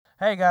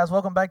Hey guys,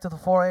 welcome back to the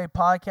 4A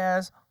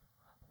podcast.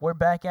 We're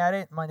back at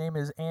it. My name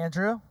is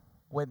Andrew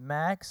with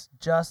Max,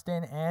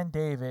 Justin, and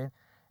David.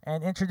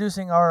 And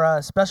introducing our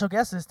special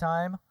guest this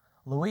time,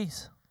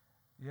 Luis.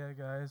 Yeah,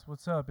 guys,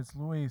 what's up? It's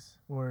Luis,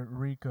 or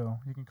Rico.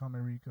 You can call me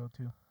Rico,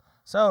 too.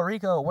 So,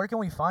 Rico, where can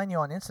we find you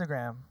on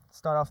Instagram?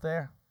 Start off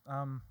there.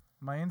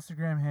 My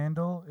Instagram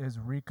handle is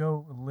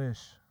Rico Lish,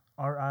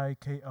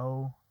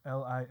 RIKOLISH.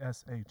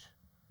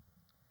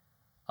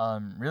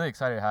 Really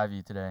excited to have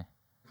you today.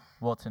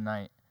 Well,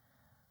 tonight.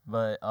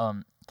 But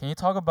can you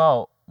talk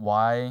about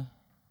why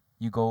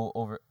you go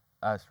over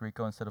as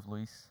Rico instead of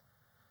Luis?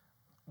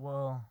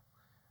 Well,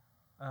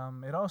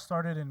 it all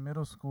started in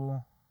middle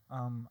school.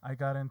 I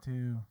got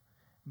into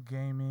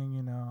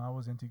gaming, I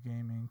was into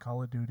gaming,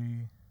 Call of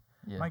Duty.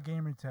 Yeah. My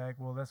gamer tag,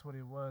 well, that's what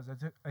it was.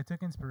 I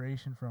took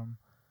inspiration from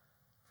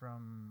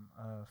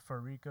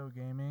Farico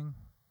Gaming,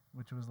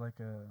 which was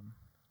like a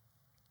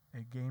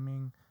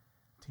gaming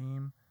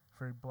team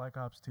for Black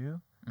Ops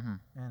 2. Mm-hmm.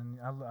 And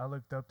I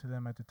looked up to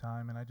them at the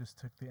time, and I just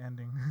took the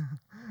ending.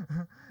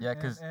 Yeah,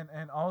 'cause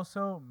and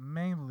also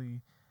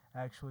mainly,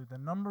 actually, the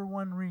number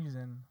one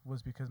reason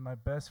was because my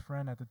best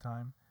friend at the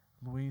time,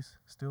 Luis,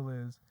 still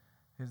is.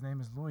 His name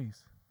is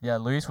Luis. yeah,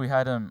 Luis, we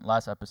had him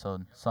last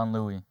episode, son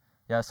Louis.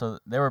 Yeah, so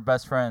they were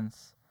best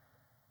friends.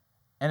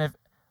 And if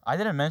I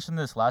didn't mention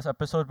this last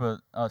episode,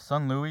 but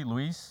son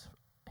Luis,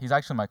 he's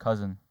actually my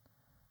cousin.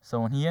 So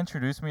when he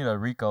introduced me to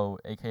Rico,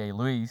 aka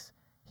Luis,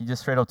 he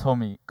just straight up told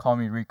me, call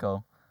me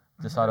Rico,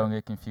 just so I don't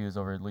get confused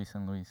over Luis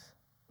and Luis.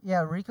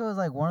 Yeah, Rico is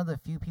like one of the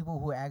few people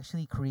who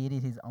actually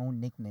created his own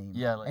nickname.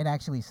 Yeah, like- and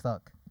actually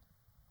stuck.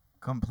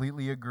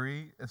 Completely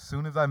agree. As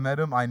soon as I met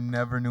him, I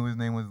never knew his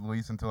name was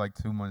Luis until like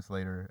 2 months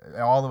later.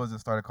 All of us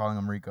just started calling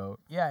him Rico.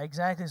 Yeah,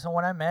 exactly. So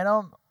when I met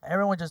him,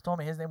 everyone just told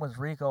me his name was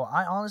Rico.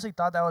 I honestly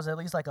thought that was at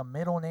least like a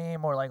middle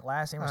name or like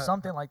last name or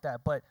something like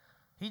that. But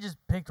he just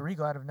picked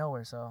Rico out of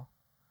nowhere, so.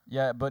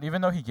 Yeah, but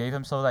even though he gave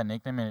himself that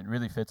nickname and it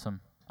really fits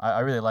him,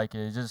 I really like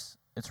it.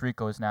 It's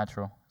Rico. It's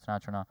natural. It's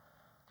natural now.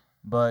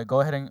 But go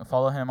ahead and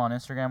follow him on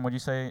Instagram. What'd you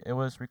say it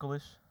was,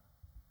 Rico-lish?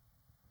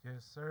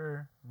 Yes,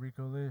 sir.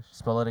 Rico Lish.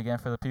 Spell it again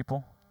for the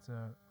people. It's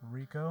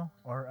Rico,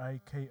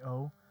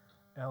 RIKOLISH.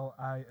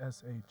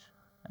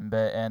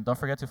 And don't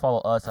forget to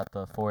follow us at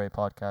the 4A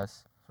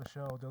podcast For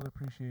sure, they'll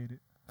appreciate it.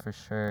 for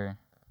sure.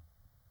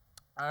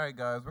 All right,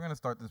 guys, we're gonna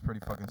start this pretty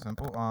fucking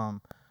simple.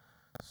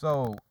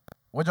 So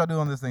what y'all do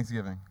on this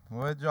Thanksgiving?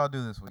 What y'all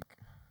do this week?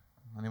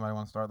 Anybody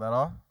want to start that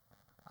off?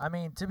 I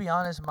mean, to be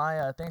honest,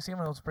 my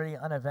Thanksgiving was pretty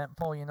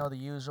uneventful. You know, the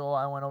usual.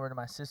 I went over to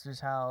my sister's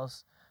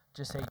house,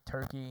 just ate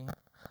turkey.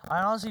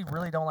 I honestly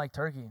really don't like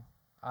turkey.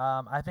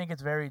 I think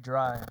it's very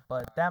dry,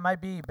 but that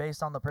might be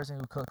based on the person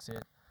who cooks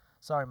it.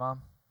 Sorry,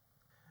 Mom.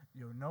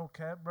 Yo, no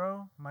cap,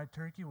 bro. My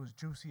turkey was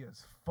juicy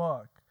as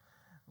fuck.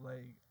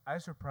 Like, I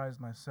surprised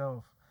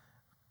myself.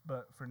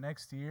 But for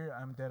next year,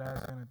 I'm dead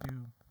ass gonna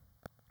do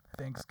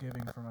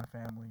Thanksgiving for my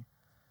family.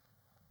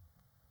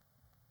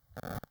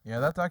 Yeah,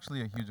 that's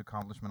actually a huge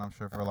accomplishment, I'm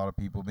sure, for a lot of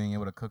people, being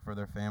able to cook for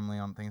their family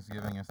on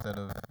Thanksgiving instead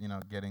of,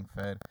 getting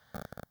fed.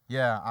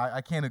 Yeah,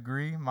 I can't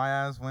agree. My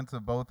ass went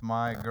to both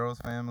my girls'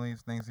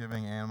 families,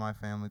 Thanksgiving, and my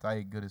family's. I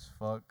ate good as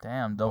fuck.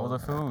 Damn, double the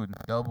Both. food.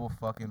 Double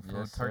fucking food.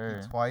 Yes,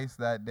 Turkey sir. twice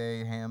that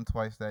day, ham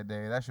twice that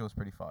day. That shit was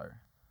pretty fire.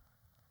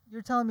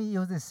 You're telling me it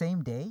was the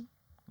same day?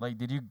 Like,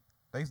 did you?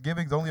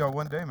 Thanksgiving's only on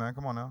one day, man.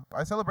 Come on now.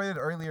 I celebrated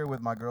earlier with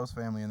my girls'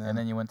 family, and And then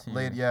then you went to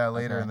later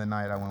your- in the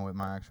night I went with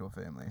my actual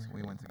family.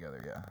 We went together,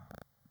 yeah.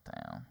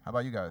 Damn. How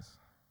about you guys?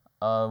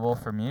 Well,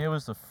 for me, it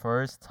was the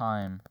first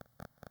time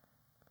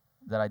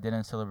that I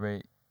didn't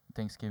celebrate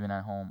Thanksgiving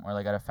at home or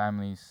like at a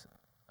family's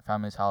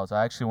house.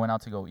 I actually went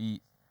out to go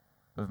eat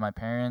with my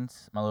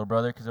parents, my little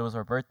brother, because it was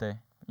our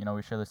birthday. You know,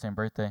 we share the same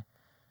birthday.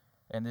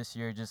 And this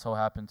year just so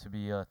happened to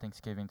be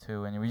Thanksgiving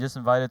too. And we just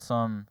invited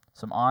some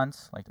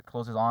aunts, like the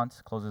closest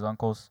aunts, closest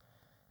uncles,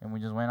 and we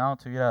just went out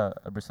to eat at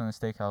a Brazilian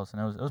steakhouse,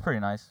 and it was pretty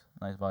nice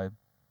vibe.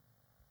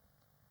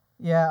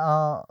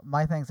 Yeah,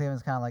 my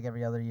Thanksgiving's kind of like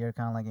every other year,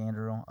 kind of like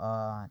Andrew.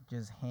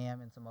 Just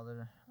ham and some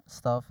other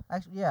stuff.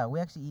 Actually, yeah, we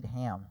actually eat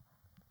ham.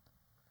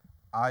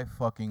 I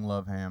fucking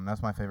love ham.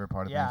 That's my favorite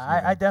part of Yeah,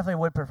 Thanksgiving. I definitely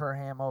would prefer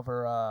ham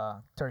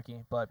over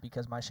turkey, but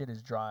because my shit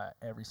is dry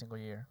every single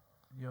year.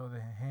 Yo,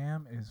 the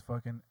ham is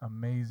fucking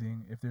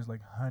amazing. If there's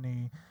like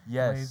honey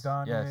Yes. glazed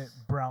on yes.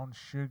 it, brown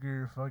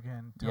sugar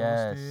fucking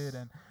Yes. toasted,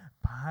 and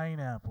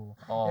pineapple.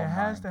 Oh it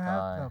has my to have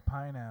God. the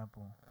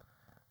pineapple.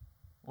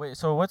 Wait,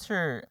 so what's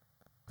your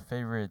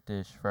favorite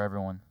dish for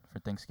everyone for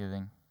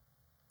Thanksgiving?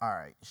 All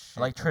right, shit.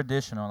 Like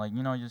traditional, like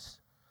just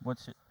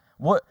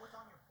what?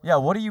 Yeah,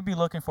 what do you be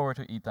looking forward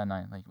to eat that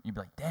night? Like you'd be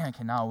like, damn,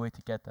 cannot wait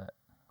to get that.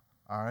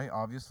 All right,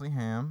 obviously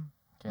ham.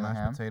 Okay, Mashed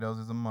ham. potatoes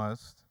is a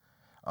must.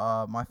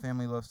 My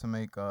family loves to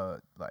make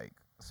like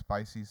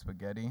spicy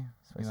spaghetti.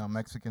 Spicy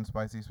Mexican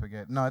spicy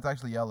spaghetti. No, it's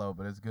actually yellow,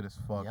 but it's good as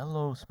fuck.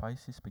 Yellow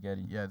spicy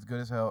spaghetti. Yeah, it's good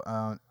as hell.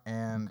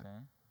 And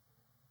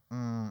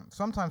Okay.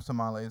 sometimes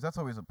tamales. That's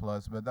always a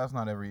plus, but that's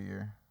not every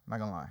year. Not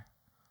gonna lie.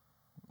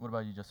 What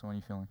about you, Justin? What are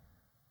you feeling?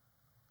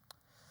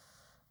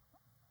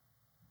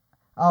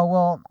 Oh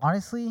well,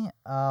 honestly,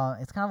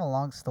 it's kind of a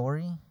long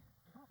story.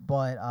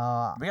 But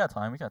We got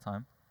time. We got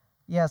time.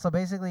 yeah, so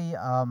basically,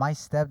 my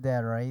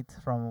stepdad, right,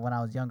 from when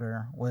I was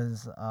younger,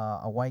 was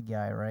a white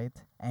guy, right,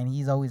 and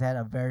he's always had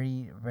a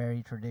very,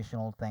 very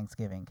traditional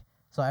Thanksgiving.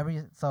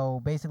 So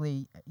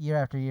basically, year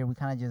after year, we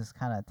kind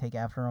of take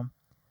after him.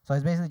 So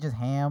it's basically just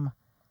ham,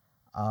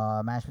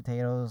 mashed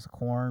potatoes,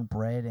 corn,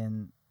 bread,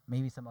 and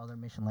maybe some other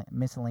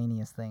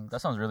miscellaneous things.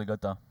 That sounds really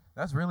good though.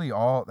 That's really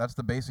all. That's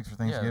the basics for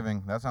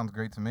Thanksgiving. That sounds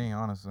great to me,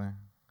 honestly.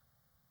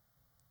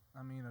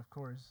 I mean, of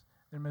course,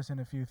 they're missing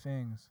a few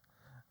things,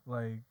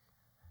 like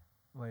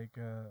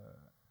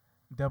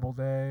deviled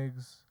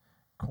eggs,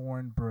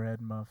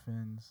 cornbread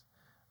muffins,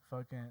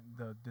 fucking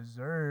the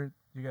dessert.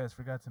 You guys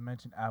forgot to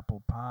mention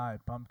apple pie,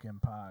 pumpkin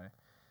pie,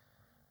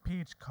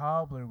 peach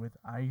cobbler with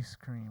ice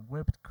cream,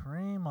 whipped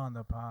cream on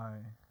the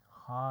pie,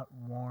 hot,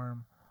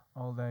 warm,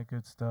 all that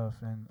good stuff,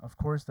 and of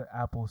course the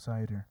apple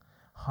cider,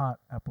 hot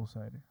apple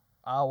cider.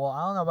 Well,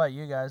 I don't know about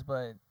you guys,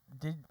 but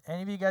did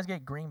any of you guys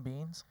get green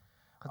beans?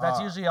 Because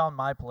that's usually on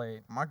my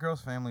plate. My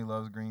girl's family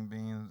loves green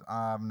beans.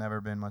 I've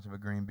never been much of a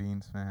green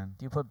beans fan.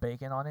 Do you put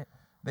bacon on it?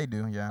 They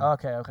do, yeah.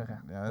 Okay.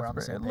 Yeah, We're on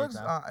the it same page looks.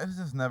 now. It's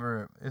just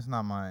never. It's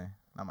not my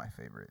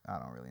favorite. I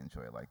don't really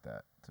enjoy it like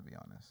that, to be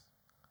honest.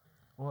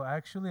 Well,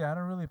 actually, I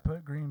don't really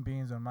put green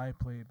beans on my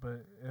plate,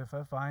 but if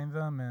I find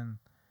them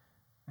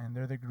and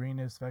they're the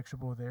greenest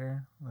vegetable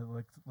there,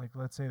 like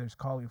let's say there's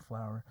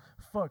cauliflower.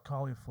 Fuck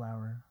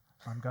cauliflower,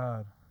 on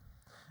God.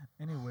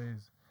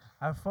 Anyways,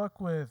 I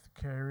fuck with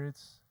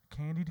carrots.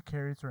 Candied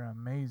carrots are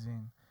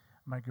amazing.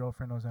 My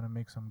girlfriend knows how to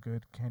make some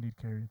good candied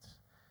carrots.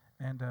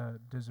 And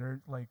dessert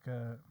like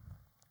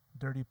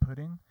dirty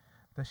pudding,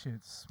 that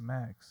shit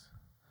smacks.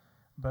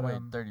 But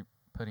Wait, dirty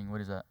pudding. What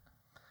is that?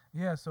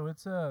 yeah, so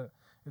it's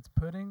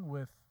pudding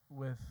with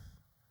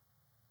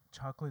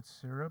chocolate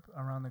syrup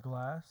around the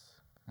glass,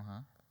 Uh huh.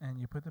 and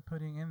you put the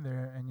pudding in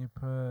there, and you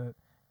put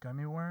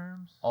gummy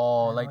worms.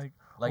 Oh, and, like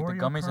the Oreo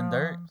gummies and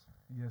dirt. crumbs.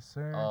 Yes,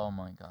 sir. Oh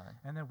my god.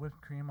 And then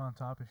whipped cream on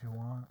top if you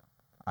want.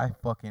 I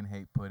fucking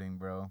hate pudding,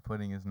 bro.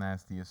 Pudding is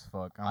nasty as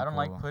fuck. I don't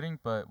like cool. pudding,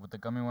 but with the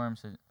gummy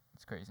worms,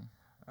 it's crazy.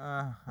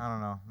 I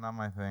don't know. Not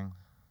my thing.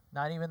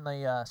 Not even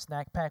the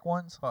snack pack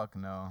ones. Fuck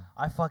no.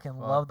 I fucking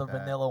Fuck love the that.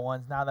 vanilla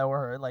ones. Now that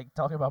we're like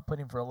talking about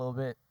pudding for a little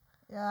bit.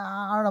 Yeah,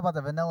 I don't know about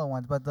the vanilla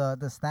ones, but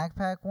the snack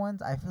pack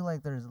ones, I feel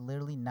like there's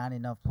literally not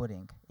enough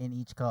pudding in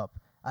each cup.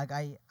 Like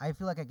I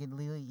feel like I could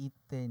literally eat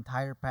the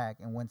entire pack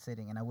in one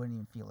sitting and I wouldn't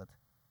even feel it.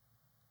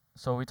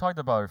 So we talked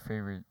about our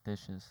favorite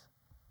dishes.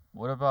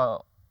 What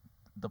about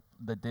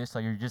the dish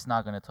that you're just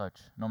not gonna touch,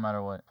 no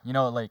matter what? You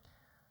know, like,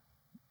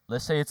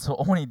 let's say it's the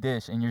only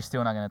dish and you're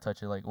still not gonna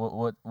touch it. Like,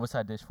 what's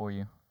that dish for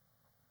you?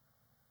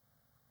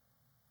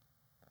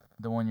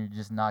 The one you're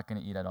just not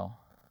gonna eat at all.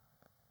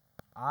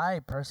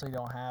 I personally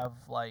don't have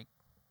like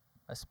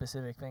a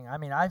specific thing. I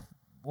mean,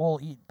 will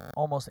eat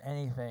almost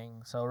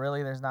anything. So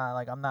really, there's not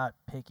like I'm not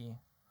picky.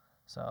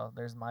 So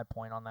there's my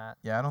point on that.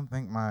 Yeah, I don't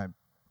think my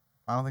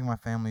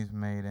family's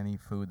made any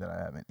food that I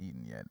haven't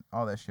eaten yet.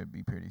 All that should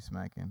be pretty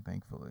smacking,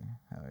 thankfully.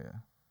 Hell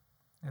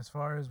yeah. As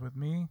far as with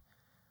me,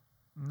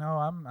 no,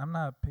 I'm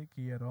not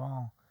picky at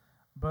all.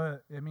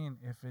 But I mean,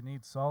 if it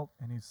needs salt,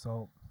 it needs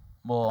salt.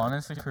 Well,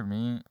 honestly, for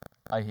me,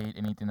 I hate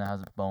anything that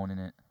has bone in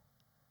it.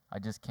 I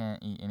just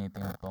can't eat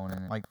anything with bone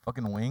in it. Like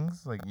fucking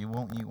wings? Like you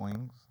won't eat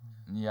wings?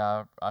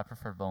 Yeah, I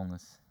prefer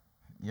boneless.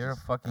 You're a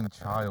fucking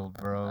child,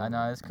 bro. I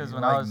know, it's 'cause You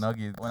when like I was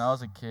nuggets. when I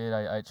was a kid,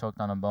 I choked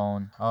on a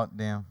bone, Oh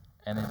damn.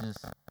 and it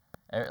just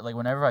like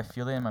whenever I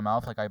feel it in my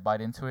mouth, like I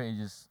bite into it, it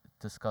just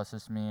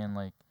disgusts me, and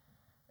like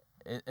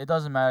it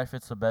doesn't matter if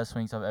it's the best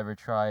wings I've ever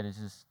tried. It's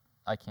just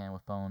I can't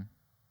with bone.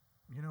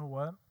 You know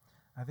what?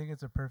 I think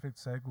it's a perfect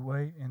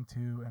segue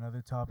into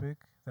another topic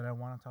that I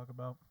want to talk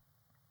about.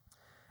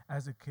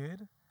 As a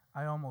kid,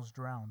 I almost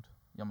drowned.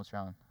 You almost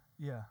drowned.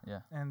 Yeah.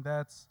 Yeah. And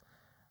that's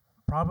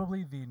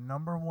probably the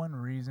number one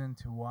reason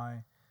to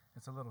why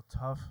it's a little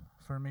tough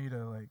for me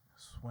to like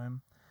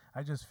swim.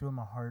 I just feel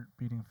my heart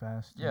beating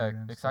fast. Yeah,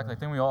 exactly. I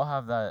think we all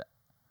have that.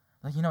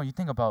 Like, you know, you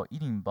think about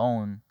eating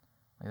bone,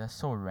 like that's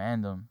so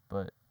random,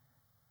 but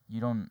you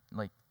don't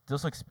like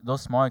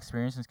those small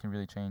experiences can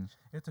really change.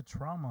 It's a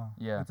trauma.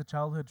 Yeah. It's a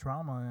childhood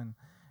trauma, and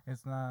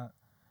it's not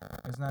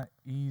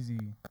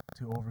easy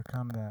to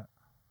overcome that,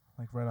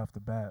 like right off the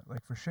bat.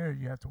 Like for sure,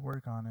 you have to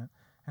work on it,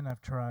 and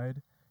I've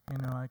tried. You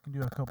know, I can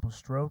do a couple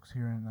strokes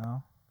here and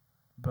now,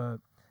 but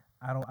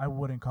I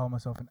wouldn't call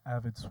myself an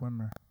avid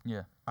swimmer.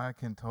 Yeah. I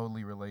can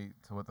totally relate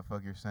to what the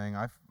fuck you're saying.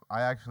 I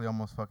actually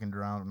almost fucking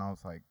drowned when I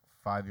was like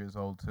 5 years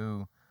old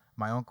too.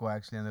 My uncle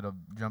actually ended up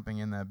jumping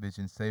in that bitch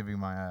and saving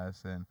my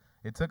ass, and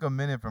it took a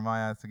minute for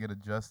my ass to get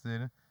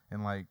adjusted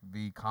and like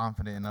be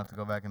confident enough to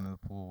go back into the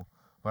pool.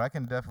 But I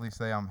can definitely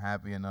say I'm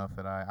happy enough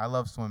that I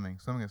love swimming.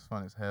 Swimming is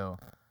fun as hell.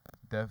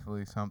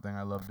 Definitely something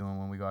I love doing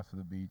when we go out to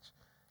the beach,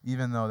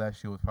 even though that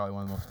shit was probably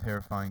one of the most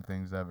terrifying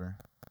things ever.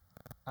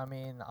 I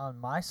mean, on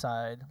my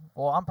side,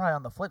 well, I'm probably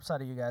on the flip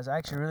side of you guys. I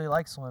actually really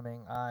like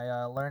swimming.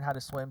 I learned how to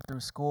swim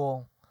through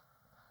school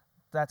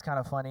that's kind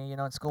of funny. You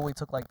know, in school we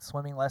took like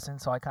swimming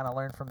lessons, so I kind of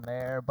learned from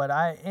there. But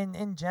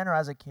in general,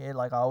 as a kid,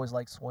 like I always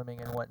liked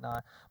swimming and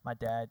whatnot. My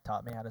dad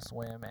taught me how to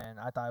swim, and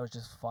I thought it was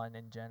just fun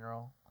in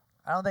general.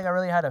 I don't think I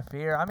really had a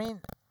fear. I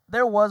mean,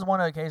 there was one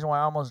occasion where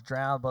I almost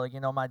drowned, but like, you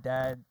know, my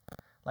dad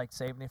like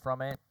saved me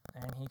from it,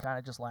 and he kind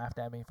of just laughed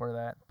at me for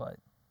that. But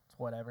it's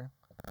whatever.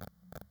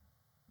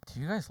 Do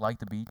you guys like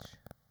the beach?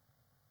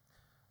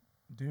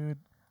 Dude,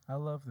 I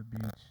love the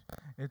beach.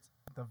 It's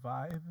the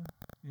vibe,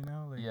 you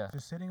know, like Yeah.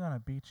 just sitting on a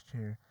beach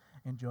chair,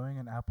 enjoying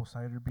an apple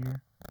cider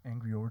beer,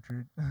 Angry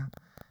Orchard,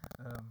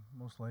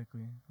 most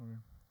likely. Or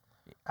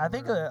I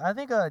think Or-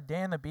 a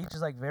day on the beach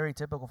is like very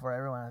typical for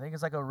everyone. I think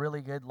it's like a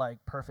really good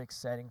like perfect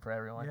setting for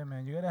everyone. yeah,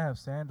 man, you gotta have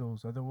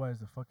sandals, otherwise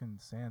the fucking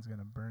sand's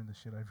gonna burn the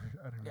shit out of your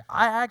Yeah, feet.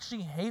 I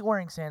actually hate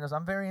wearing sandals.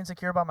 I'm very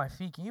insecure about my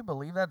feet. Can you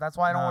believe that? That's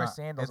why I don't wear Nah,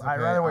 sandals. it's I'd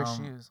okay. rather wear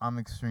shoes. I'm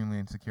extremely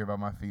insecure about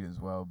my feet as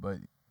well, but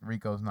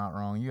Rico's not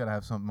wrong. You gotta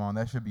have something on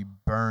that should be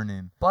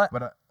burning. But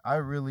But I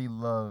really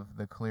love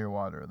the clear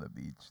water of the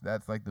beach.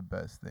 That's like the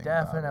best thing.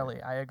 about it.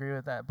 definitely, I agree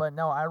with that. But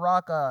no, I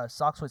rock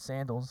socks with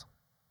sandals.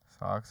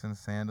 Socks and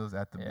sandals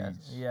at the Yes,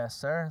 beach. yes,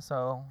 sir.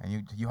 So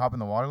And you hop in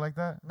the water like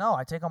that no,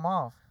 I take them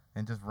off.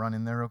 and just run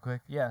in there real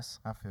quick. Yes.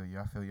 I feel you.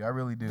 I feel you. I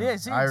really do. Yeah,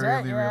 see, I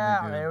exactly. really, Yeah,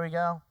 really do. there we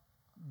go.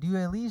 Do you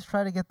at least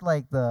try to get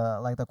like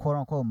the quote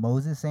unquote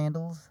Moses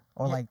sandals,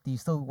 or Yeah. like do you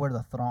still wear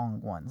the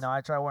thong ones? No, I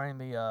try wearing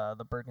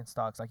the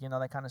Birkenstocks, like you know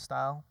that kind of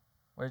style,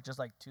 where it's just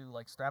like two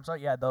like straps. Oh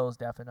yeah, those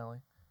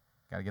definitely.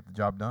 Gotta get the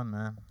job done,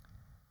 man.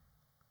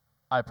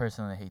 I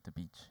personally hate the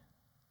beach.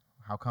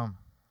 How come?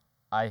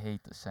 I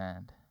hate the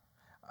sand.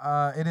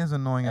 It is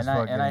annoying as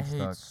fuck And I getting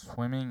hate stuck.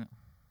 swimming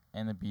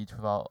in the beach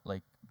without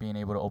like being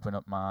able to open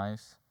up my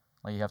eyes.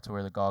 Like you have to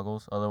wear the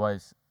goggles,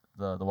 otherwise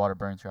the water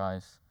burns your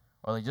eyes.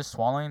 Or like just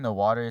swallowing the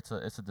water, it's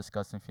a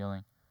disgusting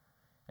feeling.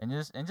 And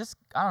just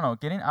I don't know,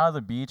 getting out of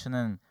the beach and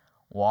then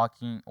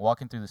walking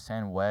through the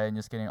sand wet and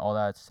just getting all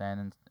that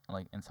sand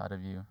like inside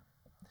of you.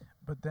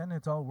 But then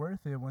it's all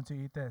worth it once you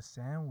eat that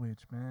sandwich,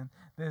 man.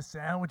 That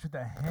sandwich with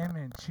the ham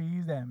and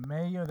cheese, that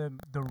mayo, the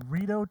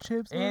Dorito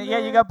chips. in And yeah,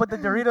 you there. gotta put the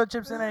Dorito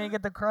chips in there and you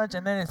get the crunch,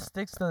 and then it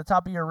sticks to the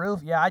top of your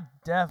roof. Yeah, I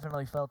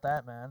definitely felt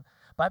that, man.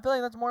 But I feel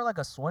like that's more like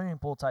a swimming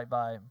pool type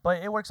vibe.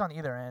 But it works on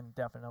either end,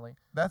 definitely.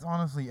 That's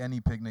honestly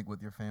any picnic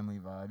with your family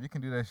vibe. You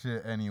can do that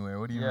shit anywhere.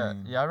 What do you yeah,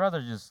 mean? yeah. I'd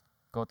rather just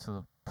go to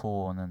the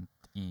pool and then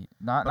eat.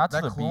 Not But to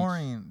that the beach.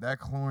 chlorine, that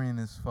chlorine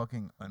is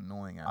fucking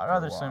annoying. I'd after a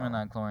rather swim in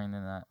while. that chlorine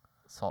than that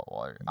salt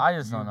water. I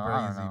just You don't know.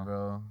 I crazy, don't know.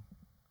 bro.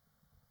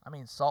 I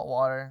mean, salt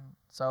water.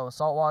 So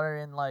salt water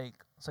in like,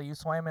 so you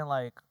swim in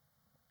like,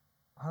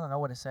 I don't know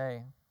what to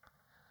say.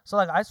 So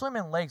like I swim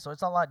in lakes, so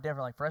it's a lot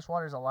different. Like fresh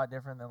water is a lot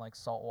different than like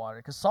salt water,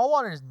 cause salt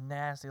water is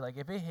nasty. Like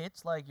if it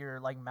hits like your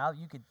like mouth,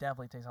 you could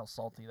definitely taste how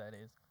salty that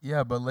is.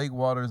 Yeah, but lake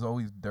water is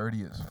always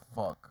dirty as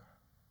fuck.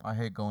 I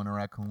hate going to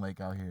Raccoon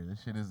Lake out here.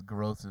 This shit is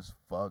gross as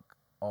fuck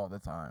all the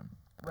time.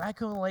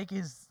 Raccoon Lake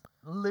is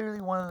literally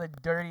one of the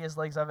dirtiest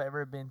lakes I've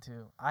ever been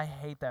to. I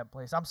hate that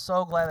place. I'm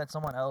so glad that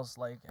someone else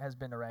like has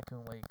been to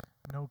Raccoon Lake.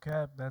 No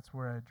cap, that's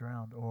where I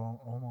drowned or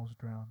almost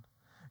drowned.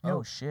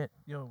 Oh shit.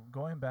 Yo,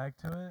 going back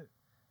to it,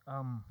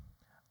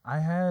 I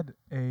had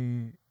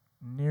a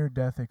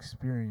near-death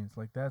experience.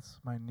 Like that's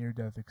my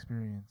near-death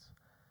experience.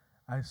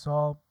 I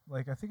saw,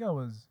 like, I think I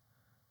was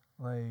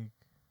like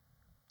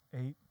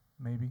 8,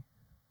 maybe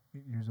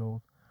 8 years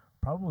old,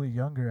 probably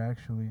younger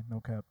actually. No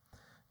cap.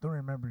 Don't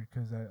remember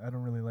because I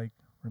don't really like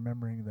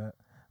remembering that.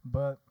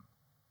 But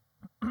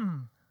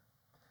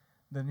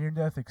the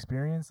near-death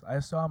experience, I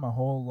saw my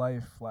whole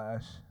life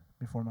flash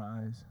before my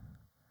eyes.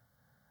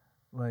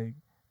 Like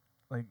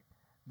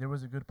there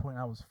was a good point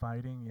I was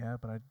fighting, yeah,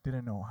 but I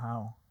didn't know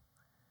how.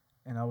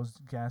 And I was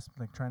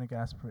trying to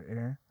gasp for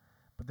air.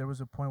 But there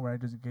was a point where I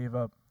just gave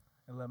up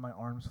and let my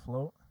arms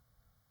float.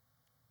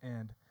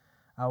 And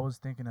I was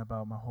thinking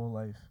about my whole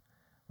life,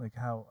 like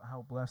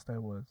how blessed I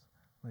was.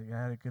 Like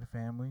I had a good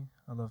family.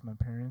 I love my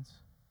parents.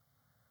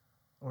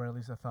 Or at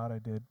least I thought I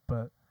did,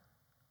 but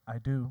I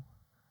do.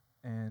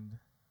 And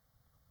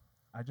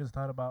I just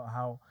thought about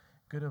how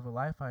good of a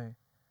life I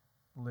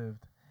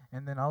lived.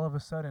 And then all of a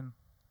sudden,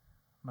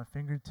 my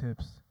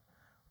fingertips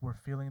were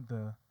feeling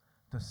the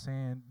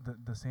sand,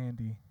 the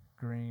sandy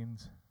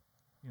grains,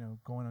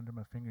 going under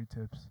my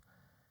fingertips.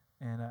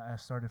 And I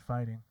started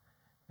fighting.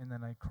 And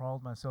then I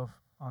crawled myself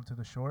onto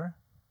the shore,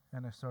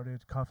 and I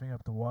started coughing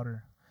up the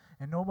water.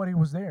 And nobody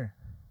was there.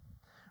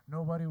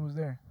 Nobody was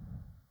there.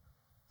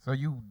 So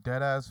you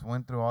dead ass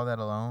went through all that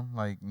alone?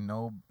 Like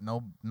no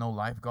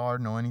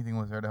lifeguard, no anything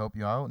was there to help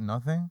you out?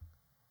 Nothing?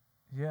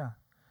 Yeah.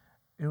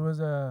 It was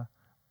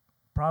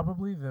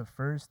probably the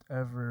first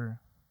ever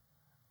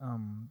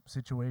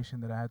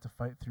situation that I had to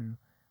fight through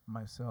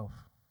myself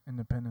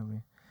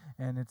independently.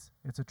 And it's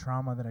a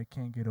trauma that I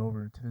can't get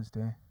over to this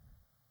day.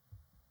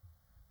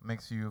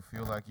 Makes you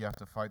feel like you have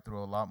to fight through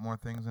a lot more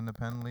things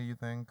independently, you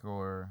think?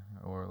 Or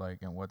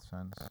like in what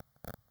sense?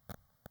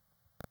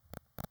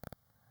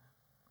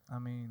 I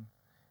mean,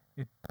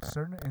 it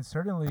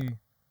certainly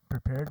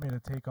prepared me to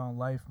take on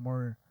life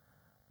more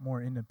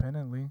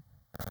independently.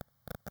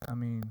 I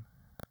mean,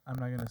 I'm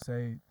not gonna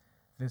say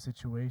this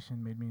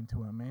situation made me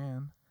into a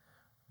man,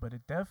 but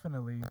it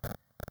definitely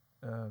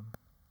um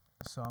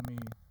saw me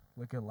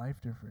look at life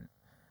different.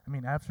 I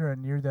mean, after a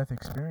near-death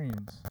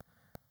experience,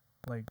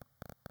 like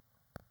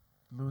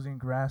losing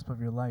grasp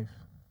of your life,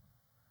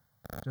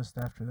 just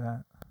after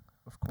that,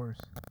 of course.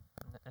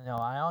 No,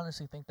 I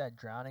honestly think that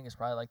drowning is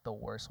probably like the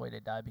worst way to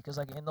die because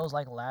like in those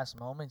like last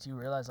moments you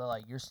realize that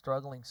like you're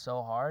struggling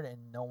so hard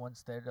and no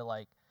one's there to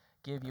like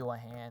give you a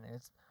hand.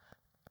 And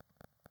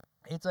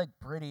it's like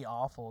pretty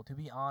awful to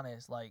be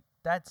honest. Like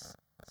that's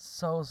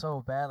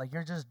so bad. Like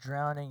you're just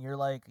drowning. You're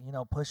like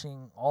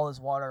pushing all this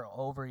water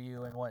over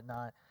you and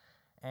whatnot,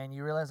 and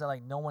you realize that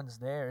like no one's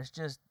there. It's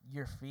just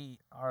your feet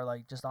are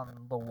like just on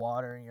the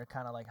water and you're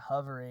kind of like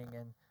hovering.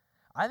 And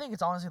I think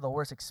it's honestly the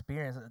worst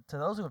experience to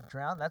those who have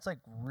drowned. That's like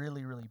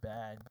really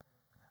bad.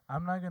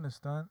 I'm not gonna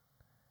stunt.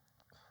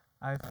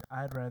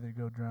 I'd rather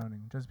go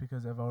drowning just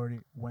because I've already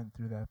went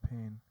through that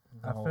pain.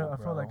 I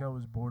felt like I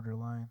was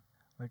borderline,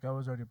 like I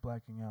was already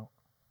blacking out.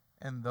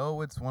 And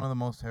though it's one of the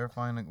most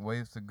terrifying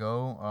ways to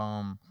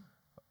go,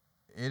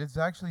 it is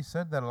actually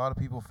said that a lot of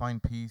people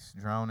find peace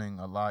drowning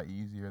a lot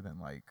easier than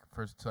like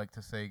first like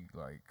to say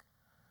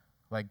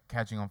like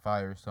catching on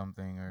fire or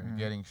something or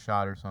getting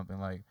shot or something.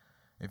 Like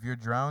if you're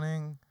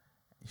drowning,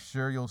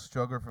 sure you'll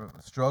struggle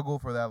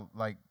for that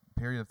like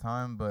period of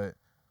time, but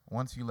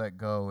once you let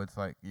go, it's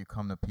like you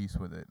come to peace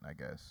with it, I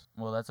guess.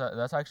 Well,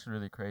 that's actually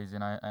really crazy,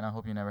 and I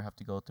hope you never have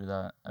to go through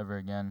that ever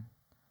again.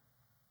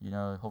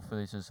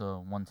 Hopefully it's just a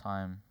one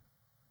time,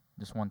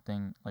 just one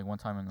thing, like one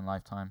time in a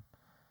lifetime.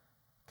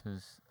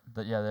 Cause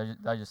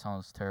that just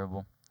sounds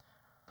terrible.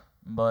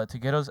 But to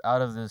get us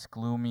out of this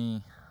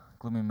gloomy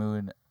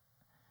mood,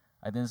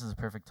 I think this is a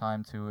perfect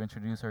time to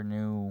introduce our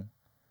new.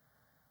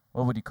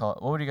 What would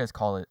you guys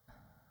call it?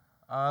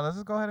 Let's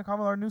just go ahead and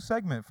call it our new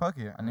segment. Fuck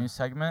it. A new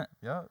segment?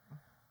 Yep.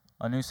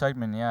 A new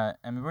segment, yeah.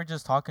 And we were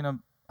just talking about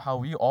how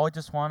we all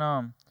just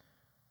wanna.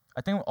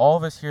 I think all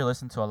of us here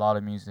listen to a lot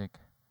of music,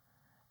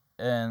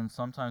 and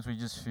sometimes we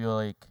just feel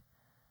like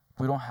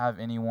we don't have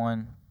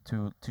anyone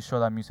to show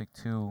that music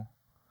to,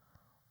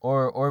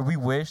 or we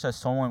wish that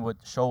someone would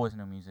show us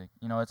new music.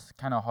 It's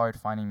kind of hard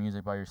finding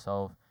music by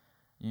yourself.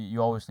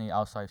 You always need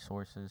outside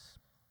sources.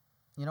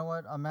 You know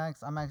what,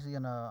 Max? I'm actually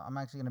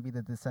gonna be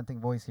the dissenting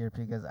voice here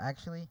because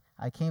actually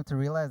I came to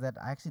realize that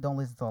I actually don't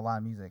listen to a lot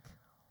of music.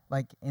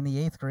 Like in the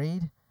 8th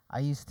grade, I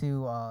used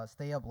to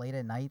stay up late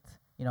at night,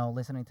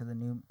 listening to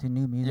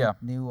new music, Yeah.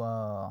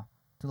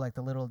 to like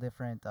the little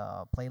different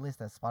playlists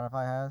that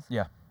Spotify has.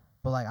 Yeah.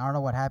 But like I don't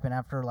know what happened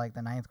after like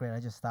the 9th grade. I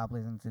just stopped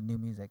listening to new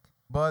music.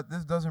 But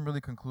this doesn't really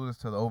conclude us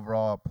to the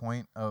overall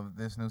point of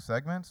this new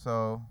segment,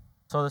 so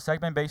So the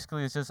segment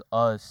basically is just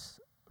us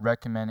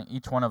recommending,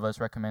 each one of us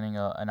recommending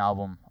an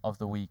album of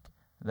the week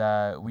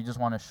that we just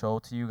want to show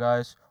to you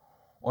guys,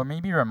 or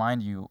maybe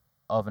remind you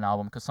of an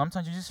album, because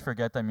sometimes you just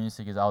forget that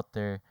music is out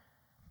there,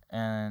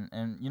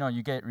 and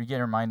you get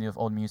reminded of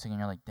old music, and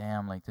you're like,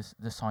 damn, like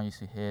this song used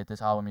to hit,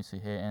 this album used to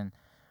hit, and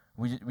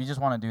we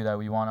just want to do that.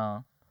 We want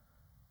to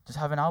just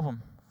have an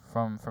album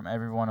from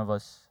every one of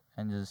us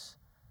and just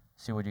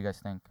see what you guys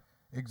think.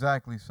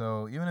 exactly.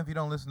 So even if you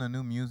don't listen to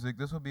new music,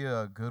 this will be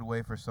a good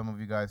way for some of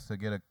you guys to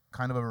get a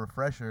kind of a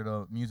refresher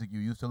to music you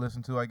used to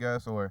listen to, I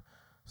guess, or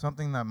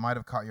something that might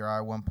have caught your eye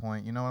at one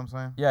point. You know what I'm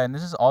saying? Yeah, and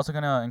this is also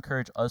gonna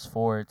encourage us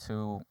forward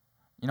to,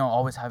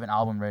 always have an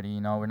album ready.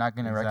 We're not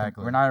gonna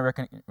Exactly.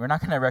 we're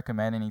not gonna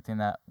recommend anything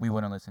that we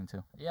wouldn't listen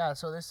to. Yeah,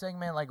 so this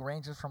segment like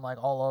ranges from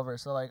like all over.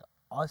 So like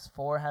us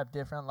four have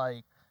different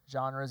like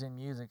genres in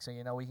music. So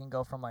we can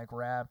go from like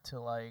rap to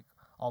like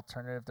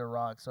alternative to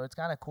rock. So it's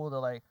kind of cool to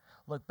like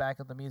look back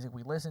at the music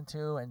we listen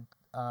to and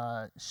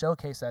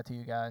showcase that to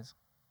you guys.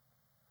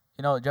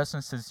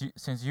 Justin,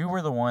 since you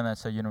were the one that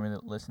said you don't really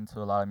listen to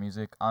a lot of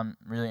music, I'm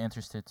really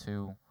interested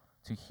to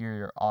hear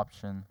your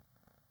option.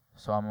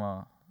 So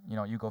I'm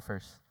you go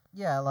first.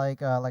 Yeah, like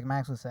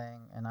Max was saying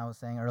and I was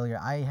saying earlier,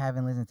 I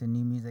haven't listened to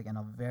new music in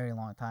a very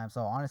long time.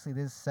 So honestly,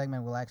 this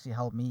segment will actually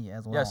help me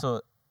as well. Yeah,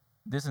 so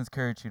this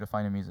encouraged you to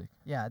find new music.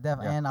 Yeah,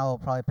 definitely, Yeah. and I'll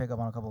probably pick up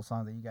on a couple of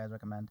songs that you guys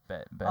recommend.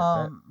 Bet.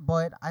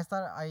 But I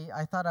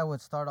thought I would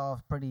start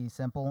off pretty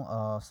simple.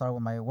 Start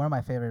with one of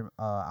my favorite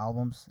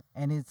albums,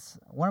 and it's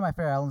one of my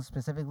favorite albums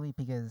specifically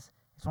because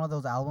it's one of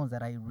those albums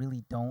that I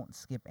really don't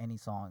skip any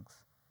songs,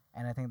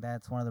 and I think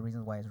that's one of the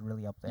reasons why it's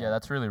really up there. Yeah,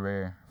 that's really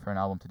rare for an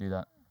album to do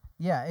that.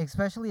 Yeah,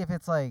 especially if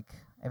it's like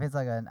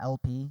an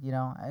LP,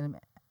 and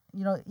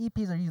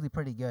EPs are usually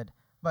pretty good.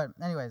 But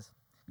anyways.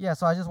 Yeah,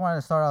 so I just wanted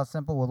to start out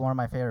simple with one of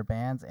my favorite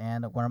bands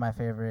and one of my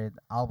favorite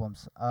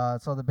albums.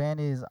 So the band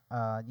is,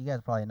 you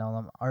guys probably know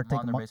them,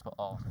 Modern Baseball.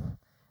 Oh.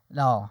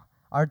 No,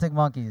 Arctic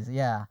Monkeys.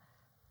 Yeah.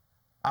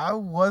 I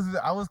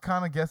was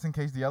kind of guessing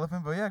Cage the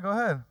Elephant, but yeah, go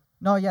ahead.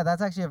 No, yeah,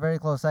 that's actually a very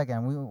close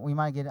second.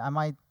 I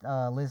might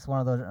list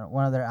one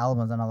of their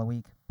albums another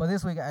week. But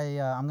this week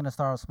I'm gonna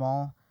start off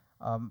small.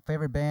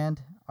 Favorite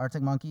band,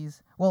 Arctic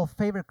Monkeys. Well,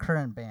 favorite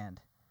current band.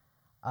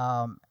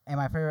 And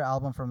my favorite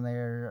album from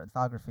their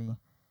discography.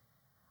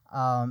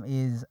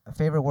 Is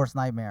Favorite Worst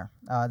Nightmare.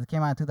 This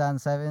came out in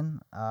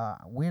 2007.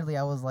 Weirdly,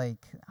 I was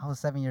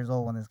 7 years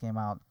old when this came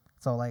out.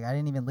 So like I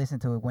didn't even listen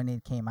to it when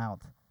it came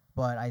out,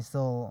 but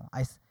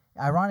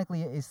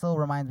ironically it still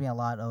reminds me a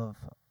lot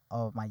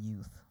of my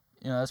youth.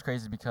 You know, that's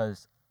crazy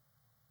because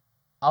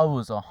I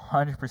was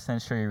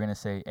 100% sure you were gonna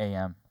say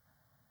AM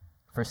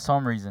for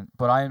some reason,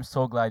 but I am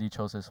so glad you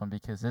chose this one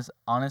because this,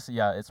 honestly,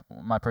 yeah, it's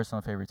my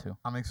personal favorite too.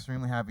 I'm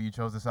extremely happy you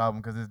chose this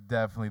album because it's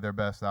definitely their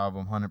best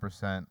album,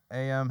 100%.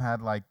 AM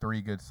had like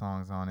 3 good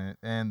songs on it,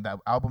 and that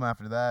album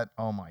after that,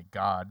 oh my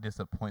god,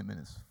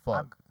 disappointment as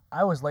fuck.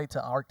 I was late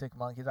to Arctic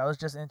Monkeys. I was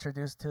just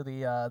introduced to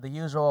the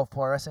usual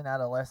Fluorescent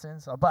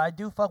Adolescence, but I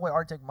do fuck with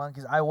Arctic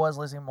Monkeys. I was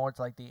listening more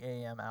to like the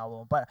AM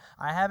album, but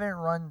I haven't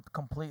run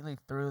completely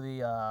through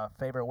the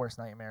favorite worst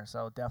nightmare.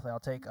 So definitely, I'll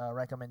take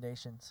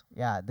recommendations.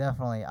 Yeah,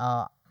 definitely.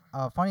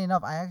 Funny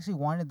enough, I actually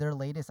wanted their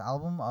latest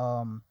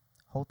album,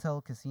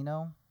 Hotel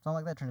Casino, something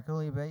like that,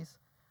 Tranquility Base.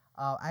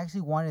 I actually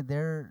wanted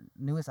their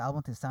newest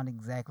album to sound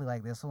exactly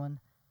like this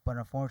one, but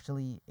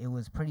unfortunately, it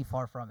was pretty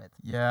far from it.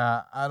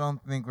 Yeah, I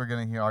don't think we're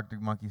gonna hear Arctic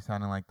Monkeys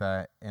sounding like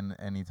that in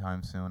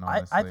anytime soon. I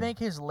Honestly, think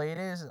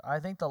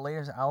the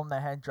latest album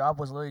that had dropped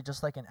was literally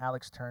just like an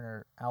Alex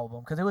Turner album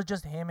because it was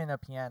just him and a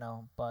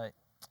piano. But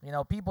you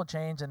know, people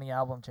change and the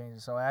album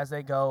changes. So as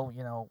they go,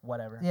 you know,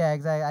 whatever. Yeah,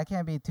 exactly. I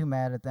can't be too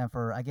mad at them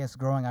for, I guess,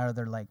 growing out of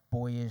their like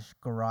boyish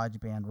garage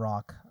band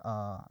rock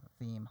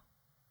theme.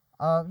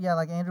 Yeah,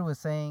 like Andrew was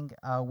saying,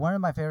 one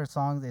of my favorite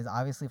songs is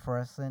obviously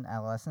Fluorescent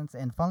Adolescence.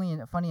 And funny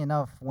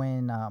enough,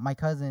 when my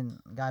cousin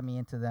got me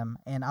into them,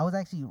 and I was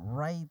actually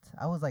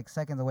I was like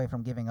seconds away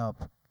from giving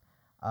up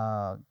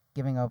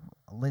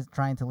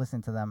trying to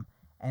listen to them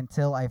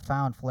until I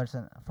found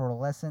Fluorescent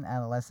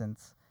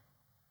Adolescence.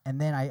 And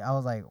then I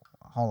was like,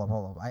 hold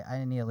up.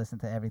 I need to listen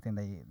to everything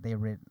they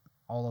writ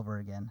all over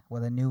again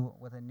with a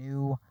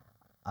new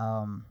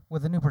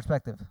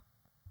perspective.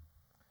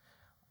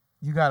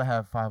 you gotta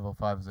have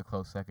 505 as a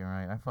close second,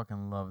 right? I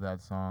fucking love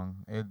that song.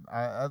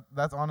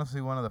 That's honestly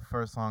one of the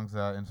first songs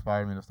that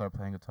inspired me to start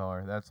playing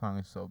guitar. That song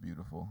is so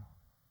beautiful.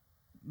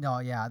 No,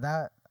 yeah,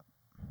 that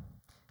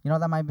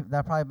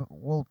that probably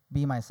will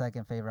be my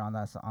second favorite on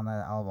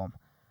that album.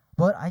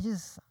 But I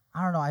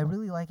don't know, I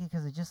really like it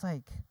because it just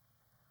like,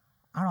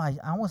 I don't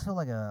know, I almost feel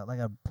like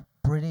a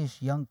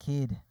British young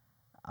kid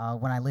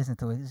when I listen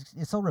to it.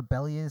 It's so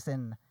rebellious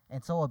and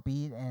so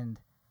upbeat, and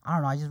I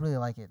don't know, I just really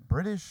like it.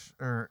 British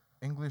or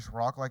English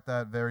rock like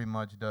that very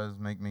much does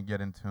make me get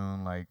in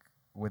tune, like,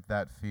 with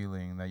that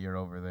feeling that you're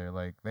over there.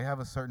 Like, they have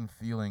a certain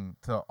feeling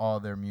to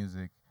all their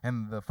music,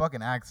 and the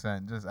fucking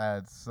accent just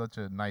adds such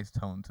a nice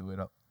tone to it.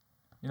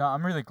 You know,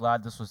 I'm really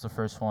glad this was the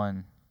first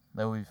one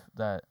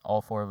that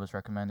all 4 of us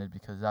recommended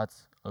because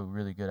that's a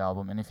really good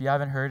album. And if you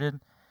haven't heard it,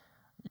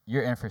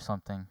 you're in for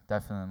something,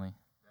 definitely.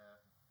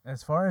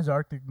 As far as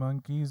Arctic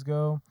Monkeys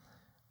go,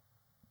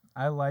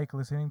 I like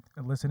listening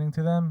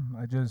to them.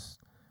 I just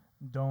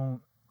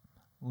don't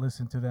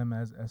listen to them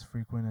as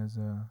frequent as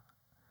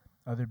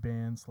other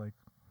bands like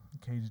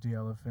Cage the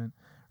Elephant,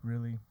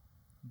 really.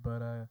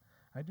 But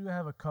I do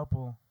have a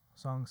couple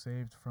songs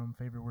saved from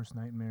Favorite Worst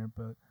Nightmare,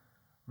 but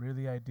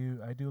really I do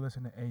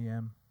listen to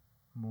AM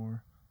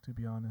more, to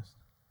be honest.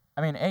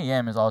 I mean,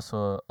 AM is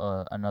also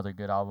another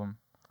good album.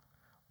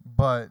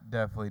 But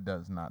definitely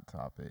does not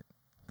top it,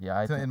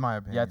 Yeah, in my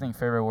opinion. yeah, I think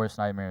Favorite Worst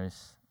Nightmare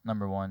is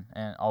number 1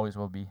 and always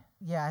will be.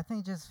 Yeah, I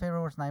think just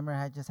Favorite Worst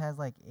Nightmare just has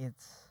like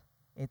its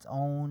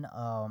own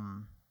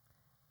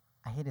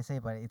I hate to say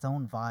it, but its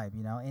own vibe,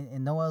 you know.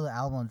 And no other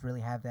albums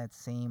really have that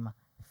same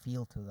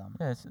feel to them.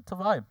 Yeah, it's a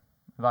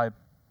vibes.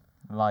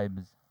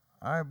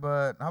 All right,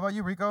 but how about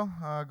you, Rico?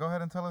 Go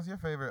ahead and tell us your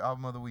favorite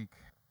album of the week.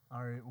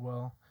 All right,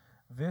 well,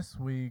 this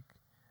week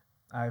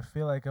I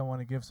feel like I want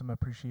to give some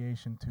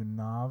appreciation to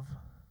Nav.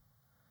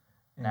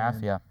 Naf,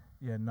 And- yeah.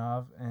 Yeah,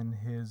 Nav and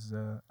his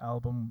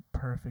album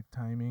Perfect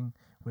Timing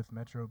with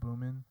Metro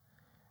Boomin.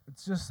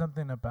 It's just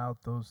something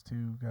about those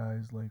two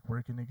guys like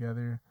working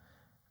together.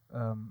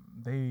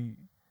 They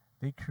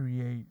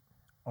create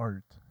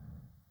art.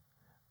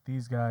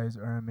 These guys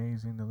are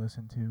amazing to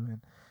listen to,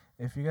 and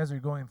if you guys are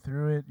going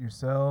through it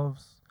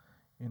yourselves,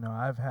 you know,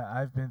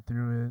 I've been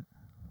through it,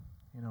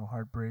 you know,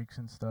 heartbreaks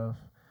and stuff,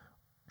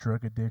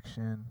 drug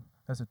addiction.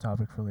 That's a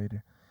topic for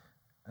later.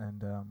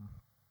 And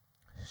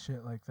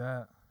shit like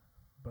that.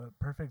 But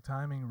Perfect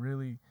Timing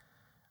really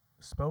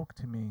spoke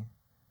to me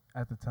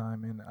at the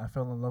time, and I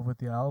fell in love with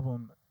the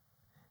album.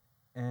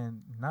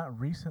 And not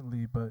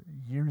recently, but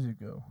years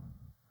ago,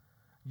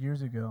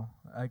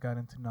 I got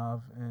into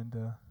Nav, and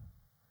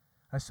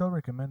I still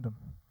recommend them.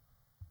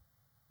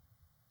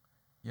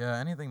 Yeah,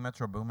 anything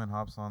Metro Boomin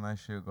hops on, that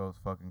shit goes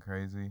fucking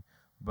crazy.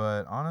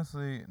 But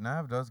honestly,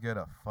 Nav does get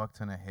a fuck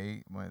ton of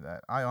hate with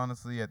that. I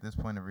honestly, at this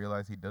point, have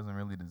realized he doesn't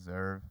really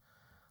deserve.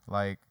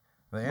 Like,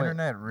 the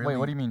internet really. Wait,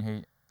 what do you mean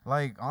hate?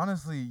 Like,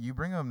 honestly, you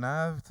bring up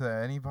Nav to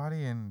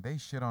anybody and they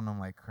shit on him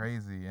like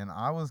crazy. And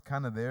I was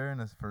kind of there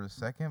for a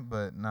second,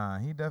 but nah,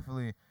 he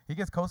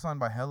gets co-signed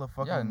by hella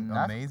fucking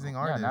amazing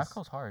artists. Yeah,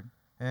 Nafco's hard.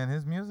 And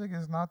his music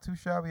is not too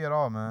shabby at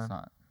all, man. It's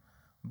not.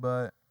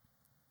 But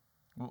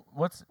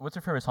What's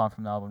your favorite song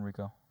from the album,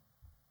 Rico?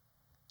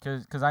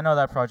 Cause I know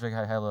that project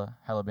had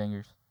hella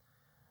bangers.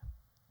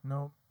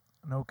 No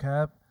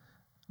cap.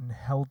 and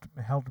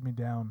held me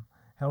down.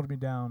 Held me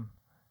down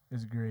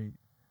is great.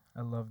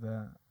 I love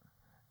that.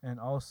 And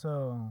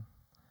also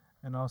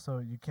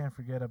you can't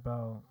forget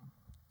about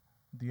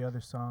the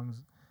other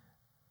songs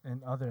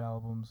and other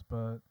albums,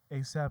 but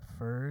ASAP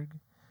Ferg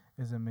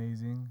is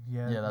amazing.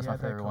 Yeah, that's he my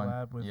had that favorite one.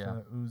 collab with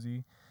Yeah.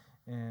 Uzi,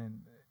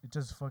 and it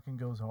just fucking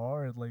goes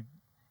hard. Like,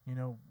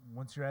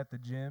 once you're at the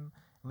gym,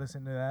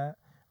 listen to that.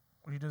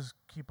 You just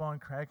keep on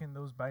cracking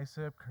those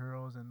bicep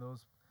curls and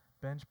those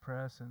bench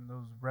press and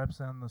those reps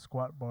on the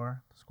squat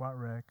bar, the squat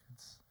rack.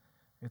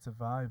 It's a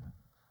vibe.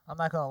 I'm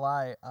not gonna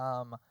lie.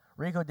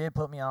 Rico did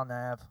put me on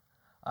Nav.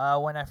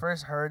 When I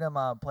first heard him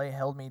play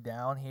 "Held Me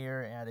Down"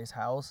 here at his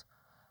house,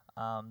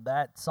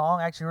 that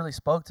song actually really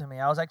spoke to me.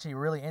 I was actually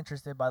really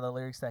interested by the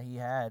lyrics that he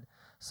had.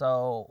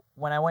 So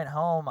when I went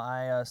home,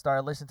 I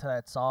started listening to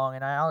that song,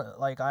 and I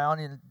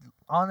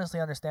honestly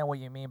understand what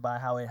you mean by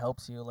how it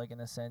helps you, like in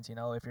a sense,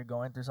 if you're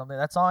going through something.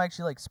 That song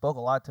actually like spoke a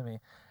lot to me,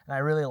 and I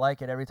really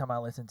like it every time I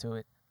listen to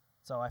it.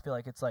 So I feel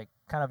like it's like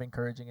kind of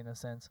encouraging in a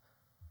sense.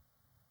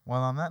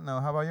 Well, on that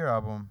note, how about your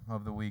album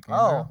of the week, Oh,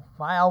 Andrew?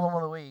 my album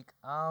of the week.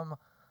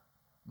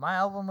 My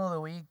album of the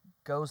week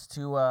goes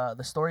to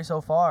The Story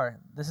So Far.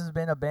 This has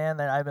been a band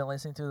that I've been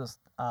listening to this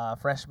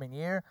freshman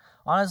year.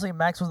 Honestly,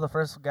 Max was the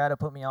first guy to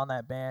put me on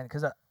that band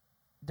because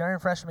during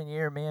freshman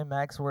year, me and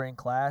Max were in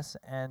class,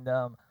 and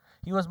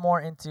he was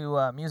more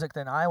into music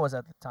than I was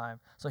at the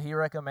time. So he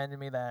recommended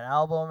me that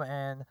album,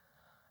 and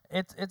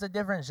it's a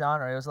different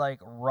genre. It was like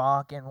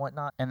rock and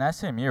whatnot. And that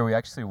same year, we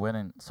actually went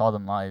and saw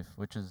them live,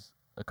 which is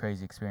a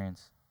crazy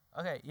experience.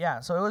 Okay,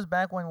 yeah. So it was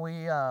back when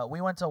we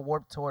went to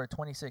Warped Tour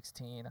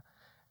 2016,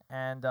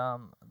 and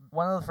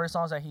one of the first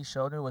songs that he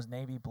showed me was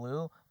Navy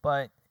Blue,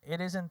 but it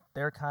isn't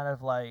their kind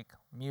of like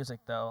music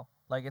though.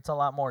 Like it's a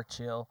lot more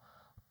chill.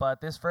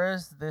 But this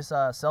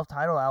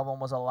self-titled album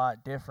was a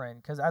lot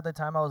different because at the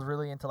time I was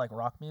really into like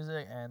rock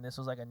music, and this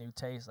was like a new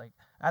taste. Like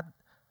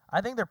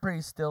I think they're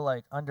pretty still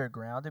like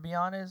underground, to be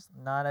honest.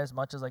 Not as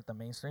much as like the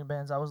mainstream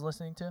bands I was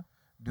listening to.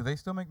 Do they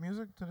still make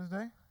music to this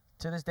day?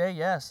 To this day,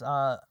 yes.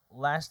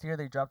 Last year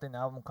they dropped an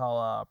album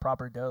called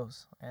Proper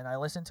Dose, and I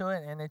listened to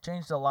it, and it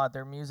changed a lot.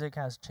 Their music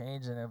has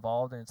changed and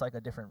evolved, and it's like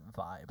a different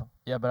vibe.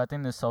 Yeah, but I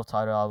think this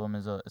self-titled album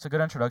is it's a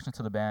good introduction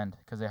to the band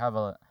because they have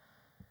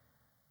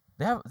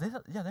they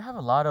have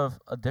a lot of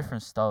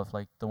different stuff.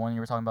 Like the one you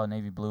were talking about,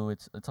 Navy Blue,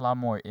 it's a lot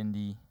more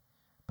indie,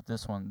 but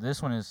this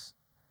one is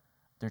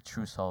their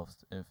true selves.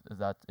 If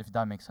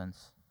that makes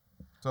sense.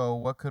 So,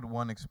 what could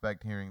one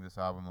expect hearing this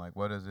album? Like,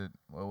 what is it?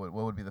 What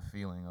would be the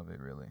feeling of it,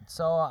 really?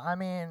 So I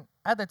mean,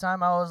 at the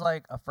time I was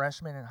like a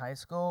freshman in high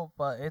school,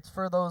 but it's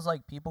for those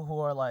like people who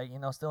are like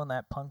still in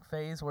that punk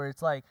phase where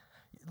it's like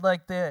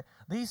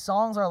these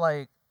songs are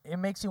like it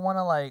makes you want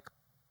to like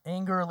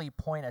angrily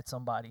point at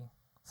somebody.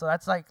 So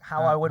that's like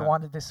how I would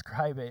want to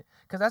describe it,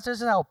 because that's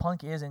just how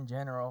punk is in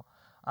general.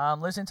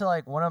 Listen to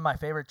like one of my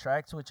favorite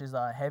tracks, which is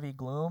Heavy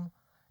Gloom.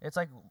 It's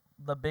like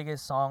the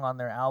biggest song on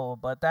their album,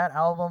 but that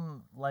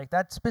album, like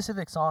that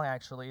specific song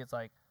actually, it's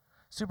like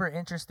super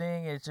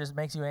interesting. It just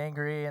makes you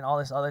angry and all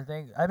this other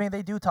thing. I mean,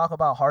 they do talk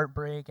about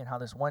heartbreak and how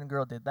this one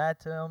girl did that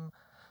to him.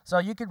 So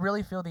you could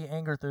really feel the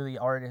anger through the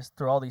artist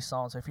through all these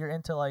songs. So if you're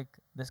into like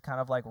this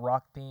kind of like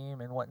rock theme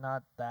and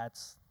whatnot,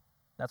 that's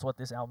what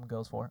this album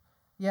goes for.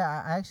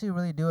 Yeah, I actually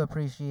really do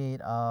appreciate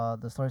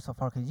The Story So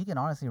Far because you can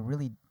honestly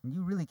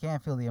you really can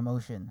feel the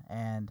emotion,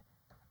 and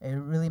it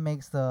really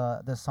makes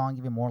the song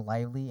even more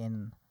lively,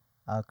 and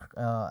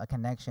a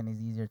connection is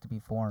easier to be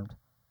formed.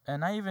 And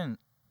not even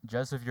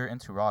just if you're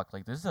into rock,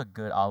 like this is a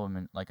good album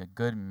and like a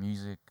good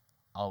music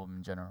album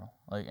in general.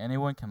 Like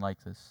anyone can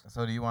like this.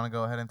 So, do you want to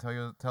go ahead and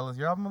tell us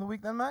your album of the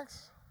week then,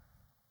 Max?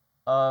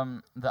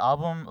 The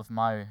album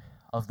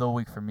of the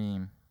week for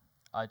me,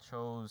 I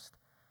chose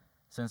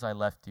 "Since I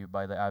Left You"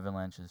 by the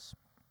Avalanches.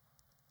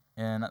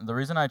 And the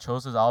reason I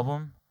chose this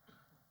album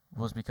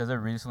was because it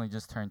recently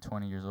just turned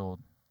 20 years old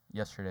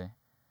yesterday.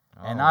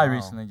 And I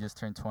recently just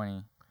turned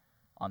 20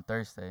 on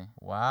Thursday.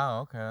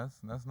 Wow. Okay,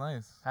 that's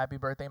nice. Happy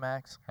birthday,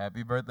 Max.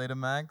 Happy birthday to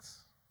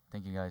Max.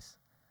 Thank you guys.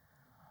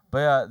 But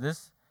yeah,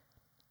 this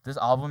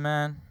album,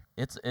 man,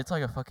 it's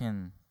like a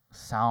fucking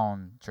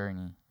sound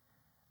journey.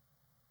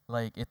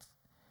 Like it's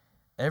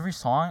every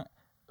song.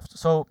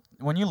 So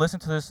when you listen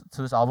to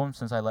this album,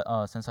 since I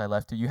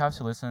left you have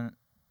to listen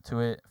to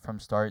it from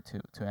start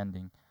to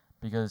ending,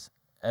 because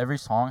every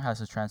song has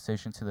a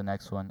transition to the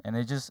next one, and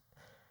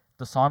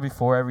the song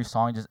before every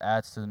song just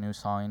adds to the new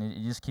song, and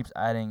it just keeps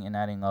adding and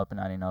adding up,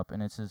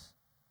 and it's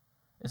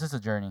just a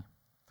journey.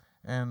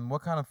 And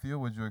what kind of feel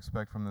would you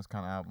expect from this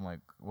kind of album? Like,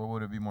 what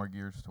would it be more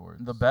geared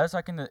towards? The best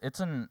it's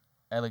an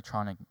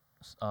electronic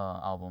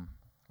album,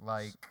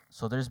 Like,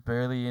 so there's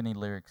barely any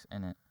lyrics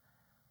in it.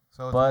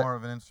 so it's but- more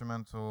of an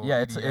instrumental. Yeah,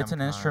 it's EDM an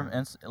kind.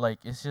 instrument. Like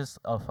it's just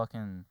a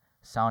fucking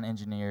sound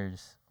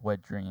engineer's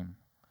wet dream.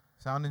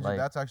 Sound engineer. like-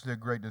 That's actually a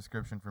great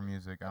description for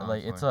music.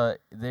 Honestly. Like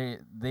it's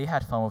they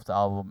had fun with the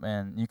album,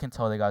 and you can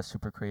tell they got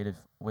super creative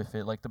with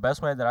it. Like the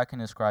best way that I can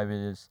describe it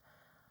is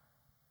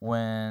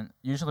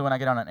usually when I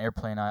get on an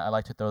airplane, I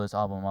like to throw this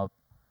album up,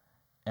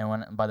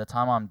 and by the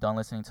time I'm done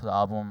listening to the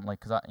album, like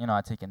 'cause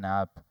I take a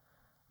nap,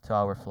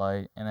 2-hour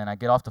flight, and then I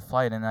get off the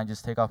flight and then I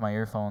just take off my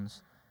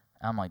earphones.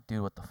 And I'm like,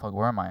 dude, what the fuck?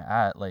 Where am I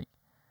at? Like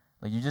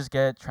you just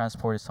get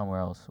transported somewhere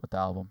else with the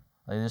album.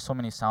 Like there's so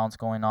many sounds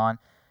going on,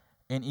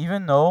 and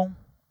even though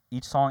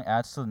each song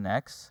adds to the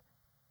next,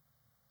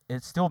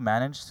 it still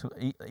managed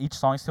to each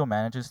song still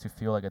manages to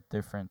feel like a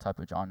different type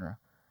of genre.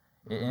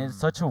 And it's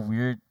such a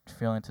weird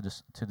feeling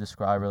to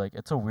describe. Or like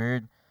it's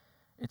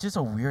just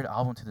a weird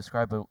album to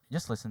describe. But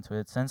just listen to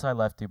it. Since I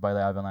Left You by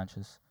the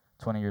Avalanches,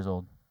 20 years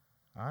old.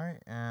 All right,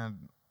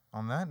 and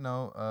on that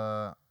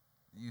note,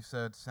 you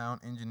said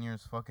sound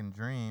engineer's fucking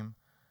dream.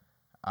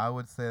 I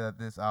would say that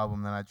this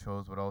album that I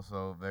chose would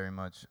also very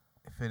much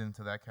fit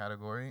into that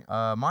category.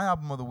 My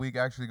album of the week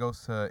actually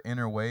goes to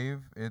Inner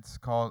Wave. It's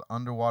called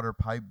Underwater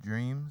Pipe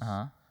Dreams.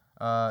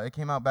 It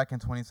came out back in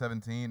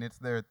 2017. It's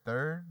their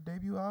third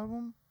debut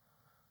album,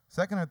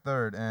 second or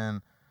third.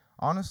 And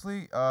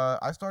honestly,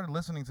 I started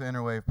listening to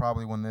Inner Wave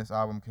probably when this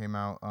album came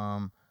out.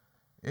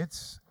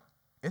 It's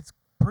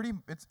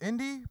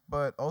indie,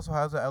 but also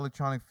has an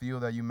electronic feel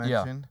that you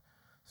mentioned.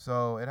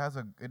 So it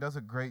does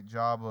a great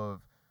job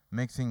of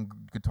mixing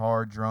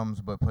guitar,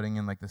 drums, but putting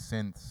in like the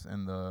synths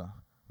and the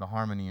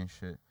harmony and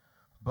shit.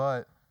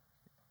 But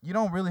you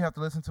don't really have to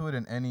listen to it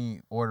in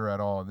any order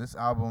at all. This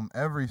album,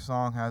 every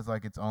song has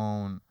like its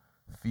own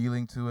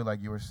feeling to it.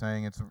 Like you were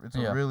saying, it's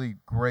a really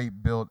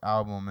great built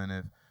album, and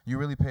if you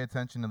really pay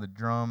attention to the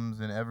drums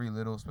and every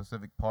little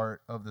specific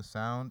part of the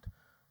sound,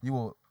 you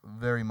will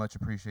very much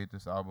appreciate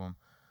this album.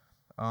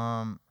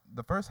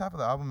 The first half of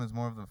the album is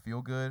more of the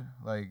feel good,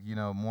 like, you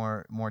know,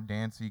 more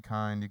dancey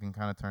kind. You can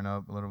kind of turn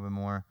up a little bit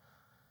more.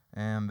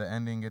 And the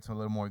ending gets a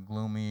little more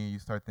gloomy. You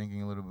start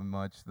thinking a little bit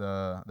much.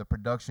 The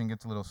production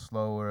gets a little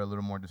slower, a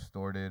little more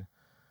distorted.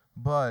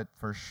 But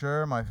for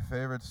sure, my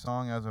favorite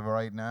song as of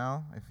right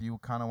now, if you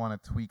kind of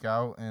want to tweak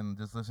out and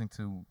just listen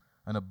to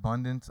an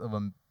abundance of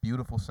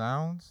beautiful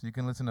sounds, you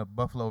can listen to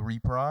Buffalo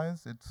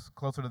Reprise. It's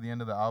closer to the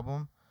end of the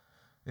album.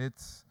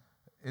 It's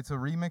a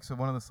remix of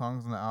one of the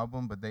songs on the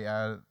album, but they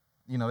add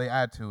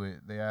to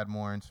it. They add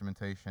more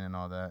instrumentation and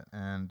all that.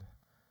 And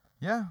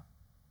yeah,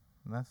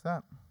 that's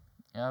that.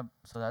 Yeah,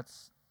 so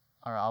that's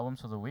our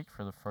albums of the week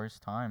for the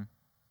first time.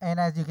 And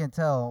as you can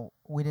tell,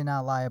 we did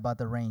not lie about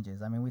the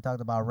ranges. I mean, we talked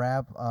about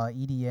rap,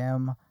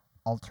 EDM,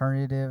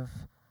 alternative,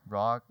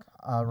 Rock,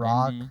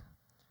 rock. indie.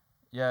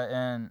 Yeah,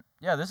 and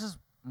yeah, this is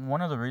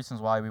one of the reasons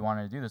why we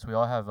wanted to do this. We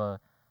all have a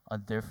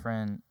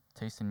different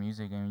taste in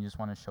music, and we just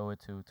want to show it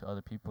to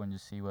other people and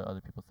just see what other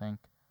people think.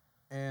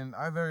 And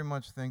I very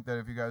much think that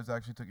if you guys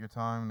actually took your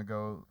time to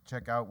go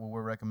check out what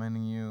we're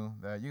recommending you,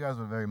 that you guys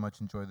would very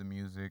much enjoy the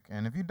music.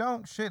 And if you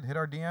don't, shit, hit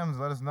our DMs,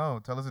 let us know.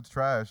 Tell us it's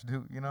trash,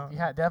 dude, you know?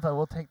 Yeah, definitely.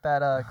 We'll take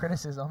that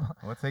criticism.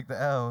 We'll take the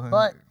L.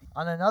 But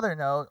on another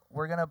note,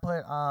 we're gonna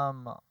put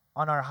on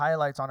our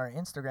highlights on our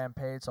Instagram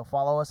page. So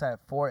follow us at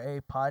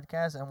 4A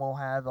Podcast, and we'll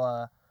have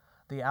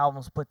the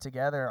albums put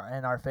together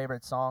and our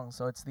favorite songs.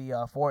 So it's the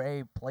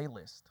 4A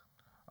playlist.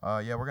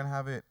 Yeah, we're gonna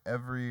have it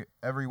every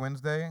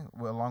Wednesday.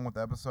 Along with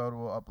the episode,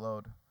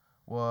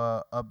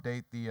 we'll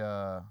update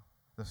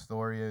the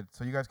story,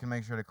 so you guys can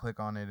make sure to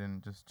click on it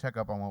and just check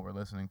up on what we're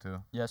listening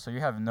to. Yeah, so you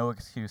have no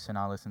excuse to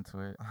not listen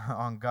to it.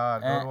 On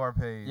God, go to our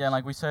page. Yeah, and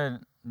like we said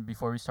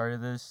before we started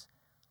this,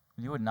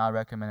 we would not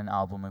recommend an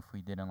album if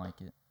we didn't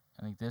like it.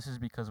 I think this is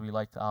because we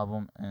like the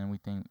album and we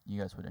think you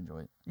guys would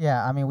enjoy it.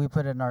 Yeah, I mean, we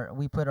put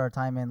our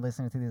time in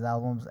listening to these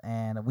albums,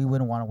 and we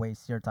wouldn't want to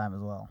waste your time as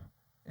well.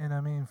 And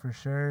I mean, for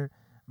sure,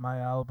 my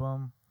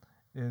album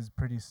is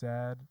pretty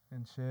sad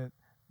and shit,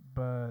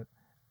 but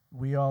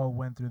we all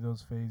went through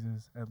those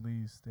phases at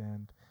least,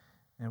 and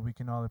we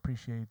can all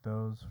appreciate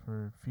those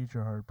for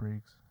future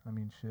heartbreaks. I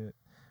mean, shit.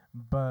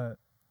 But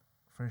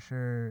for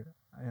sure,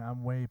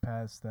 I'm way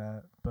past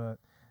that. But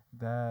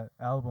that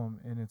album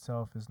in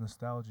itself is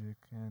nostalgic,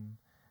 and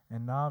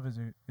Nav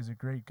is a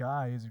great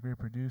guy. He's a great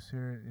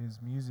producer. His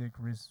music,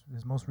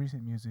 his most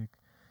recent music,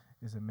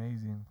 is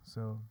amazing.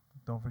 So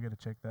don't forget to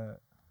check that.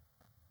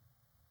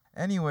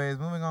 Anyways,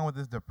 moving on with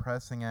this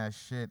depressing ass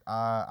shit.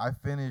 I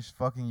finished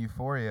fucking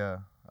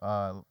Euphoria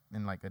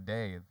in like a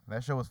day.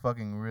 That show was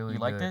fucking really You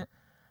good. liked it?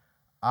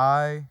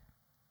 I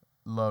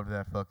loved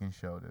that fucking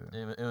show,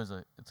 dude.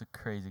 It's a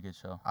crazy good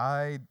show.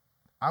 I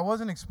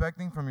wasn't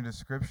expecting from your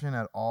description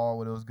at all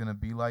what it was gonna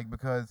be like,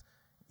 because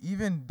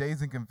even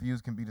Dazed and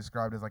Confused can be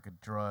described as like a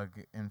drug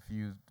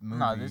infused movie.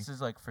 No, this is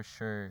like for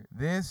sure.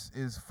 This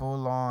is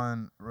full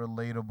on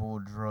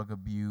relatable drug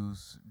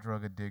abuse,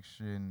 drug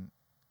addiction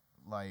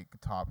like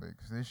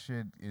topics. This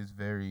shit is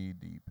very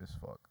deep as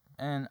fuck.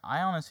 And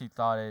I honestly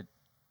thought it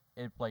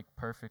like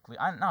perfectly,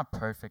 not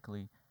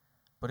perfectly,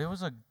 but it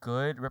was a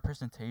good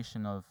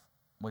representation of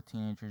what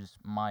teenagers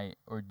might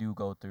or do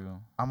go through.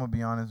 I'm gonna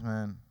be honest,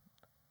 man.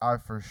 I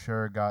for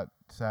sure got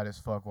sad as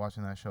fuck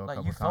watching that show a Like,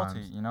 couple you felt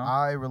times. it, you know?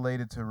 I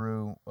related to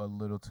Rue a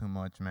little too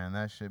much, man.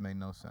 That shit made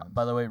no sense.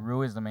 By the way,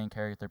 Rue is the main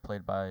character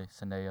played by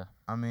Zendaya.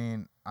 I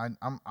mean,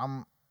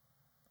 I'm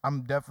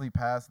definitely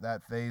past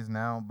that phase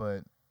now,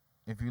 but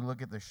if you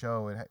look at the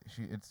show,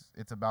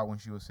 it's about when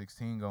she was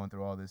 16 going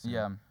through all this.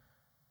 Yeah.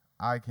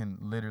 I can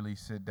literally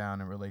sit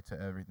down and relate to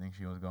everything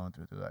she was going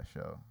through that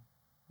show.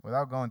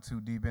 without going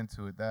too deep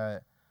into it,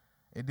 that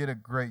it did a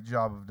great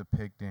job of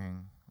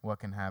depicting what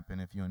can happen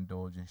if you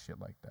indulge in shit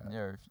like that.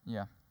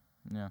 Yeah.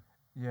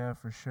 Yeah,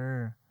 for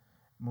sure.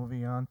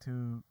 Moving on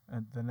to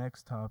the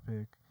next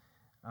topic,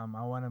 I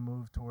want to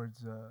move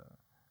towards the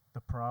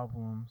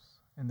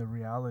problems and the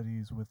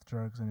realities with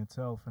drugs in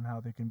itself and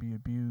how they can be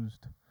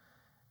abused,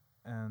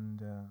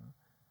 and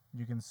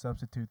you can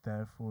substitute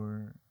that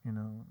for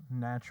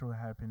natural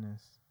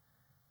happiness,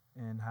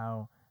 and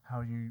how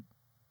you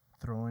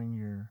throwing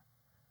your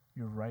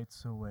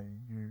rights away.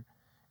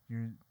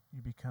 You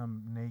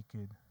become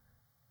naked,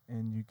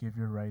 and you give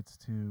your rights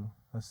to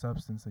a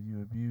substance that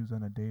you abuse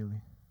on a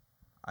daily.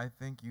 I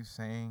think you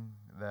saying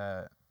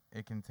that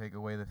it can take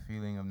away the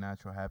feeling of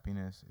natural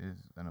happiness is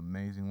an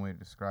amazing way to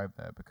describe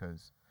that,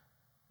 because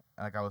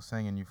like I was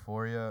saying in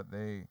Euphoria,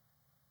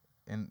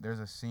 there's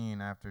a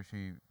scene after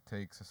she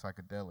takes a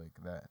psychedelic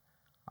that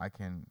I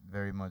can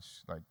very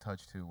much like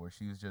touch to, where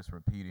she's just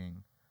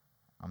repeating,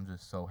 I'm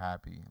just so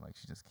happy. Like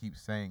she just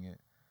keeps saying it.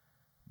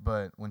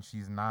 But when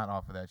she's not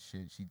off of that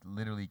shit, she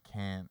literally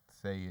can't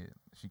say it.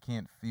 She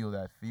can't feel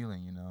that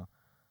feeling.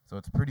 So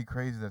it's pretty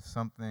crazy that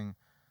something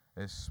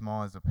as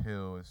small as a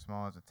pill, as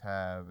small as a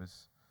tab,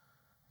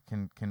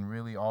 can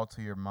really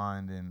alter your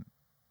mind and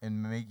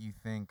make you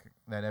think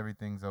that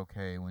everything's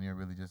okay when you're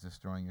really just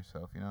destroying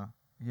yourself.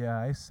 Yeah,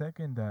 I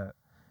second that.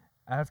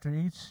 After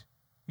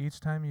each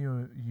time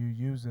you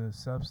use a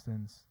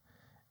substance,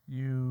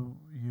 you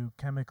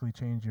chemically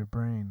change your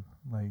brain.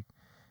 Like,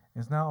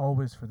 it's not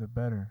always for the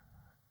better.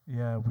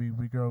 Yeah,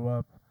 we grow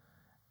up.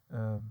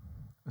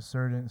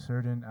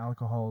 Certain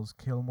alcohols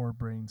kill more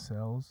brain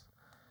cells,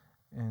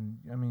 and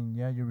I mean,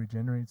 yeah, you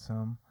regenerate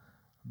some,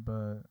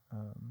 but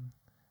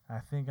I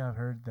think I've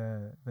heard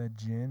that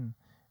gin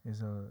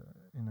is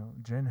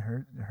gin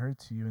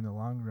hurts you in the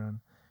long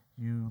run.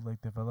 You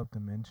like develop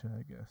dementia,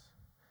 I guess.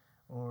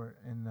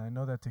 And I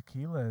know that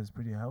tequila is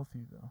pretty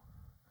healthy though.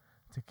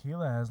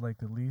 Tequila has like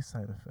the least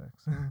side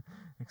effects,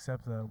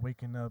 except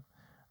waking up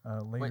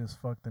late Wait, as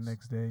fuck the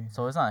next day.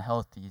 So it's not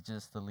healthy, it's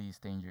just the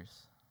least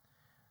dangerous.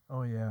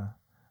 Oh yeah,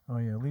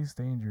 least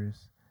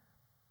dangerous.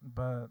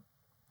 But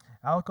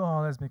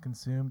alcohol has been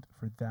consumed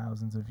for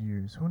thousands of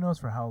years. Who knows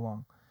for how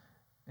long?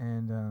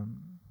 And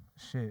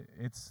shit,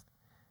 it's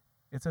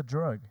a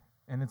drug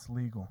and it's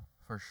legal.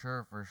 For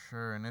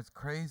sure. And it's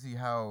crazy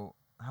how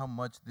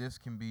much this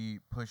can be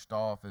pushed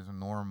off as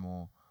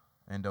normal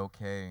and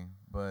okay,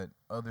 but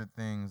other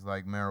things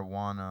like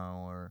marijuana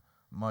or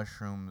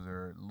mushrooms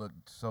are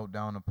looked so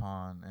down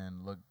upon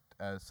and looked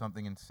as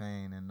something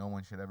insane and no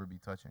one should ever be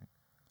touching.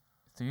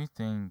 Do you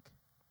think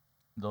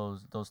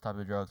those type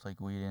of drugs like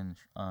weed and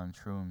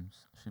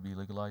shrooms should be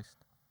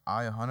legalized?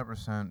 I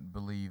 100%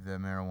 believe that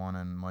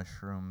marijuana and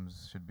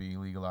mushrooms should be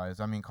legalized.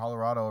 I mean,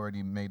 Colorado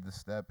already made the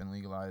step and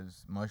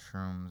legalized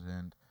mushrooms,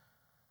 and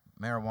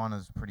marijuana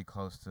is pretty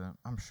close to,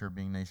 I'm sure,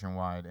 being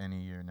nationwide any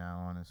year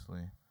now,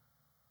 honestly.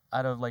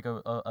 Out of like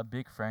a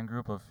big friend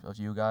group of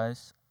you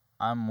guys,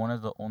 I'm one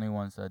of the only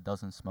ones that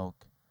doesn't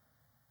smoke.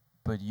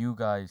 But you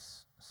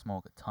guys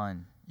smoke a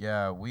ton.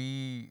 Yeah,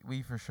 we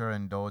for sure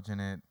indulge in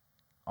it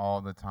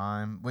all the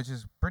time, which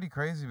is pretty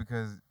crazy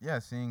because, yeah,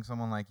 seeing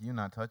someone like you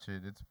not touch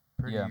it, it's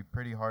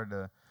pretty hard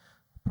to,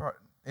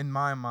 in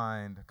my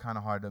mind, kind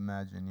of hard to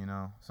imagine.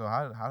 So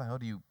how the hell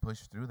do you push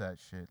through that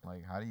shit?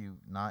 Like, how do you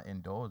not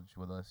indulge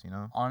with us?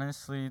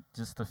 Honestly,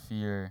 just the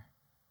fear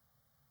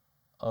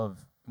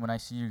of when I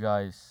see you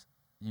guys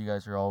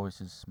are always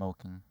just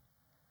smoking.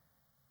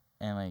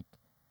 And like,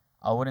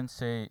 I wouldn't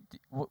say,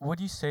 what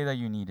do you say that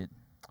you needed?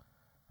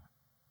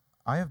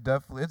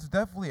 It's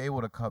definitely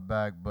able to cut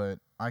back, but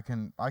I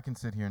can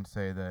sit here and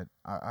say that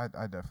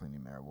I definitely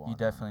need marijuana. You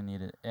definitely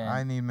need it. And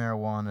I need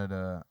marijuana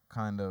to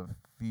kind of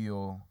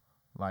feel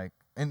like,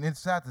 and it's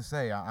sad to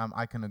say,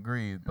 I can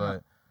agree,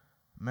 but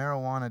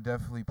marijuana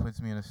definitely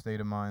puts me in a state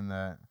of mind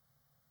that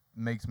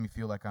makes me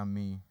feel like I'm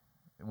me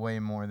way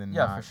more than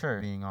Yeah, not for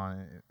sure. being on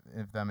it,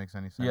 if that makes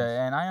any sense.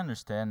 Yeah, and I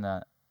understand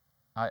that.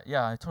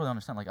 I totally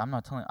understand. Like, I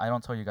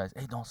don't tell you guys,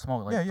 hey, don't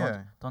smoke. Like,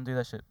 don't do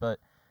that shit. But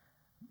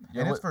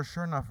and it's for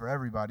sure not for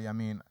everybody. I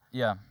mean,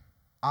 yeah,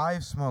 I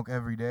smoke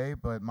every day,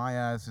 but my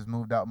ass has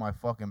moved out my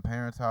fucking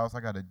parents' house.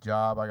 I got a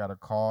job. I got a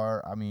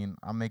car. I mean,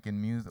 I'm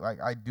making music.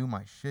 Like, I do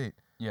my shit.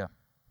 yeah.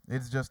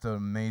 It's just an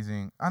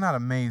amazing, not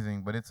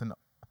amazing, but it's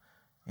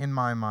in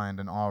my mind,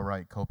 an all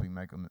right coping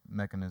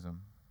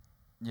mechanism.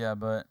 Yeah,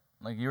 but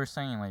like you were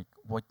saying, like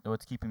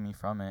what's keeping me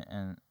from it,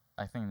 and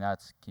I think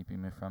that's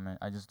keeping me from it.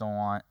 I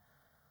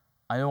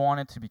don't want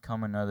it to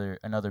become another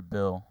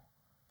bill.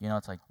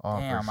 It's like,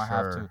 damn, I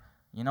have to.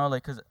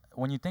 Like, 'cause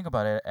when you think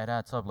about it, it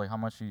adds up. Like, how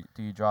much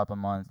do you drop a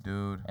month?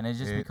 Dude, and it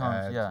just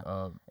becomes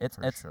up it's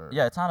sure.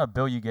 Yeah, it's not a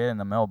bill you get in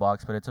the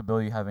mailbox, but it's a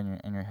bill you have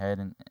in your head,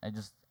 and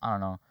I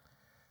don't know.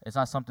 It's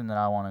not something that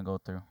I want to go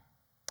through.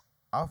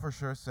 I'll for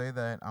sure say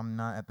that I'm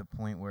not at the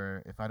point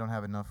where if I don't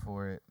have enough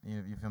for it,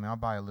 you feel me? I'll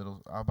buy a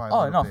little.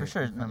 Oh no, bit, for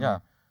sure, you feel me? yeah.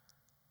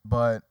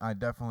 But I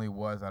definitely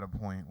was at a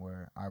point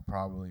where I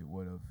probably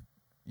would have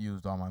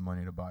used all my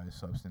money to buy a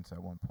substance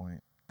at one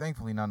point.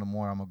 Thankfully, not no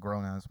more. I'm a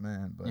grown ass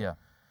man. But Yeah.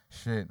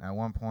 shit, at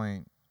one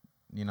point,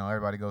 you know,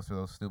 everybody goes through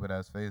those stupid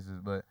ass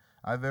phases. But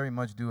I very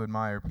much do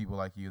admire people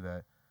like you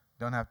that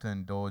don't have to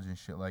indulge in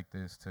shit like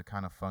this to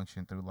kind of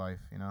function through life,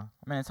 you know?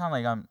 I mean, it's not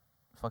like I'm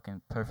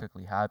fucking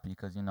perfectly happy,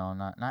 because you know,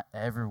 not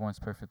everyone's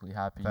perfectly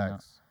happy. You know?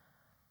 Facts.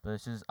 But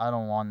it's just, I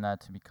don't want that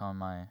to become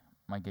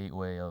my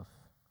gateway of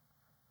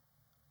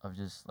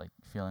just like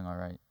feeling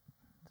alright.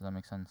 Does that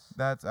make sense?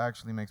 That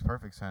actually makes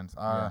perfect sense.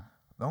 Yeah.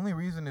 The only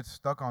reason it's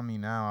stuck on me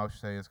now, I would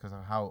say, is because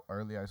of how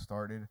early I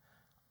started.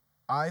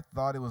 I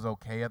thought it was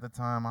okay at the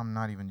time. I'm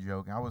not even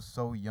joking. I was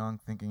so young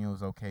thinking it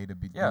was okay to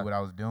Yeah. do what I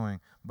was doing.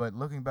 But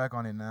looking back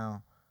on it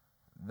now,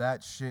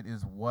 that shit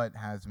is what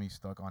has me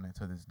stuck on it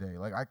to this day.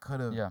 Like, I could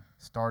have Yeah.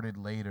 started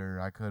later.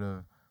 I could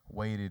have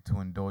waited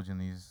to indulge in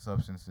these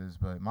substances,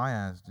 but my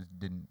ass just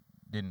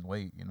didn't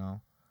wait, you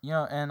know? You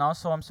know, and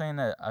also I'm saying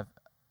that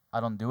I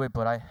don't do it,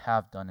 but I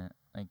have done it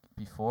like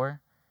before.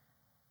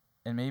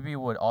 And maybe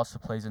what also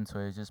plays into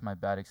it is just my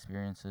bad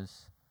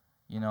experiences.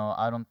 You know,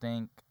 I don't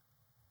think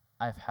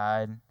I've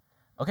had,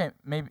 okay,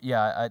 maybe,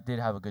 yeah, I did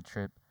have a good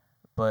trip,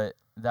 but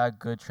that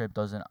good trip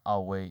doesn't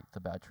outweigh the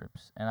bad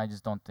trips. And I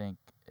just don't think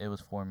it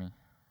was for me.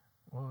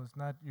 Well, it's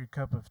not your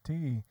cup of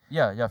tea.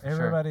 Yeah, for sure.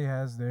 Everybody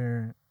has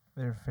their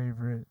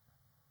favorite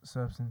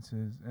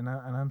substances, and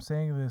I'm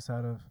saying this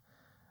out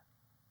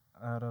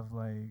of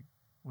like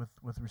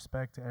with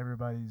respect to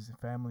everybody's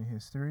family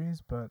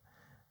histories, but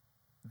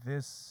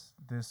this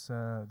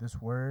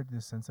word,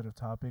 this sensitive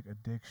topic,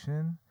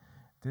 addiction,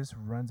 this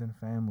runs in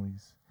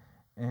families.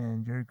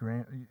 And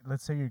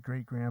let's say your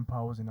great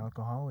grandpa was an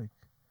alcoholic,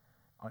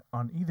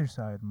 on either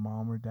side,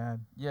 mom or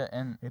dad. Yeah,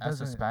 and It as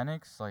doesn't-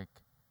 Hispanics, like,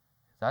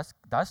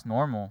 that's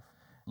normal,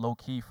 low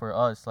key for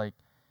us. Like,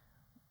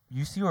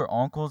 you see our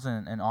uncles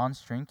and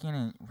aunts drinking,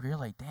 and we're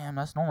like, damn,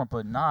 that's normal.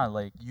 But nah,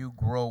 like, You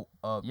grow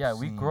up. Yeah,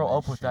 we seeing grow this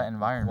up with that shit,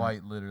 environment.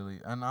 quite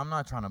literally. And I'm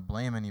not trying to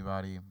blame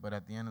anybody, but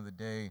at the end of the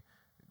day,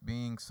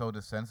 being so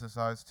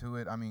desensitized to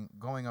it. I mean,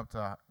 going up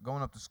to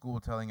school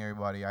telling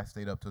everybody I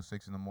stayed up till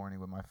 6 in the morning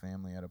with my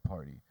family at a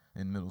party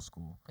in middle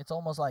school. It's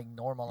almost like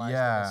normalized in a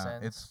Yeah,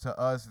 sense. it's to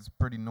us it's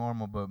pretty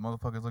normal, but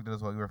motherfuckers looked at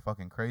us like we were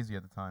fucking crazy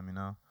at the time, you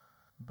know.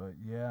 But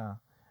yeah,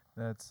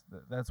 that's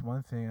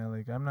one thing.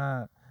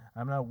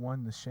 I'm not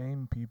one to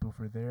shame people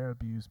for their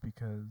abuse,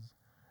 because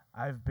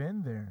I've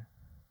been there.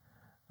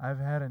 I've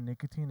had a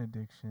nicotine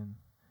addiction.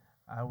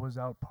 I was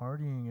out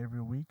partying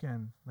every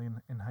weekend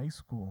in high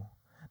school,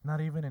 not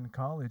even in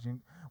college.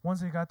 And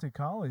once I got to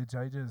college,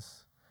 I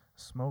just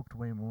smoked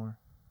way more,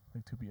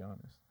 like, to be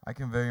honest. I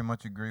can very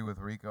much agree with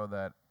Rico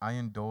that I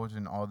indulged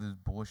in all this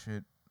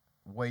bullshit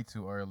way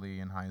too early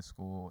in high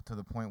school, to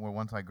the point where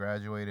once I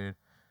graduated,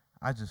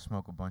 I just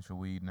smoke a bunch of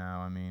weed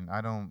now. I mean,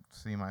 I don't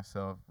see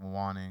myself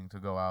wanting to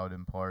go out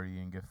and party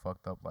and get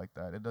fucked up like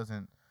that. It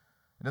doesn't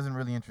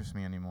really interest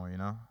me anymore, you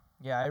know?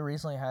 Yeah, I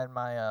recently had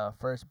my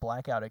first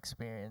blackout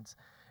experience.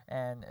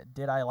 And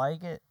did I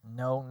like it?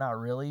 No, not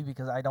really,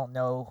 because I don't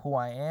know who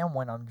I am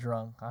when I'm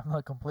drunk. I'm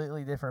a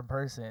completely different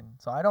person.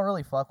 So I don't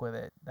really fuck with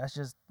it. That's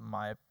just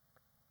my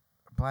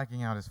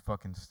Blacking out is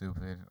fucking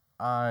stupid.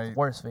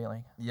 worst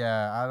feeling.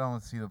 Yeah, I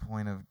don't see the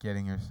point of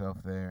getting yourself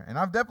there. And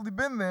I've definitely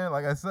been there,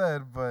 like I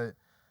said, but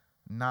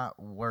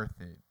not worth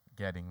it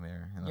getting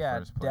there in the Yeah,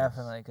 first place.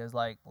 definitely. Because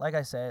like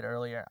I said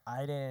earlier,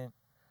 I didn't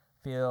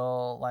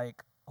feel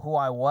like who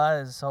I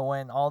was. So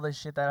when all this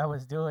shit that I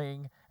was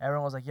doing,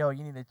 everyone was like, yo,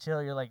 you need to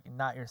chill. You're like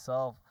not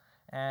yourself.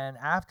 And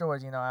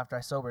afterwards, after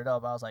I sobered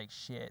up, I was like,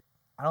 shit,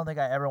 I don't think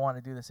I ever want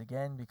to do this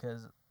again,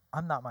 because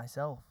I'm not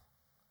myself.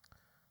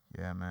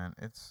 Yeah, man.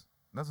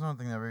 That's another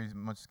thing that very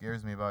much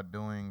scares me about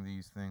doing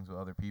these things with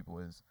other people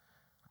is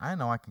I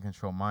know I can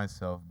control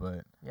myself,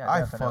 but Yeah, I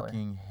definitely.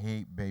 fucking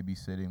hate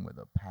babysitting with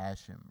a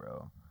passion,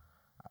 bro.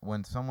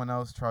 When someone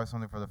else tries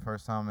something for the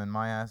first time and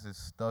my ass is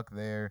stuck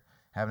there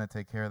having to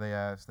take care of their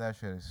ass, that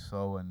shit is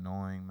so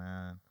annoying,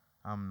 man.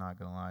 I'm not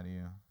gonna lie to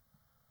you.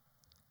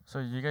 So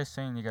you guys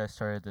saying you guys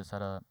started this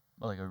at a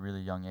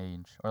really young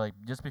age, or like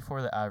just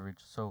before the average.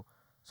 So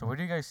where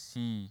do you guys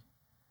see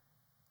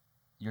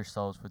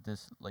yourselves with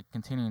this, like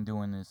continuing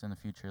doing this in the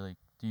future? Like,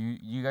 do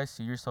you guys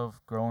see yourself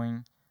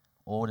growing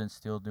old and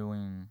still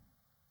doing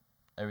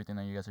everything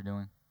that you guys are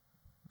doing?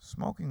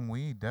 Smoking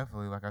weed,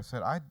 definitely. Like I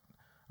said,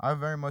 I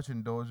very much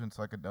indulge in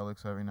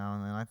psychedelics every now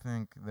and then. I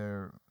think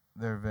they're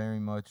very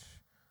much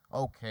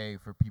okay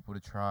for people to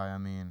try. I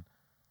mean,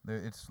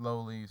 it's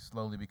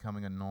slowly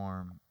becoming a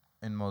norm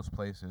in most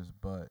places,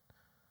 but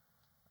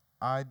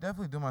I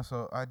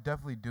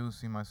definitely do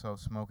see myself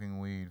smoking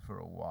weed for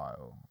a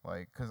while.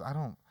 Like, 'cause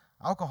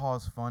alcohol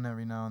is fun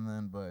every now and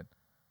then, but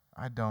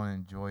I don't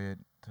enjoy it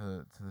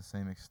to the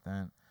same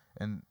extent.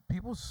 And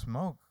people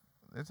smoke.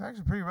 It's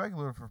actually pretty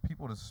regular for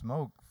people to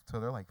smoke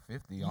till they're like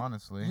 50,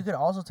 honestly. You could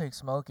also take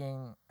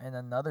smoking in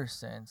another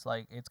sense.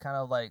 Like, it's kind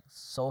of like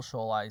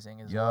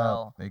socializing as Yup,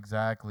 well.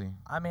 exactly.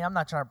 I mean, I'm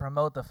not trying to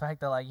promote the fact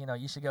that, like,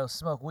 you should go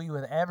smoke weed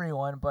with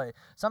everyone, but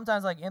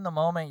sometimes, like, in the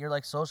moment, you're,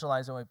 like,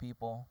 socializing with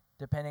people,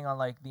 depending on,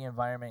 like, the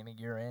environment that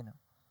you're in.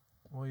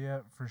 Well,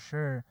 yeah, for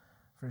sure.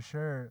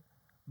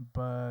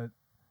 But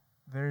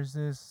there's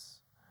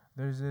this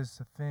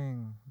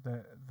thing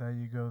that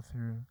you go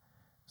through.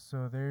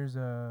 So there's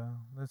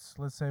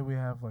let's say we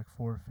have like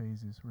 4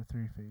 phases or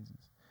 3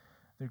 phases.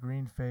 The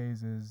green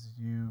phase is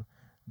you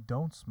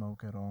don't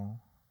smoke at all,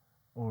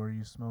 or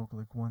you smoke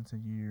like once a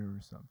year or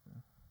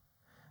something.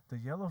 The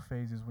yellow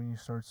phase is when you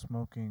start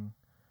smoking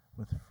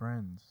with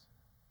friends.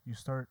 You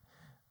start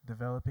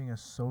developing a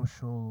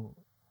social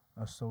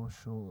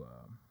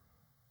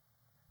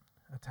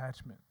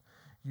attachment.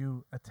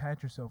 You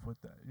attach yourself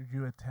with that.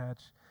 You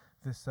attach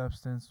this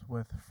substance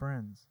with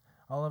friends.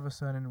 All of a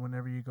sudden,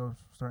 whenever you go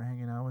start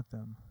hanging out with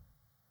them,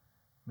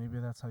 maybe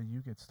that's how you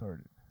get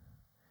started.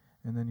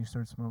 And then you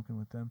start smoking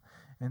with them.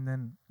 And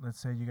then let's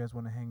say you guys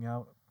want to hang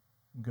out,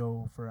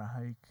 go for a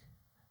hike,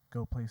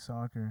 go play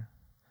soccer.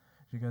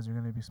 You guys are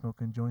going to be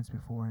smoking joints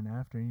before and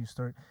after, and you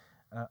start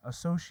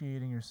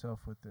associating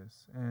yourself with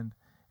this. And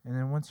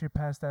then once you're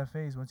past that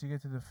phase, once you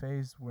get to the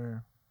phase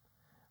where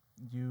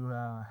you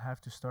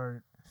have to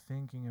start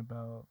thinking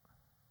about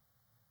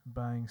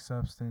buying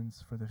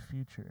substance for the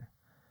future.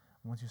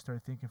 Once you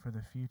start thinking for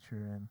the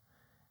future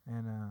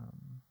and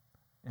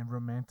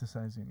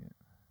romanticizing it,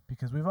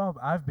 because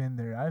I've been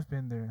there.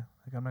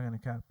 Like, I'm not gonna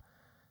cap,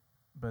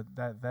 but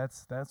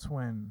that's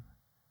when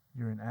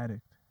you're an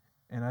addict,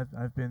 and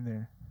I've been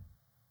there,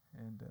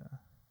 and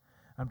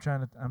I'm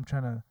trying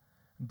to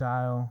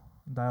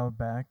dial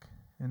back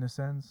in a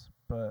sense,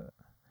 but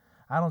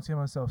I don't see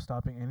myself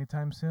stopping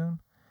anytime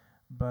soon.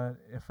 But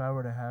if I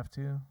were to have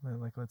to,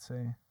 like let's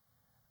say,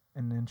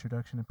 an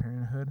introduction to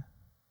parenthood,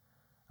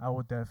 I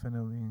would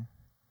definitely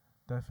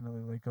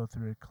like go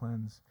through a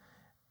cleanse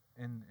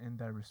in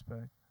that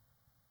respect.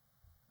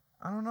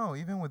 I don't know.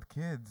 Even with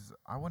kids,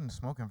 I wouldn't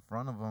smoke in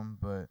front of them.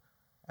 But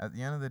at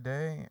the end of the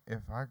day,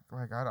 if I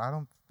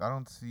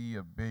don't see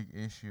a big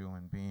issue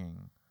in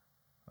being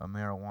a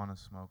marijuana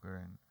smoker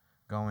and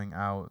going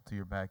out to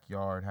your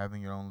backyard,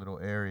 having your own little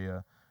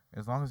area,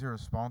 as long as you're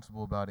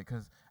responsible about it.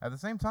 Because at the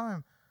same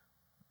time,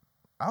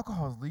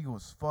 alcohol is legal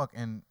as fuck,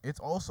 and it's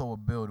also a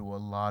bill to a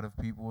lot of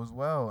people as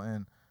well.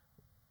 And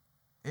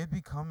it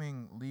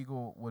becoming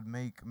legal would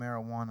make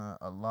marijuana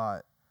a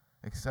lot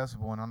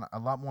accessible and a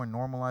lot more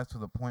normalized to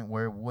the point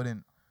where it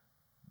wouldn't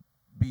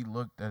be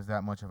looked as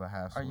that much of a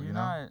hassle. Are you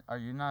know? are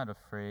you not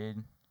afraid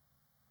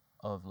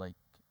of like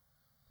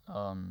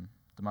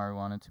the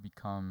marijuana to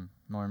become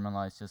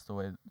normalized just the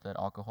way that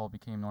alcohol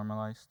became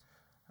normalized?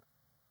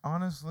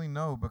 Honestly,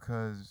 no,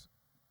 because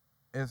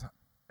as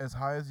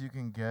high as you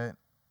can get,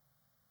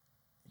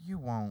 you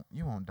won't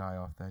die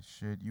off that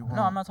shit. You won't.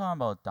 No, I'm not talking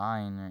about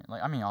dying.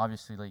 Like, I mean,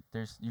 obviously, like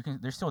there's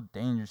still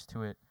dangers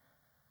to it,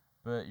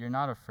 but you're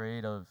not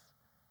afraid of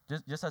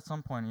just at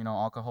some point,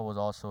 alcohol was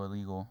also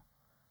illegal,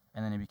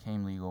 and then it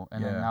became legal,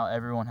 and then Yeah. now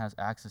everyone has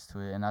access to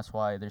it, and that's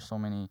why there's so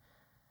many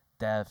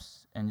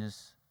deaths and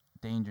just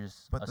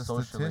dangers But the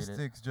associated.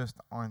 statistics just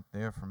aren't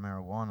there for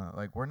marijuana.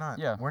 Like we're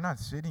Yeah. not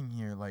sitting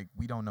here like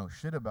we don't know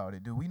shit about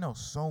it, dude. We know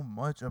so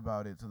much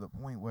about it to the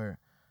point where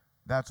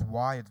that's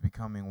why it's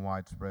becoming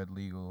widespread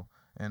legal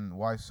and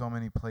why so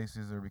many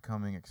places are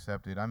becoming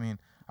accepted. I mean,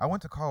 I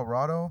went to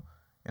Colorado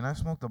and I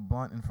smoked a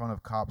blunt in front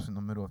of cops in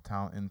the middle of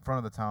town, in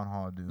front of the town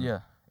hall, dude.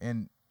 Yeah.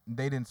 And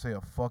they didn't say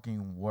a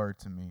fucking word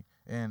to me.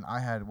 And I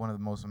had one of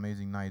the most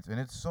amazing nights. And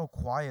it's so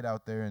quiet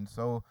out there and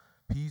so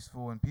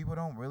peaceful, and people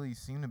don't really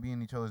seem to be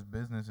in each other's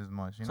business as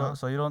much, you know?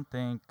 So you don't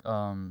think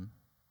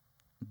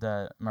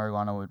that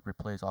marijuana would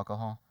replace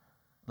alcohol?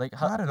 Like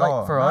Not at like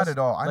all. for Not us, at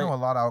all. I know like-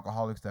 a lot of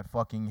alcoholics that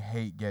fucking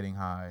hate getting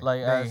high.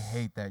 Like, they as-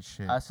 hate that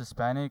shit. as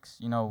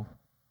Hispanics,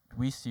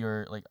 we see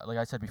our like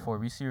I said before,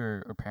 we see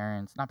our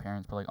parents, not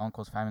parents, but like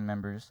uncles, family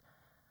members,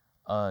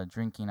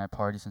 drinking at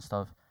parties and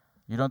stuff.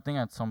 You don't think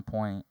at some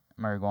point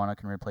marijuana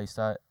can replace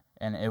that,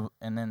 and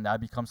then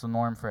that becomes the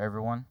norm for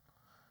everyone?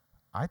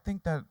 I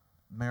think that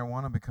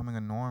marijuana becoming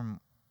a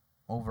norm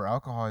over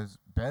alcohol is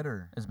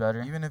better. Is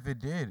better. Even if it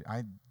did,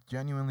 I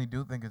genuinely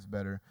do think it's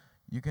better.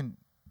 You can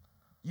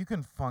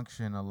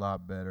function a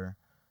lot better,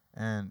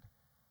 and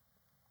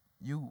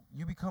you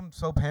become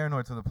so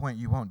paranoid to the point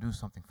you won't do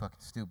something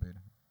fucking stupid.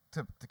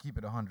 To keep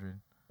it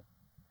 100.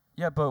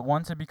 Yeah, but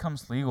once it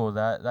becomes legal,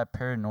 that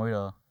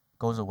paranoia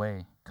goes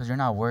away because you're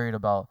not worried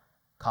about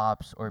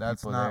cops or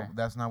That's people not there.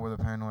 that's not where the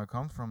paranoia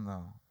comes from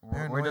though.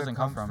 Where Paranoia does it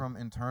come comes from?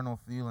 internal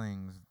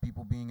feelings,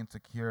 people being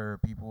insecure,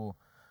 people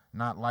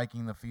not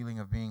liking the feeling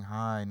of being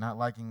high, not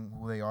liking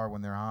who they are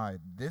when they're high.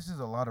 This is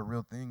a lot of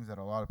real things that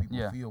a lot of people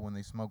Yeah. feel when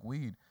they smoke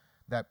weed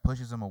that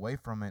pushes them away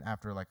from it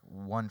after like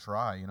one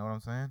try, you know what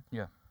I'm saying?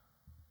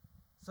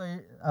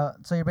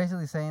 So you're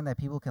basically saying that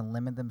people can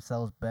limit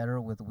themselves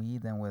better with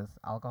weed than with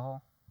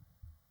alcohol?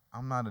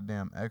 I'm not a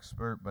damn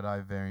expert, but I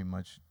very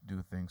much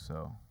do think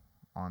so,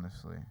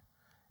 honestly.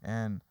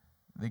 And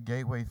the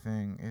gateway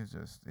thing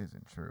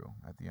isn't true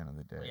at the end of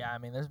the day. Yeah, I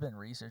mean, there's been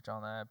research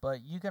on that,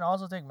 but you can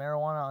also take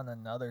marijuana on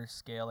another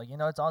scale. Like,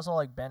 it's also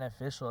like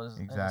beneficial. In a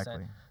sense.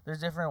 Exactly. There's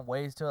different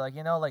ways to it. Like,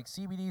 like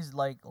CBD is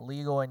like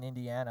legal in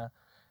Indiana,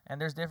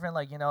 and there's different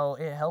like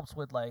it helps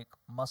with like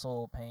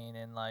muscle pain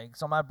and like.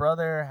 So my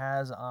brother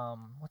has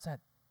what's that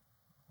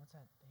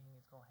thing?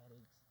 It's called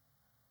headaches.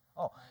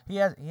 Oh, he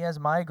has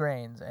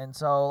migraines, and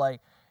so like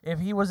if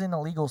he was in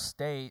a legal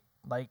state,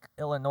 like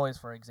Illinois,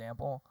 for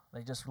example,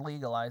 they just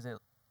legalized it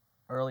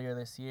earlier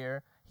this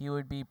year. He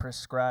would be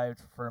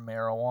prescribed for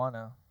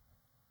marijuana.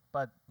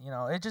 But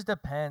it just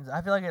depends.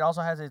 I feel like it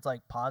also has its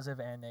like positive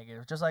and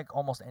negative, just like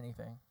almost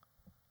anything.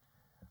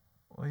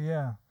 Well,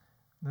 yeah,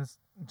 that's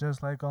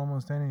just like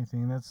almost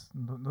anything.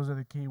 Those are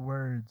the key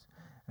words.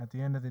 At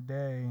the end of the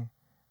day,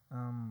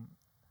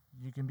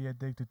 you can be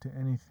addicted to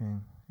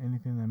anything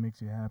that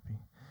makes you happy,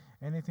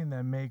 anything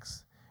that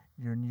makes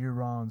your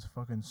neurons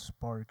fucking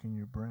spark in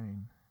your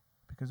brain,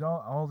 because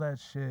all that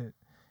shit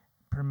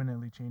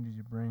permanently changes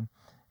your brain,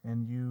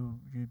 and you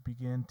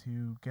begin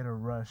to get a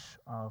rush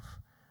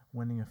off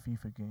winning a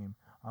FIFA game,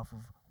 off of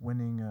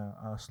winning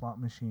a slot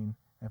machine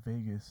at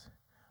Vegas,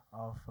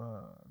 off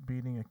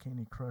beating a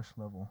Candy Crush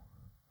level.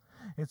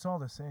 It's all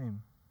the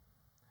same.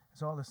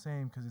 It's all the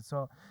same because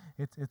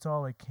it's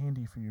all like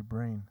candy for your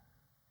brain,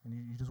 and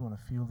you just want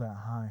to feel that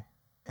high.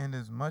 And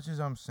as much as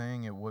I'm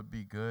saying it would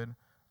be good,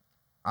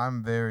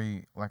 I'm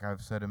very, like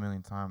I've said a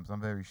million times,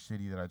 I'm very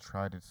shitty that I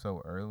tried it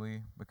so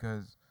early,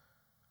 because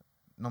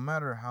no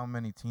matter how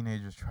many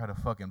teenagers try to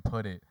fucking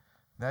put it,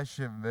 that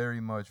shit very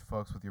much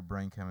fucks with your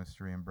brain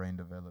chemistry and brain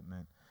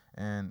development.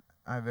 And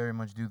I very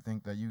much do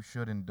think that you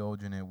should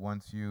indulge in it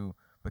once you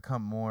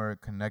become more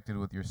connected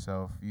with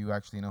yourself. You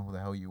actually know who the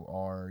hell you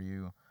are.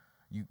 You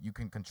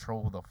can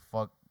control the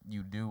fuck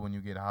you do when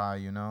you get high,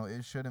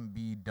 It shouldn't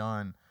be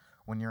done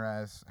when your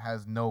ass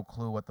has no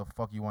clue what the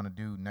fuck you want to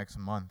do next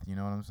month, you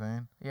know what I'm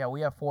saying? Yeah, we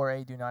have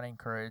 4A do not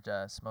encourage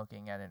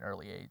smoking at an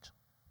early age.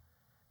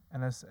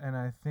 And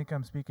I think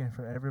I'm speaking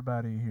for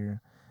everybody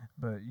here,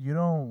 but you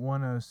don't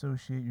want to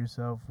associate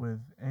yourself with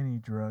any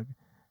drug,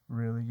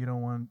 really. You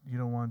don't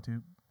want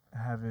to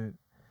have it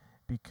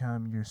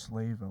become your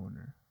slave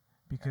owner,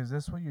 because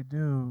that's what you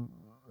do.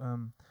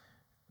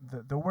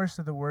 The worst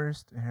of the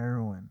worst,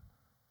 heroin,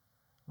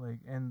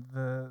 and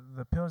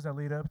the pills that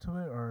lead up to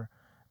it are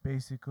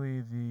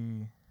basically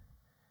the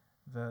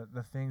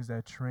things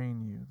that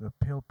train you, the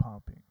pill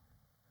popping,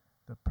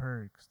 the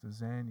perks, the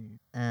Xanny.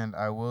 And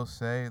I will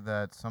say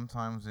that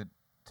sometimes it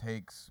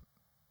takes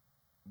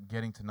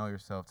getting to know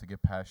yourself to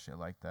get past shit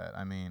like that.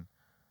 I mean,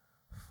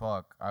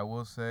 fuck, I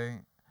will say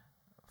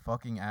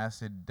fucking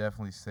acid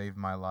definitely saved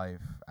my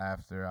life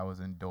after I was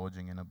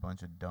indulging in a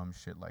bunch of dumb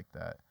shit like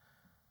that.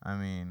 I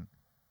mean,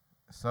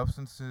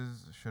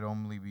 substances should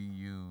only be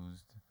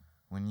used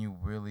when you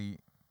really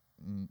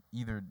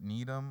either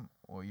need them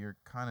or you're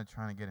kind of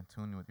trying to get in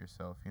tune with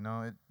yourself.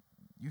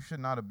 You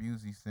should not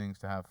abuse these things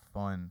to have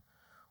fun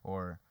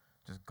or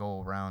just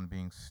go around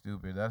being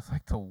stupid. That's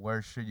like the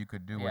worst shit you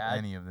could do with Yeah,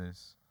 any of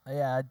this.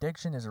 Yeah,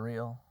 addiction is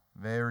real.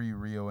 Very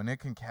real, and it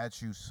can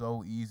catch you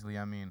so easily.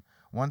 I mean,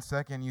 1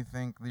 second you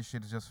think this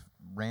shit is just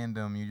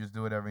random, you just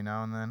do it every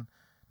now and then.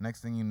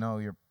 Next thing you know,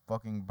 you're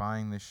fucking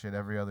buying this shit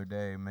every other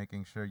day,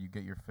 making sure you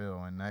get your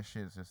fill, and that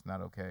shit is just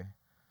not okay.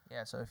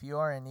 Yeah, so if you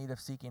are in need of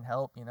seeking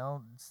help,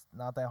 it's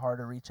not that hard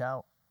to reach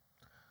out.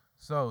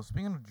 So,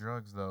 speaking of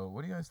drugs, though,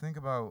 what do you guys think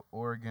about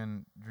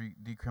Oregon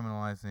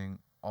decriminalizing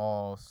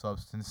all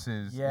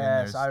substances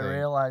Yes, in their I state?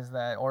 realized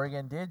that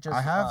Oregon did just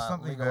I have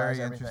something legalize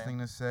very everything. interesting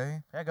to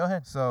say. Yeah, go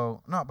ahead.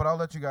 So, no, but I'll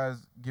let you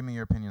guys give me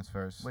your opinions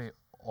first. Wait,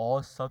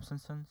 all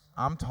substances?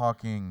 I'm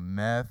talking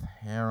meth,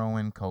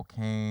 heroin,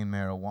 cocaine,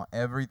 marijuana.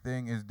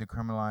 Everything is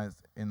decriminalized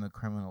in the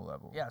criminal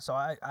level. Yeah, so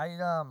I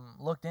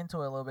looked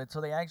into it a little bit.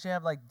 So they actually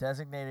have like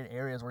designated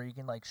areas where you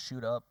can like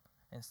shoot up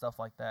and stuff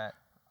like that.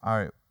 All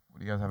right.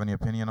 Do you guys have any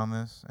opinion on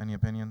this? Any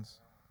opinions?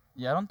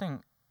 Yeah, I don't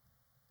think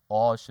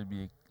all should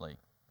be like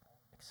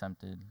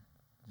exempted.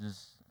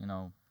 Just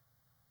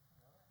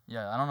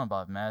yeah, I don't know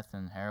about meth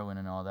and heroin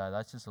and all that.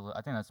 That's just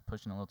I think that's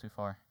pushing a little too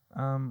far.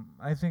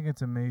 I think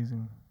it's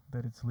amazing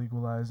that it's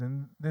legalized,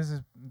 and this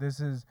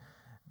is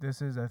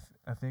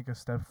I think a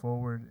step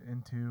forward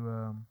into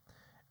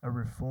a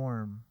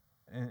reform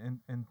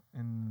in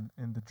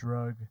the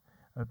drug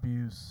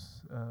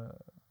abuse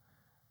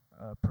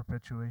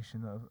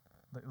perpetuation of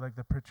like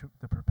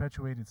the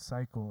perpetuated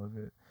cycle of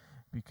it,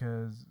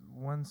 because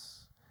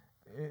once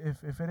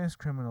if it is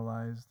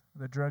criminalized,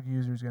 the drug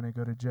user is going to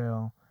go to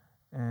jail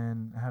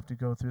and have to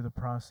go through the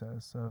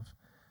process of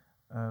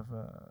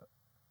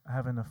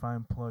having to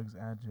find plugs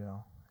at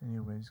jail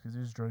anyways, because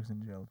there's drugs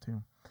in jail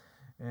too,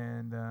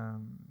 and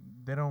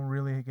they don't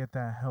really get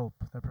that help,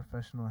 that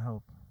professional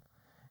help,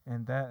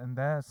 and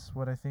that's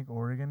what I think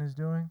Oregon is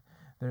doing.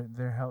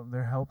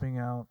 They're helping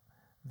out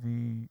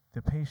the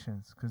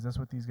patients, because that's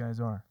what these guys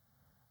are.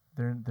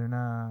 They're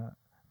not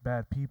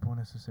bad people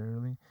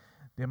necessarily.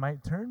 They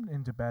might turn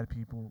into bad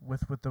people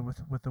with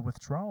the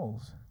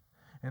withdrawals,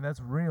 and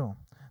that's real.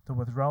 The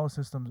withdrawal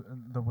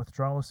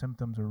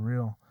symptoms are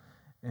real,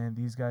 and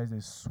these guys, they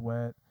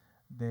sweat,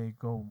 they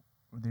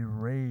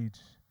rage,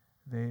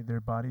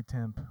 their body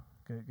temp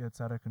gets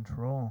out of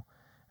control,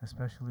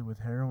 especially with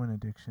heroin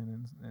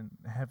addiction and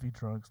heavy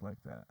drugs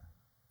like that.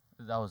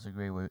 That was a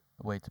great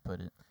way to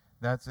put it.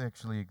 That's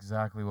actually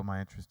exactly what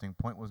my interesting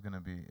point was going to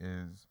be,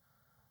 is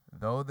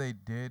though they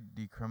did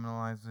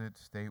decriminalize it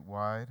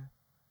statewide,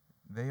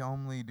 they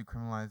only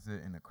decriminalized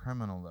it in a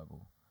criminal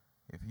level.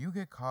 If you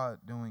get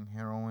caught doing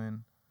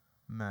heroin,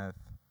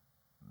 meth,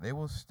 they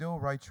will still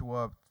write you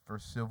up for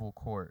civil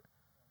court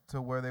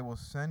to where they will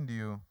send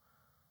you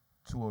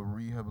to a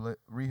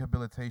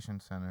rehabilitation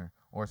center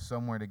or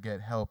somewhere to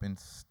get help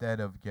instead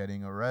of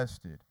getting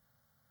arrested,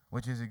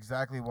 which is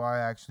exactly why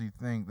I actually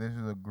think this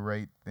is a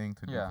great thing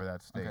to do Yeah. for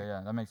that state. Okay,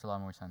 yeah, that makes a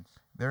lot more sense.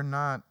 They're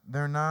not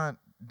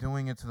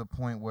doing it to the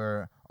point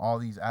where all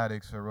these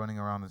addicts are running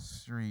around the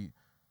street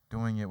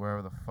doing it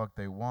wherever the fuck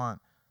they want.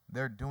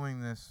 They're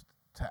doing this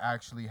to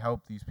actually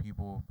help these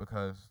people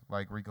because,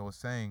 like Rico was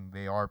saying,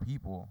 they are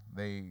people.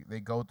 They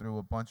go through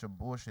a bunch of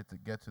bullshit to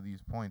get to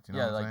these points. You know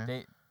Yeah, what I'm like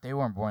saying? they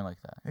weren't born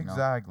like that. you know?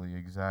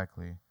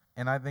 Exactly.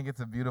 And I think it's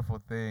a beautiful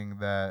thing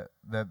that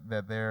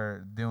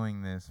they're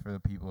doing this for the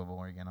people of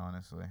Oregon,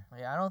 honestly.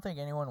 Yeah, I don't think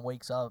anyone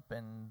wakes up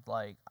and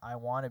like I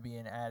want to be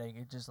an addict.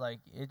 It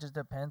just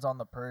depends on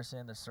the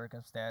person, the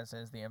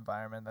circumstances, the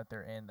environment that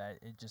they're in. That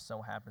it just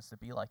so happens to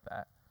be like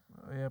that.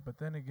 Yeah, but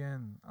then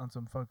again, on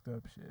some fucked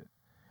up shit,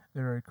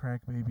 there are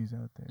crack babies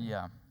out there.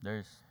 Yeah,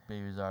 there's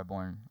babies that are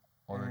born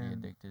already And-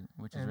 addicted,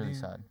 which is And really these,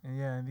 sad. And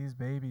yeah, and these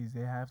babies,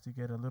 they have to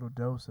get a little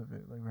dose of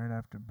it, like right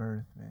after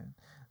birth, man,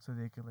 so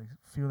they could like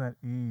feel that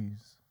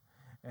ease,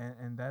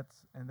 and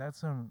that's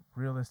some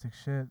realistic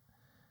shit.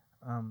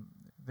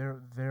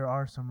 There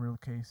are some real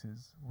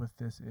cases with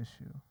this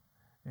issue,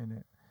 in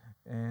it,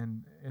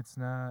 and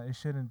it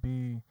shouldn't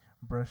be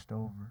brushed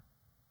over.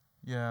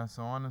 Yeah,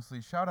 so honestly,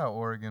 shout out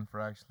Oregon for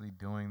actually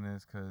doing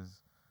this,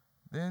 because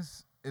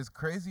this, as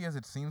crazy as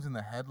it seems in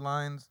the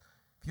headlines,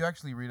 if you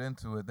actually read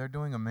into it, they're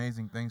doing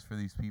amazing things for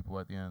these people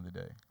at the end of the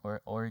day.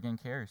 Or Oregon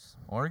cares.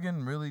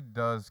 Oregon really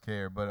does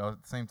care, but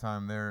at the same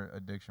time, their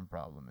addiction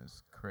problem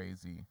is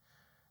crazy.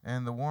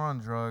 And the war on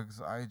drugs,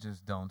 I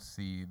just don't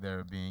see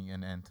there being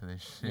an end to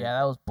this shit. Yeah,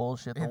 that was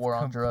bullshit. The It's war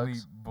on complete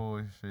drugs.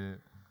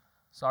 bullshit.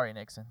 Sorry,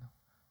 Nixon.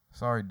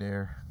 Sorry,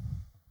 Dare.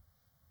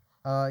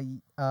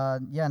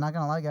 Yeah, not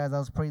gonna lie, guys, that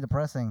was pretty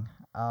depressing.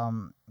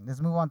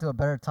 Let's move on to a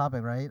better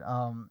topic, right?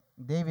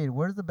 David,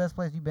 where's the best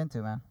place you've been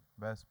to, man?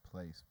 Best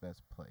place.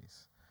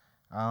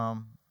 I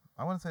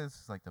wouldn't say this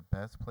is like the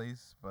best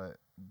place, but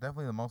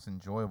definitely the most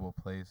enjoyable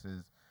place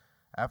is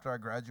after I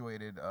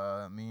graduated,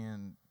 me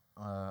and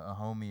a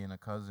homie and a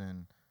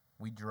cousin,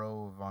 we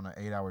drove on an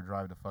 8-hour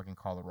drive to fucking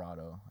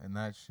Colorado, and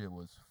that shit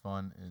was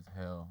fun as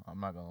hell. I'm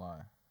not gonna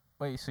lie.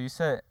 Wait, so you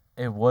said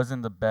it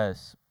wasn't the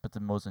best, but the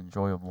most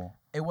enjoyable.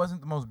 It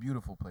wasn't the most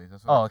beautiful place.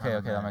 That's what Oh, I okay, kinda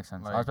okay, that meant. makes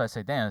sense. I Like, was about to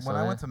say, damn. So when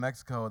I went to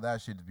Mexico,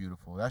 that shit's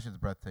beautiful. That shit's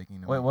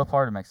breathtaking. to wait, me. what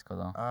part of Mexico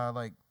though?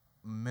 Like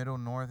middle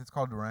north. It's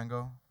called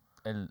Durango.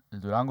 El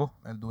Durango.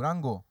 El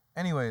Durango.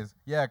 Anyways,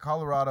 yeah,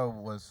 Colorado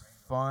was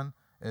fun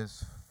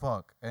as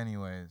fuck.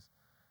 Anyways,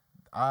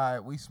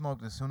 we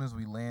smoked as soon as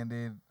we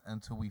landed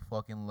until we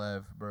fucking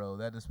left, bro.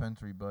 That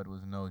dispensary bud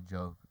was no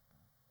joke.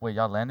 Wait,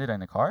 y'all landed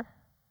in a car?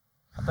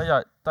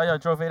 I thought y'all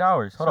drove 8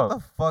 hours. Hold Shut up,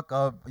 the fuck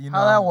up. You know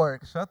How that I'm-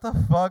 work? Shut the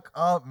fuck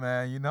up,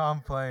 man. You know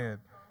I'm playing.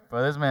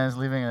 bro. This man's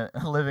living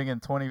in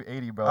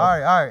 2080, bro. All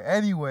right.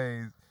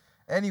 Anyways,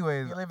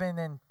 You living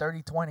in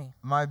 3020.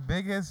 my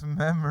biggest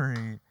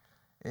memory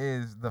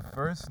is the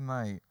first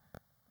night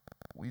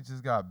we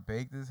just got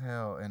baked as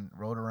hell and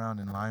rode around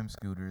in lime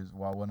scooters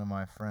while one of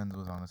my friends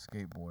was on a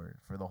skateboard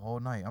for the whole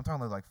night. I'm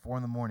talking like 4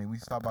 a.m. We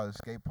stopped by the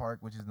skate park,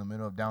 which is in the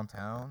middle of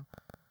downtown.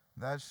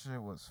 That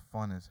shit was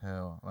fun as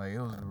hell. Like, it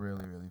was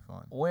really, really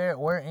fun.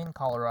 Where in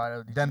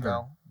Colorado did Denver. you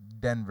go?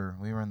 Denver.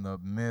 We were in the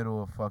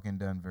middle of fucking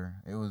Denver.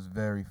 It was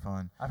very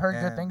fun. I've heard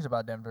good And things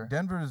about Denver.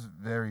 Denver is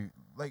very,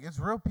 like, it's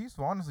real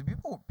peaceful, honestly.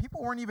 People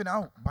weren't even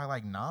out by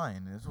like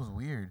 9. This was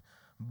weird.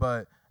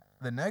 But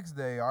the next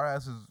day, our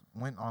asses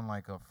went on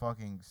like a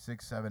fucking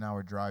 6-7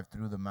 hour drive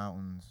through the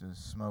mountains,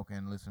 just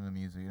smoking, listening to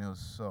music, and it was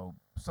so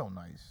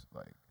nice.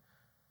 Like,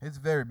 it's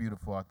very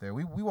beautiful out there.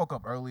 We woke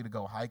up early to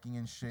go hiking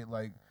and shit.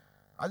 Like,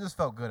 I just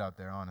felt good out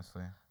there,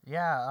 honestly.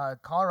 Yeah,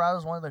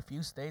 Colorado's one of the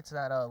few states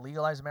that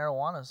legalize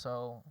marijuana.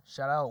 So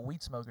shout out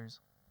weed smokers.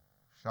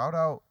 Shout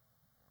out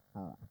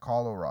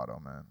Colorado,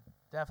 man.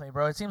 Definitely,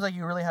 bro. It seems like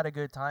you really had a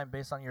good time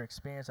based on your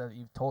experience that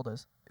you've told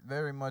us.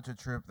 Very much a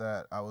trip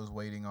that I was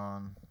waiting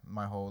on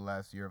my whole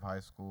last year of high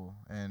school,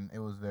 and it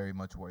was very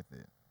much worth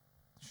it.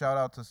 Shout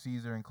out to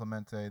Caesar and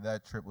Clemente.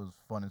 That trip was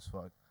fun as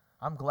fuck.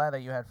 I'm glad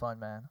that you had fun,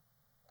 man.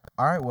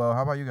 All right, well,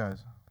 how about you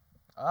guys?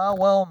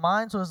 Well,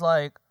 mine's was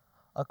like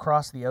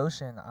across the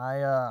ocean.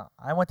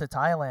 I went to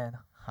Thailand.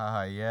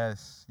 Haha,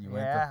 yes. You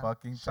went Yeah, to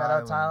fucking Shout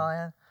out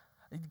Thailand.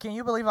 Can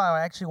you believe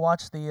I actually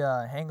watched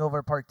the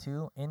Hangover Part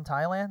 2 in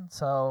Thailand?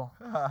 So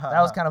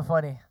that was kind of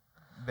funny.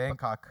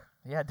 Bangkok.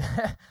 Yeah,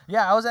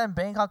 yeah. I was in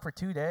Bangkok for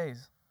 2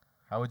 days.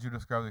 How would you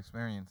describe the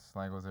experience?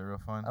 Like, was it real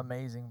fun?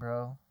 Amazing,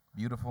 bro.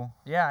 Beautiful?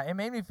 Yeah, it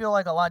made me feel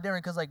like a lot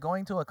different because like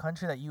going to a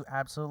country that you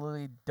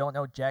absolutely don't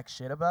know jack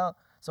shit about.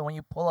 So when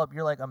you pull up,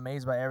 you're like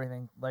amazed by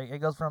everything. Like it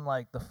goes from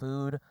like the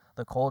food,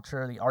 the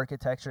culture, the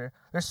architecture.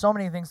 There's so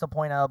many things to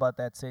point out about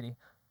that city.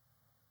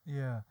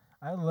 Yeah,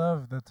 I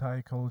love the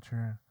Thai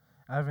culture.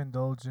 I've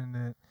indulged in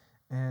it,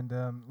 and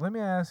let me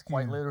ask you.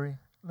 Quite literally.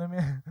 Let me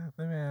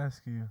let me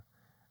ask you.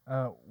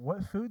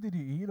 What food did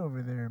you eat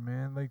over there,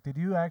 man? Like, did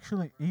you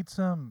actually eat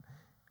some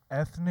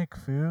ethnic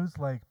foods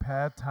like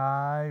pad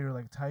thai or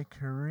like Thai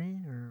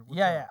curry or what's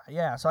Yeah, that?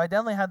 yeah. So I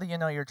definitely had the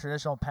your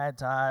traditional pad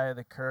thai,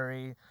 the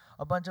curry,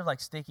 a bunch of like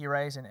sticky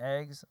rice and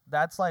eggs.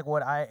 That's like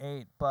what I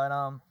ate. But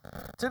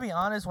to be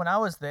honest, when I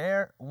was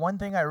there, one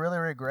thing I really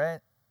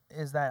regret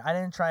is that I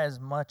didn't try as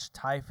much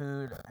Thai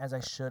food as I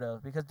should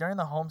have, because during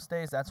the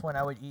homestays that's when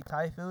I would eat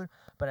Thai food.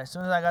 But as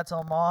soon as I got to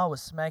the mall, I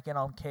was smacking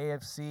on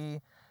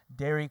KFC,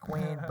 Dairy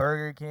Queen,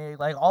 Burger King,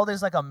 like all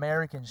this like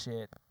American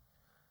shit.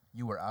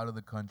 You were out of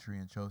the country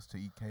and chose to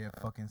eat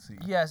KFC.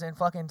 Yes, in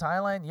fucking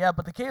Thailand. Yeah,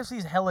 but the KFC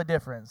is hella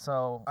different.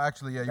 So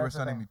Actually, yeah, you were That's the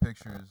sending thing. me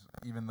pictures,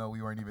 even though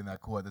we weren't even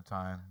that cool at the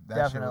time. That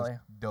shit Definitely. was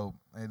dope.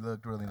 It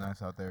looked really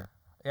nice out there.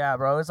 yeah,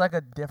 bro, it's like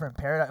a different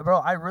paradise, bro.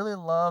 I really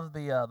love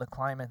the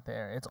climate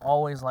there. It's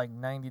always like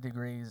 90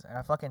 degrees, and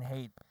I fucking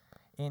hate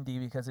Indy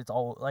because it's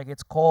all like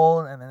it's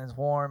cold and then it's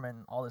warm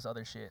and all this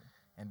other shit.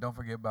 And don't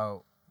forget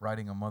about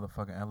riding a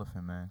motherfucking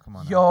elephant, man. Come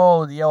on.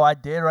 Now. Yo, I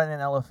did ride an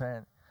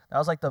elephant. That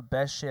was like the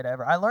best shit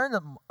ever. I learned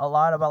a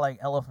lot about like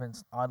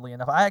elephants. Oddly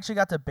enough, I actually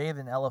got to bathe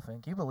an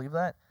elephant. Can you believe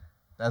that?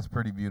 That's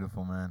pretty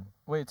beautiful, man.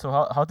 Wait, so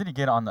how did he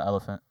get on the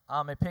elephant?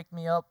 It picked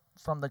me up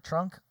from the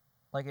trunk,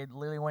 like it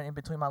literally went in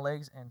between my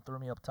legs and threw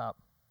me up top.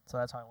 So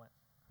that's how I went.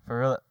 For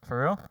real?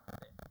 For real?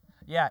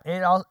 Yeah,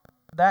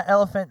 that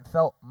elephant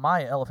felt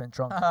my elephant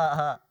trunk.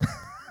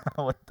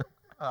 What the?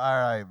 All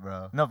right,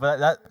 bro. No, but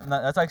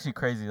that's actually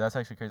crazy. That's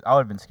actually crazy. I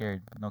would have been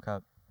scared. No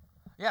cap.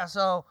 Yeah,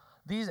 so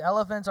these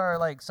elephants are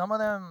like, some of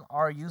them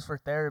are used for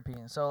therapy.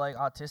 And so like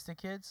autistic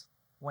kids,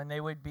 when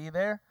they would be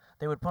there,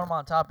 they would put them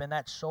on top, and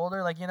that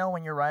shoulder, like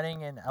when you're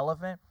riding an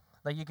elephant,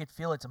 like you could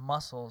feel its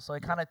muscles. So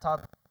it kind of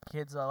taught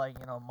kids like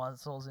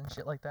muscles and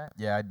shit like that.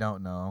 Yeah, I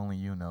don't know. Only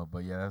you know.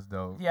 But yeah, that's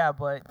dope. Yeah,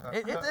 but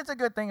it's a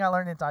good thing I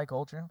learned in Thai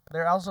culture.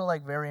 They're also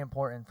like very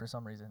important for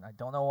some reason. I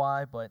don't know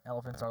why, but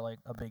elephants are like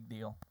a big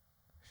deal.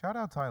 Shout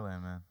out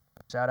Thailand, man.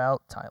 Shout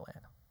out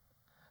Thailand.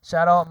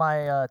 Shout out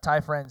my Thai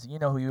friends. You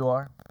know who you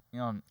are.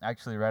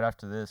 Actually, right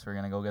after this, we're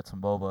gonna go get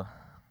some boba.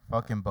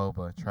 Fucking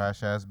boba.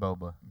 Trash ass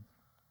boba.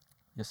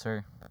 Yes,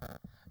 sir.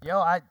 Yo,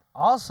 I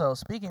also,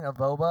 speaking of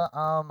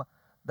boba,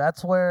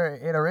 that's where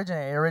it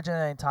originated. It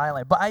originated in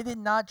Thailand, but I did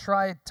not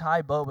try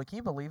Thai boba. Can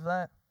you believe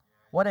that?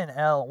 What an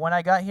L. When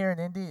I got here in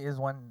Indy is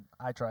when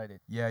I tried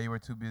it. Yeah, you were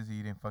too busy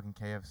eating fucking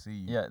KFC.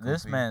 you Yeah,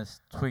 this goofy. man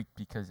is tweaked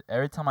because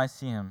every time I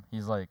see him,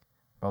 he's like,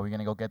 "Bro, we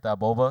gonna go get that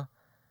boba,"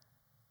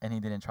 and he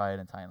didn't try it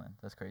in Thailand.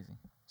 That's crazy.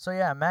 So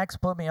yeah, Max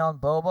put me on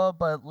boba,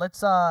 but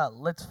let's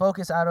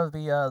focus out of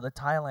the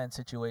Thailand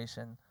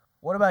situation.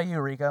 What about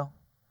you, Rico?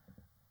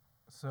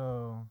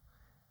 So,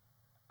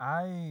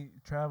 I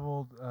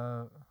traveled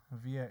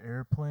via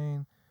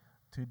airplane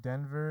to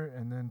Denver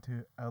and then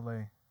to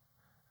LA.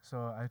 So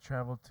I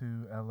traveled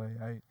to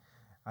LA.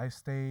 I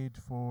stayed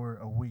for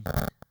a week,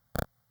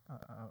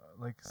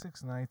 like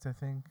 6 nights, I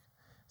think,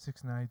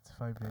 6 nights,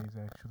 5 days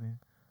actually.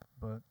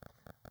 But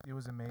it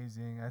was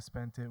amazing. I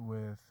spent it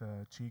with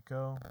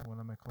Chico, one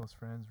of my close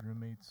friends,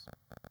 roommates,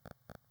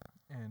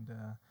 and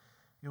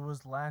it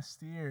was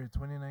last year,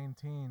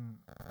 2019,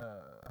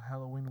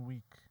 Halloween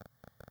week,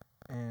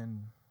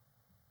 and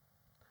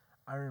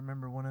I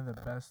remember one of the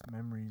best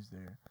memories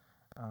there.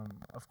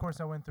 Of course,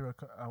 I went through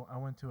I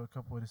went to a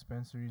couple of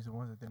dispensaries, the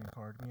ones that didn't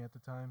card me at the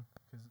time,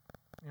 because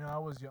I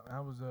was young.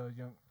 I was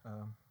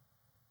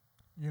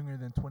younger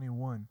than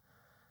 21.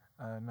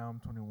 Now I'm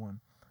 21,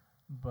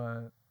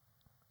 but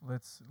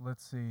let's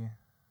see.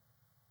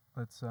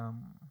 Let's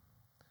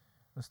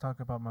talk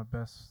about my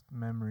best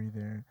memory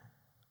there.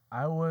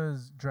 I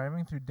was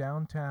driving through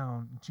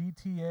downtown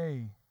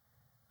GTA,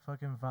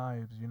 fucking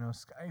vibes,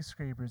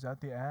 skyscrapers out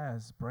the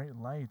ass, bright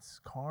lights,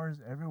 cars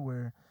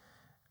everywhere,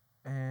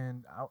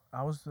 and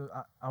I was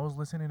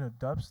listening to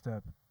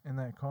dubstep in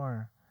that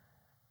car,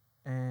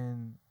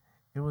 and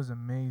it was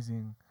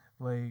amazing.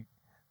 Like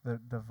the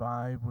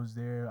vibe was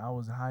there. I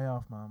was high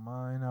off my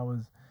mind. I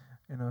was,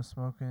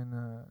 smoking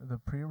the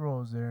pre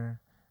rolls there,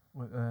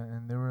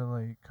 and they were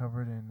like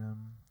covered in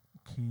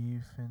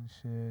keef and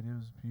shit. It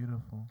was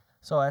beautiful.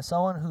 So as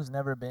someone who's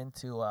never been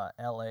to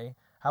LA,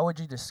 how would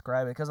you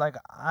describe it? Because like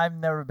I've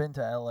never been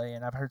to LA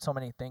and I've heard so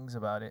many things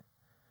about it.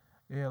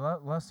 Yeah,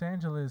 Los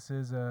Angeles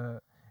is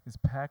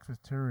packed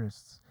with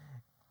tourists.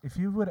 If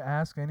you would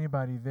ask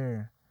anybody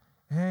there,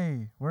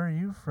 hey, where are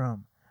you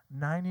from?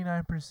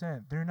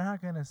 99%, they're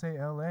not gonna say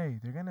LA.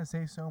 They're gonna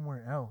say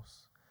somewhere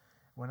else.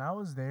 When I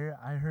was there,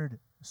 I heard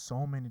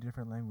so many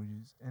different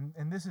languages, and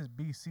this is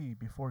BC,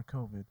 before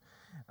COVID,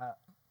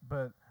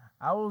 but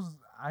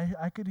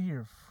I could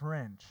hear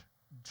French,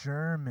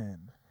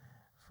 German,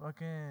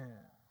 fucking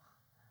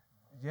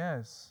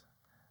yes,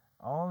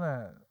 all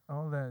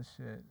that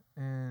shit,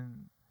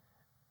 and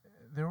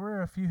there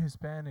were a few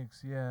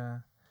Hispanics, yeah,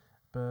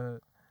 but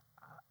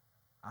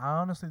I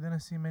honestly didn't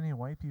see many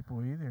white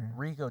people either.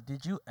 Rico,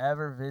 did you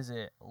ever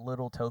visit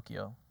Little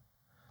Tokyo?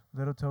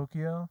 Little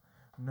Tokyo?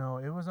 No,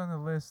 it was on the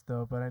list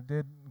though, but I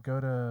did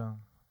go to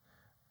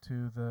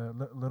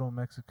the Little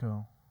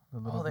Mexico. The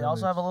little Oh, they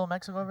also have a village. Little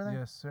Mexico over there?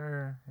 Yes,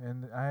 sir.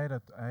 And I ate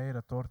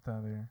a torta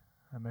there,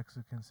 a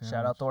Mexican sandwich.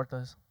 Shout out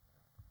tortas.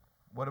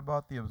 What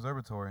about the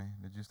observatory?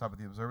 Did you stop at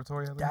the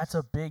observatory at That's a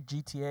least? big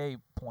GTA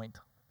point.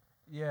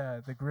 Yeah,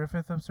 the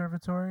Griffith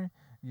Observatory.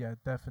 Yeah,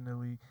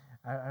 definitely.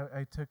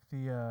 I took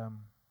the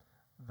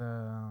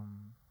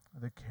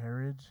the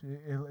carriage.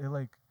 It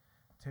like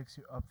takes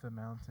you up the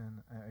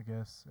mountain. I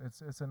guess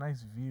it's a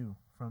nice view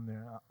from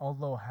there.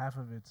 Although half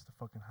of it's the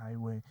fucking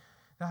highway.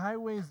 The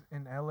highways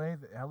in LA,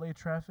 the LA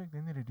traffic,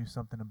 they need to do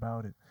something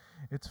about it.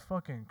 It's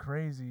fucking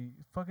crazy.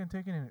 Fucking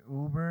taking an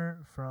Uber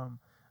from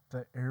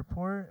the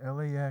airport,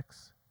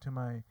 LAX, to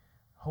my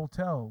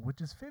hotel, which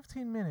is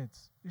 15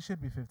 minutes. It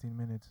should be 15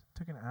 minutes.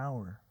 Took an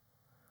hour.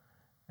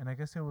 And I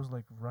guess it was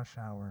like rush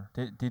hour.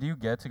 Did you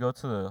get to go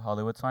to the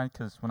Hollywood sign?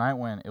 Because when I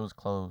went, it was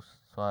closed.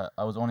 So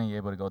I was only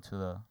able to go to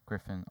the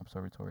Griffin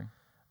Observatory.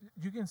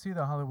 You can see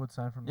the Hollywood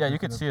sign from the Yeah, you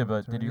Griffith could see it, but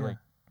Observatory, did you yeah. like,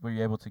 were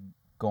you able to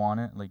go on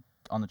it, like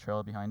on the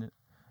trail behind it?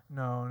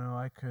 No,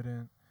 I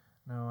couldn't.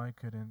 No, I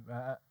couldn't.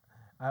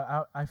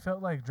 I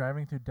felt like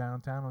driving through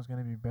downtown was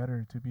gonna be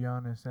better, to be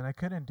honest, and I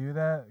couldn't do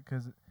that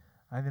because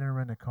I didn't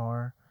rent a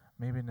car.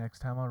 Maybe next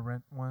time I'll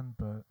rent one,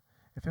 but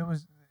if it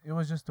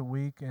was just a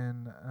week,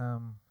 and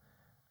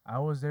I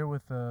was there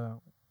with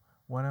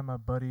one of my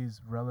buddy's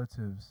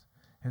relatives,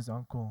 his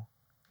uncle.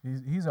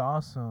 He's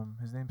awesome.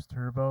 His name's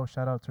Turbo.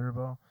 Shout out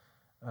Turbo.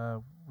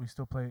 We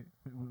still play.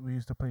 We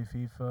used to play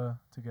FIFA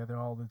together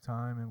all the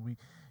time, and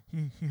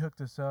he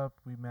hooked us up.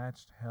 We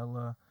matched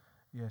hella.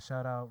 Yeah,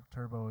 shout out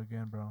Turbo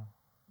again, bro.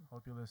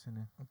 Hope you're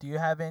listening. Do you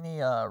have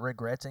any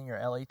regrets in your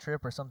LA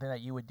trip or something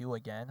that you would do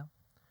again?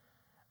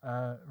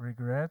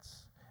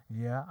 Regrets?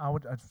 Yeah, I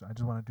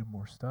just want to do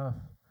more stuff.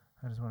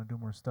 I just want to do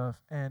more stuff.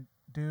 And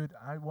dude,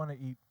 I want to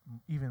eat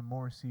even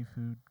more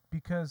seafood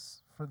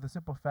because for the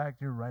simple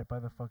fact you're right by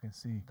the fucking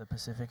sea. The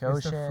Pacific It's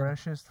the Ocean.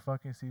 freshest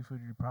fucking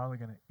seafood you're probably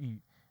gonna eat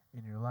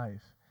in your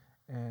life,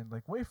 and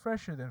like way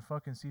fresher than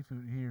fucking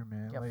seafood here,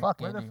 man. Yeah, like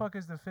fuck where the Indy. fuck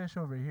is the fish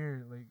over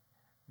here? Like,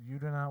 you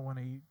do not want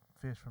to eat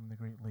fish from the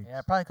Great Lakes. Yeah,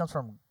 it probably comes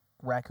from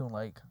Raccoon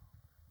Lake.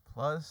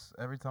 Plus,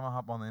 every time I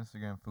hop on the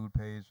Instagram food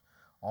page,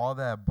 all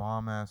that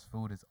bomb ass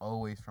food is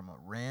always from a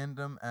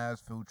random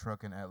ass food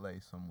truck in LA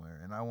somewhere,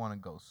 and I want to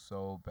go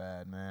so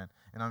bad, man.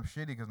 And I'm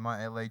shitty because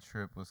my LA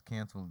trip was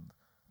canceled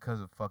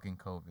because of fucking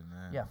COVID,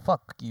 man. Yeah,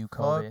 fuck you,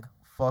 COVID. Fuck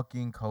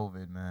fucking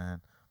COVID,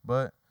 man.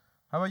 But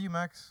how about you,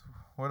 Max?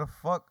 Where the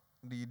fuck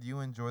do you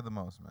enjoy the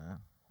most, man?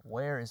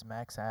 Where is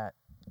Max at?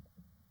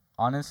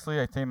 Honestly,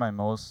 I think my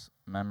most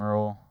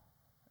memorable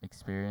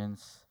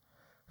experience.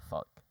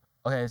 Fuck.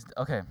 Okay.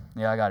 Okay.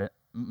 Yeah, I got it.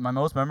 My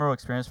most memorable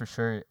experience for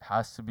sure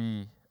has to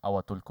be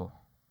Ahuatulco,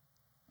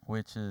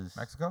 which is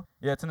Mexico?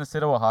 yeah, it's in the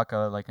state of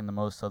Oaxaca, like in the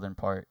most southern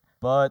part.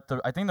 But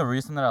I think the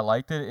reason that I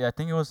liked it, I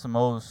think it was the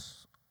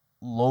most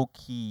low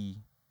key,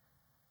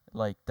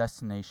 like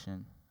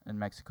destination in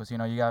Mexico. So, you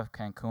know, you have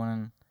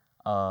Cancun,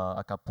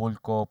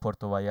 Acapulco,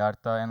 Puerto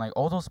Vallarta, and like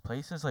all those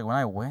places. Like when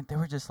I went, they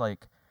were just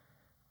like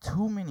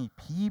too many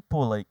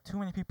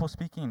people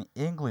speaking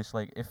English.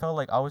 Like it felt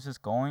like I was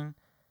just going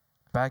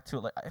back to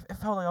like it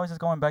felt like I was just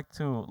going back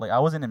to like I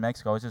wasn't in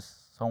Mexico. I was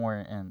just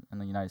somewhere in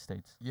the United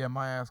States. Yeah,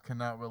 my ass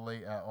cannot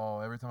relate at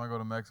all. Every time I go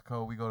to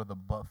Mexico, we go to the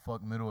butt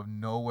fuck middle of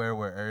nowhere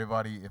where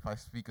everybody, if I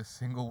speak a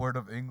single word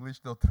of English,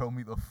 they'll throw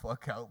me the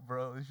fuck out,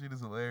 bro. This shit is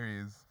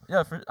hilarious.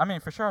 Yeah, I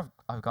mean for sure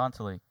I've gone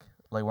to like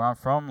where I'm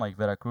from, like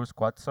Veracruz,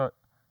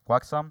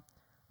 Coaxum.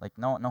 Like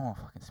no one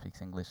fucking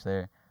speaks English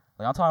there.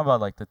 Like I'm talking about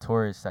like the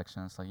tourist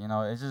sections. Like, you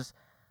know, it's just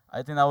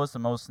I think that was the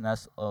most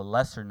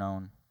lesser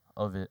known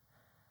of it.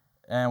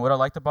 And what I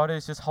liked about it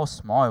is just how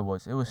small it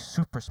was. It was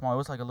super small. It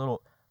was like a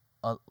little,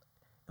 it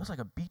was like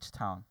a beach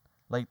town.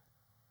 Like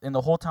in the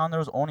whole town, there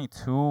was only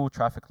 2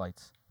 traffic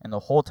lights. In the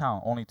whole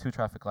town, only 2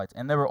 traffic lights,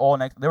 and they were all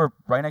next. They were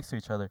right next to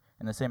each other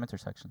in the same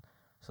intersection.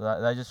 So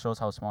that just shows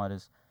how small it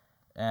is.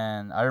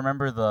 And I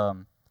remember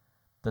the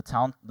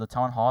town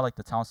hall, like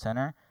the town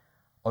center,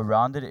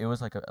 around it, it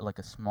was like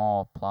a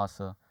small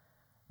plaza.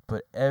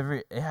 But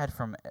it had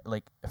from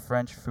like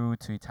French food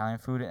to Italian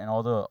food, and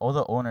all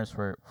the owners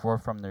were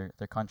from their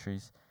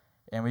countries,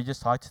 and we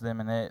just talked to them,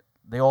 and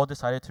they all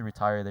decided to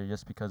retire there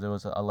just because it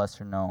was a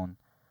lesser known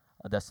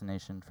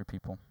destination for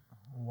people.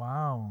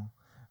 Wow,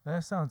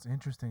 that sounds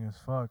interesting as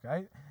fuck.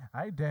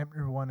 I damn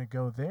near want to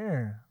go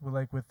there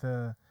with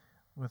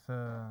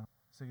a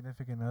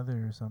significant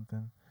other or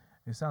something.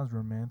 It sounds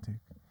romantic,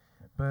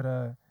 but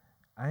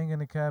I ain't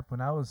gonna cap. When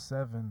I was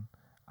 7,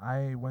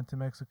 I went to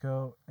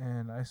Mexico,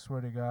 and I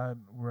swear to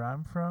God, where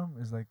I'm from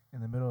is like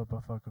in the middle of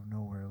buttfuck of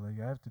nowhere. Like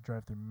I have to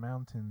drive through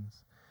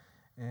mountains,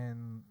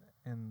 and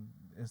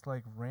it's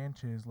like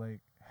ranches,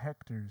 like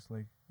hectares,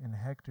 like in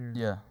hectares.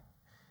 Yeah.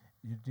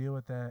 You deal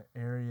with that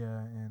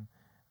area, and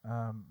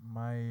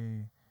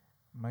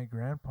my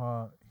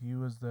grandpa, he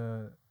was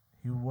the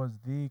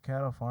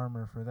cattle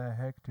farmer for that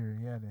hectare.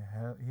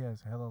 He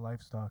has hella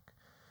livestock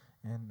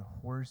and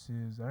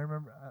horses. I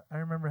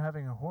remember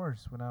having a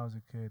horse when I was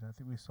a kid. I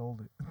think we sold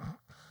it,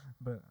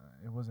 but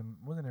it wasn't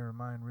ever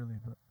mine really.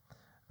 But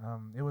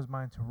it was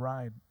mine to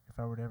ride if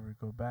I were to ever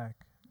go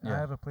back. I Yeah.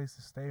 have a place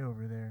to stay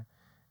over there,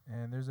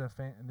 and there's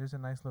a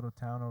nice little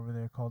town over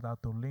there called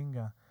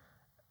Autolinga.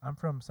 I'm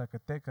from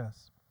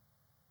Zacatecas,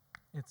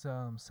 It's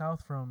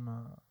south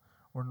from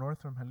or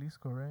north from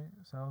Jalisco, right?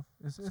 South.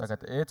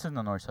 It's in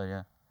the north side,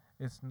 yeah.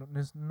 It's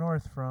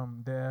north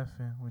from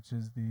DF, which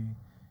is the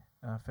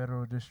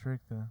federal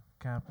district, the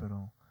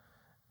capital,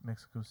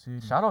 Mexico City.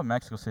 Shout out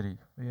Mexico City.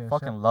 Yeah,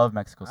 Fucking love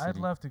Mexico I'd City.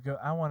 love to go.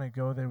 I want to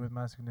go there with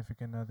my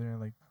significant other and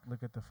like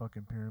look at the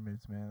fucking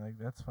pyramids, man. Like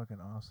that's fucking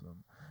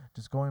awesome.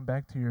 Just going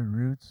back to your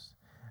roots.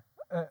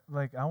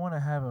 Like I want to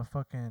have a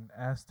fucking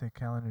Aztec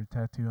calendar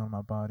tattoo on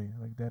my body,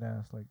 like dead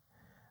ass. Like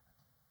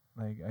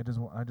I just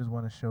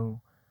want to show.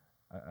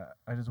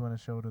 I just want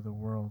to show to the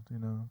world, you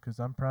know, 'cause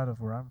I'm proud of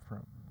where I'm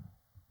from.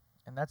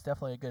 And that's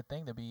definitely a good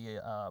thing to be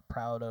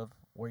proud of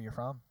where you're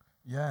from.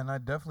 Yeah, and I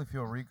definitely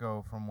feel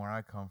Rico from where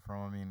I come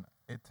from. I mean,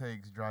 it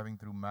takes driving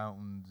through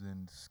mountains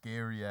and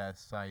scary ass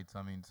sights.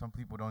 I mean, some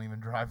people don't even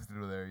drive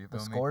through there. You The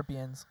feel me?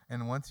 scorpions.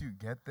 And once you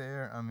get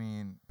there, I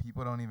mean,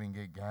 people don't even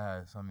get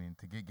gas. I mean,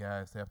 to get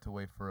gas, they have to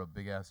wait for a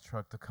big ass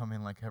truck to come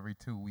in like every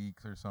 2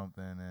 weeks or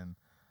something. And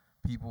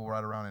people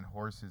ride around in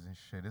horses and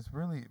shit. It's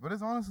really, but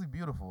it's honestly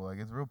beautiful. Like,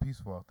 it's real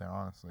peaceful out there,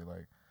 honestly.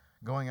 Like,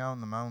 going out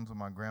in the mountains with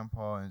my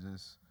grandpa and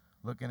just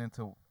looking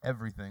into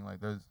everything.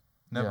 Like, there's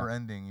never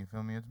ending. You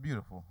feel me? It's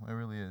beautiful. It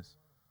really is.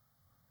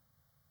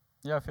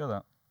 Yeah, I feel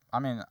that. I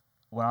mean,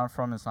 where I'm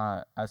from, it's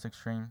not as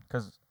extreme.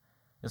 'Cause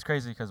it's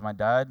crazy 'cause my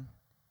dad,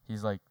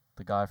 he's like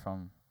the guy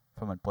from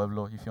El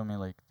Pueblo, you feel me?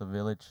 Like the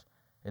village.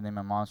 And then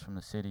my mom's from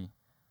the city.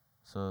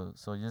 So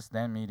just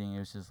them meeting, it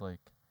was just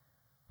like,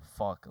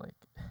 fuck, like,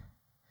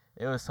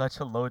 it was such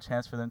a low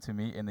chance for them to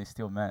meet and they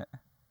still met.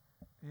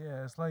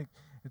 Yeah, it's like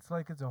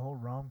it's a whole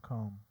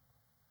rom-com.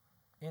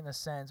 In a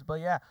sense. But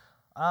yeah,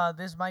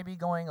 this might be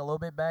going a little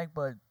bit back,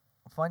 but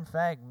fun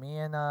fact, me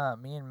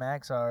and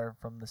Max are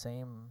from the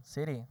same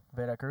city,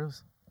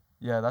 Veracruz.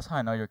 Yeah, that's how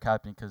I know you're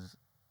capping 'cause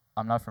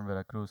I'm not from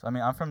Veracruz. I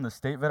mean, I'm from the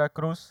state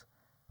Veracruz,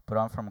 but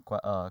I'm from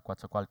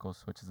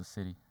Coatzacoalcos, which is the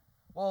city.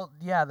 Well,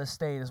 yeah, the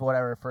state is what I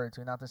refer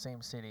to, not the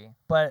same city.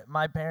 But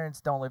my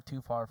parents don't live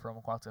too far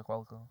from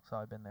Coatzacoalcos, so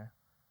I've been there.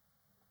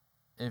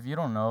 If you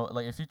don't know,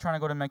 like, if you're trying to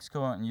go to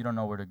Mexico and you don't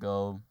know where to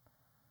go,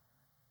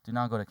 do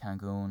not go to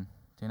Cancun.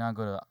 Do not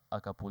go to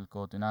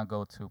Acapulco. Do not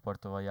go to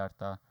Puerto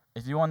Vallarta.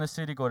 If you want the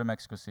city, go to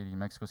Mexico City.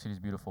 Mexico City is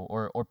beautiful.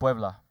 Or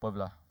Puebla.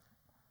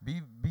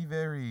 Be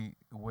very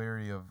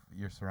wary of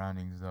your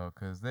surroundings, though,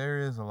 'cause there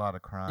is a lot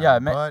of crime. Yeah,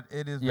 but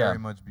it is yeah. very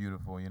much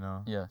beautiful, you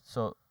know? Yeah,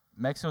 so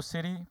Mexico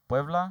City,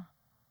 Puebla,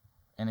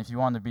 and if you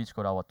want the beach,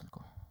 go to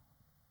Aguatulco.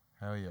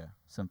 Hell yeah.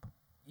 Simple.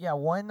 Yeah,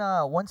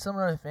 one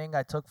similar thing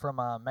I took from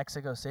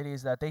Mexico City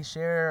is that they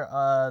share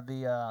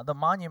the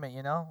monument.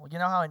 You know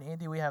how in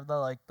Indy we have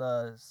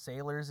the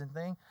sailors and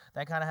thing.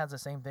 That kind of has the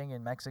same thing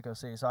in Mexico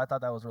City. So I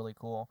thought that was really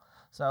cool.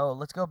 So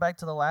let's go back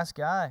to the last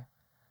guy,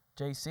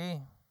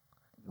 JC.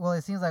 Well,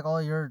 it seems like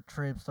all your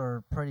trips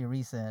are pretty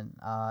recent.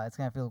 It's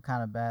gonna feel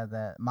kind of bad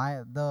that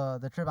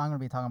the trip I'm gonna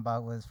be talking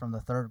about was from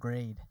the 3rd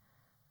grade.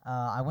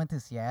 I went to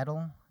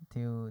Seattle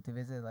to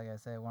visit, like I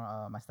said,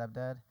 my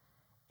stepdad,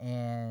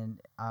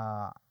 and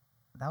that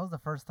was the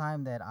first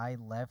time that I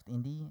left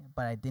Indy,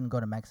 but I didn't go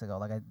to Mexico.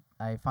 Like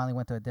I finally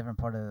went to a different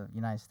part of the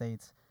United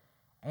States,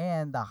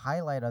 and the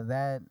highlight of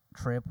that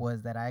trip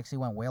was that I actually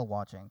went whale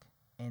watching,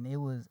 and it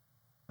was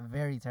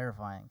very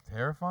terrifying.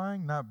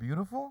 Terrifying? Not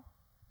beautiful?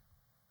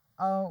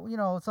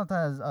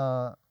 Sometimes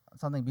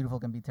something beautiful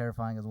can be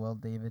terrifying as well,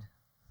 David.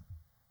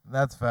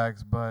 That's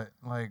facts, but,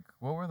 like,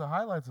 what were the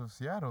highlights of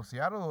Seattle?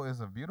 Seattle is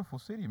a beautiful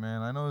city,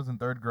 man. I know it was in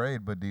 3rd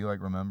grade, but do you,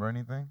 like, remember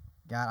anything?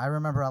 God, I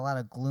remember a lot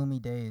of gloomy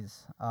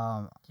days.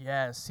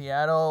 Yeah,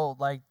 Seattle,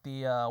 like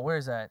the where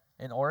is that?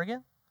 In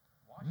Oregon?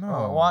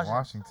 No,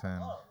 Washington.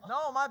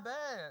 No, my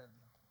bad.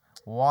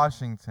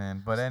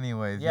 Washington, but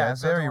anyways, Yeah,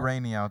 it's so very it's-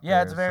 rainy out there.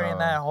 Yeah, it's very in so-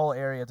 that whole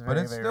area. It's very,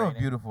 But it's very still rainy. a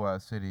beautiful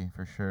ass city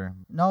for sure.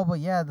 No, but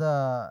yeah,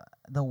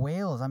 the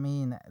whales. I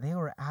mean, they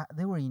were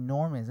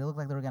enormous. They looked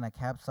like they were gonna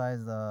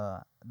capsize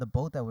the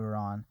boat that we were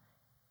on,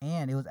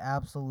 and it was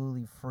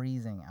absolutely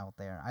freezing out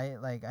there. I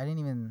didn't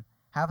even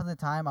half of the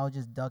time I was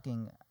just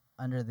ducking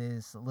under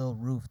this little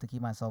roof to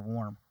keep myself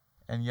warm.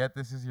 And yet,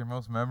 this is your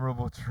most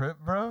memorable trip,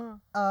 bro.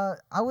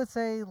 I would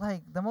say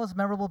like the most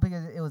memorable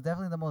because it was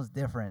definitely the most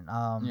different.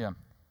 Yeah.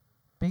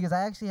 Because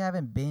I actually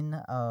haven't been.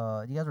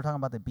 You guys were talking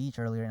about the beach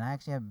earlier, and I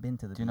actually haven't been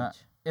to the Do beach.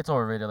 not- It's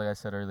overrated, like I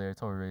said earlier.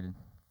 It's overrated.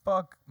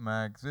 Fuck,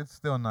 Max. It's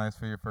still nice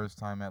for your first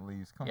time at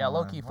least. Come Yeah, on.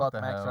 low key, what fuck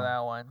the Max for hell? that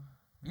one.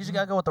 You just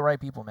gotta go with the right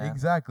people, man.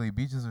 Exactly.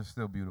 Beaches are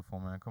still beautiful,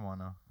 man. Come on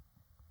now.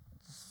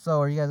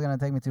 So are you guys gonna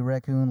take me to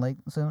Raccoon Lake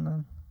soon?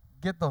 Then?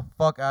 Get the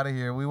fuck out of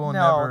here. We will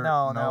No,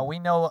 never. no. We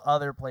know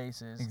other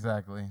places.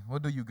 Exactly. We'll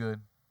do you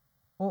good.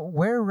 Well,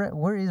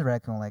 where is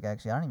Raccoon Lake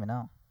actually? I don't even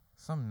know.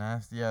 Some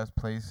nasty ass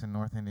place in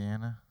North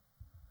Indiana.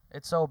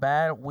 It's so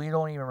bad we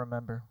don't even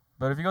remember.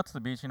 But if you go to the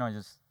beach,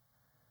 just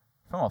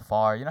from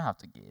afar, you don't have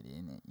to get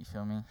in it. You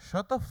feel me?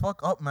 Shut the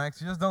fuck up,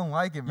 Max. You just don't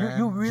like it, You- man.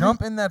 you really-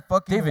 Jump in that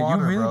fucking David,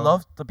 water, you really bro.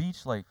 love the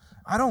beach? Like,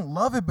 I don't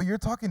love it, but you're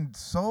talking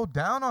so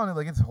down on it.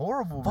 Like, it's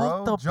horrible,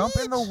 Fuck bro. the Jump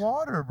in the beach.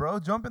 water, bro.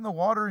 Jump in the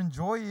water.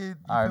 Enjoy it. You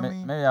alright, feel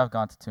me? maybe I've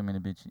gone to too many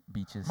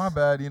beaches. My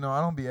bad. I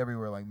don't be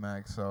everywhere like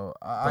Max, so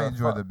I But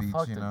enjoy the fuck beach,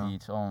 Fuck you the know.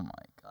 beach. Oh my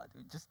god,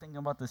 dude. just thinking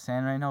about the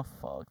sand right now.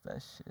 Fuck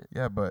that shit.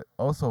 Yeah, but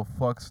also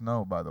fuck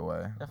snow, by the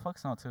way. Yeah, fuck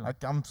snow too.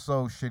 I'm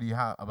so shitty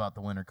hot about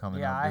the winter coming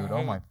Yeah, up, I dude.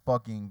 Oh my hate-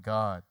 fucking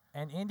god.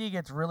 And Indy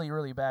gets really,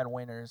 really bad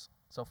winters.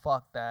 So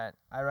fuck that.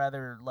 I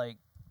rather like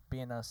be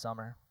in the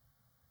summer.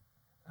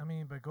 I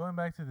mean, but going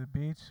back to the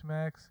beach,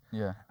 Max,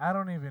 Yeah, I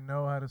don't even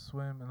know how to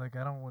swim, and like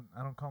I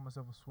don't call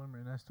myself a swimmer,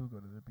 and I still go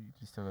to the beach.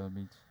 you still go to the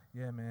beach.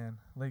 Yeah, man.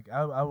 Like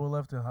I would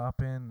love to hop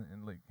in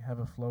and like have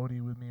a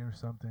floaty with me or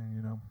something,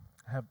 you know.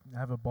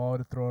 Have a ball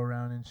to throw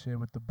around and shit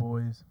with the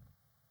boys,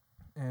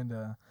 and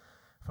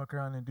fuck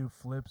around and do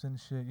flips and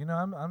shit. You know,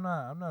 I'm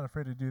not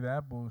afraid to do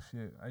that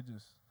bullshit. I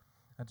just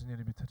need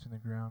to be touching the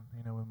ground,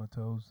 you know, with my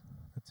toes.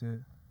 That's it.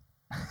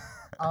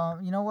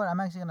 You know what? I'm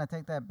actually gonna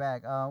take that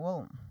back.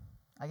 Well,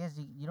 I guess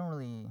you don't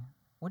really.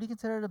 What do you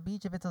consider the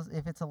beach if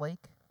it's a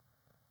lake?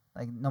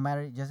 Like no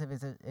matter just if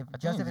it's a, if I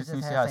just think if it it just just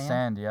needs to has have sand.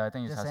 sand. Yeah, I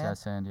think it Just just has to have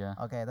sand. Yeah.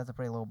 Okay, that's a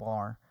pretty low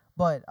bar.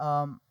 But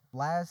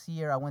last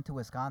year I went to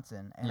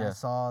Wisconsin and I Yeah.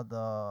 saw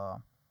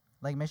the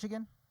Lake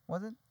Michigan.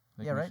 Was it?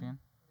 Lake Yeah, right? Michigan?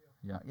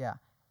 Yeah. Yeah.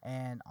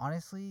 And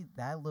honestly,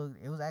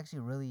 it was actually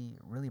really,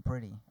 really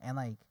pretty. And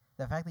like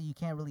the fact that you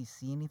can't really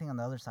see anything on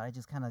the other side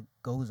just kind of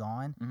goes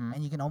on, Mhm.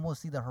 and you can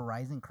almost see the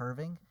horizon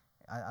curving.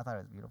 I thought it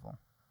was beautiful.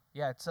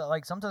 Yeah, it's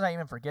like sometimes I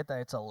even forget that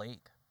it's a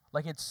lake.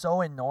 Like it's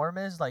so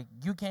enormous, like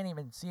you can't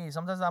even see it.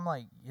 Sometimes I'm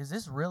like, is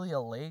this really a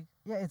lake?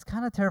 Yeah, it's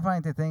kind of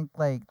terrifying to think,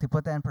 like, to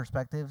put that in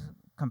perspective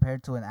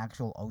compared to an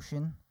actual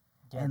ocean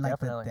Yeah, and like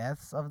definitely. the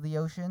depths of the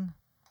ocean.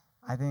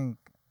 I think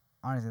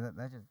honestly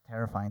that's just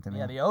terrifying to me.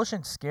 Yeah, the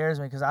ocean scares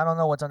me because I don't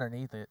know what's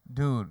underneath it.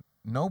 Dude,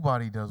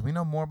 nobody does. We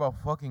know more about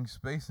fucking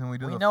space than we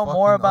do We the know fucking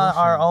more about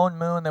our ocean. own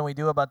moon than we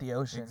do about the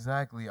ocean.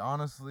 Exactly.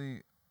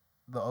 Honestly,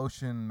 the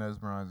ocean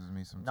mesmerizes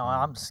me sometimes. No,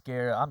 I'm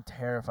scared. I'm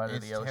terrified of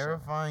It's the ocean.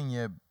 terrifying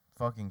yet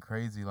fucking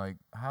crazy. Like,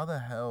 how the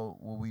hell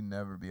will we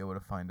never be able to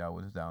find out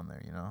what's down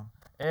there, you know?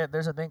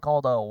 There's a thing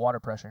called water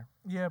pressure.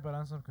 Yeah, but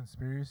on some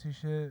conspiracy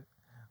shit,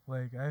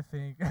 like I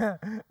think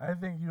I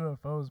think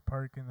UFOs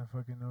park in the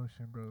fucking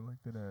ocean, bro.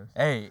 Like that ass.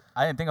 Hey,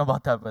 I didn't think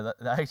about that, but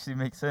that actually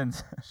makes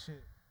sense.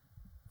 Shit.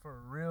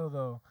 For real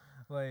though.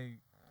 Like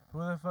who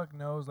the fuck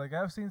knows? Like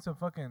I've seen some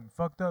fucking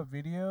fucked up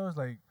videos,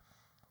 like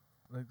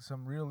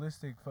some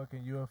realistic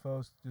fucking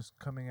UFOs just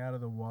coming out of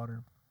the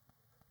water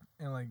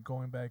and like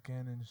going back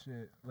in and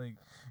shit. Like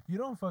you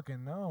don't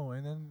fucking know.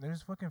 And then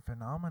there's fucking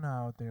phenomena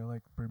out there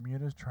like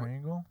Bermuda's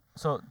Triangle.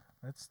 So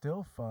That's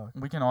still fucked.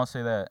 we can all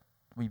say that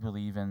we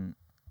believe in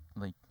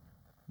like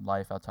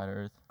life outside of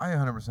Earth, I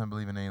 100%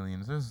 believe in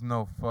aliens. There's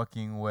no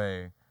fucking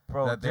way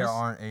bro. that there just-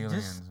 aren't aliens,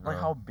 just bro.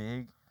 like how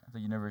big the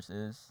universe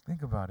is.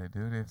 Think about it,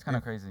 dude. It's kind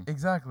of crazy.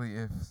 Exactly.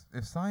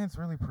 If science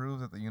really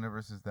proves that the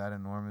universe is that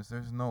enormous,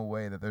 there's no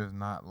way that there's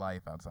not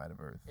life outside of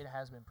Earth. It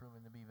has been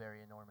proven to be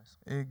very enormous.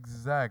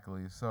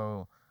 Exactly.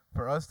 So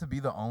for us to be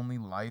the only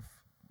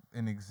life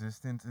in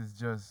existence is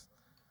just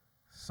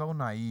so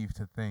naive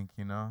to think,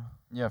 you know?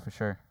 Yeah, for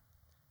sure.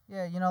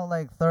 Yeah, you know,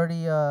 like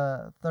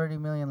 30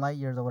 million light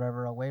years or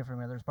whatever away from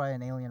here, there's probably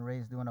an alien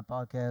race doing a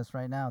podcast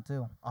right now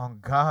too. On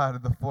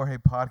God, the 4A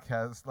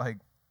podcast, like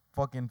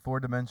fucking 4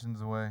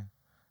 dimensions away.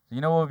 So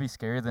you know what would be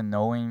scarier than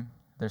knowing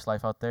there's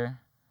life out there?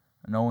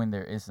 Knowing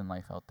there isn't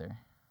life out there.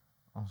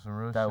 On some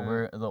real That shit.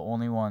 we're the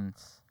only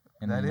ones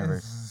in That the is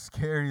universe.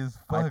 scary as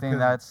fuck. I think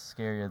that's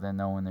scarier than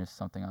knowing there's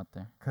something out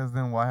there. Because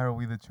then why are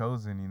we the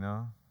chosen, you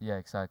know? Yeah,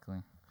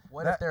 exactly.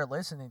 What That- if they're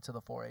listening to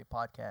the 4A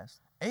podcast?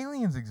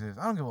 Aliens exist.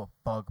 I don't give a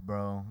fuck,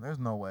 bro. There's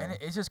no way. And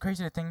it's just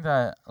crazy to think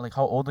that like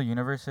how old the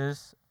universe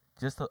is,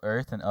 just the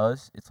Earth and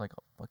us, it's like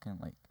a fucking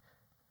like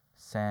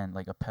sand,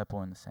 like a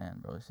pebble in the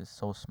sand, bro. It's just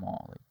so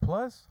small. Like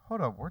Plus,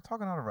 hold up, we're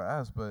talking out of our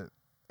ass, but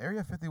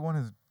Area 51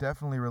 has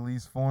definitely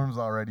released forms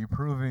already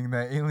proving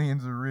that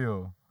aliens are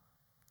real.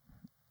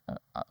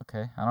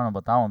 okay, I don't know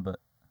about that one, but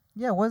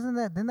Yeah,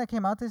 didn't that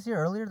came out this year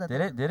earlier? That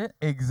did it?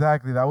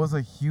 Exactly. That was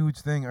a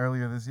huge thing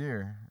earlier this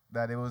year.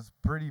 That it was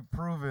pretty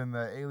proven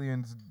that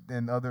aliens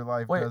and other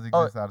life Wait, does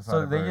exist outside so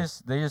of they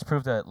Earth. just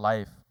proved that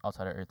life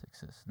outside of Earth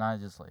exists,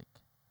 not just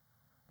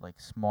like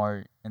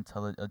smart,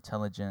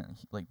 intelligent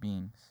like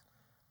beings.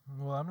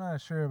 Well, I'm not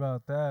sure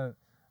about that,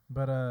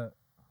 but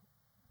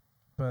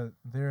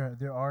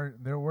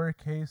there were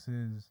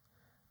cases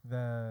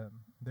that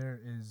there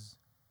is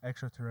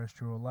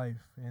extraterrestrial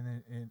life,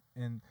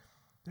 and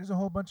there's a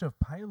whole bunch of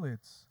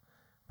pilots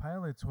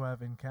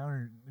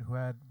who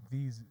had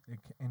these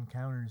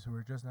encounters who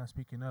are just not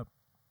speaking up.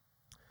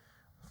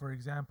 For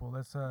example,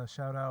 let's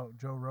shout out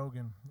Joe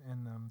Rogan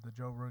and the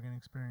Joe Rogan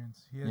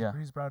Experience. Yeah.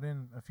 He's brought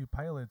in a few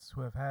pilots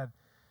who have had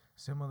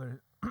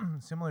similar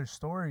similar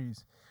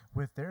stories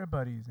with their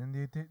buddies, and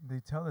they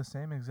tell the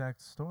same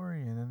exact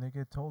story, and then they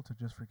get told to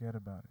just forget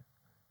about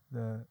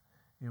it.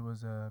 It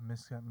was a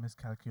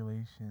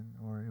miscalculation,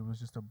 or it was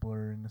just a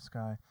blur in the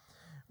sky,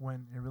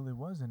 when it really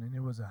wasn't, and it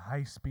was a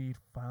high-speed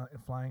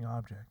flying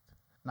object.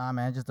 Nah,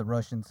 man, just the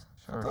Russians.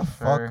 For Shut the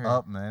sure. fuck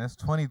up, man. It's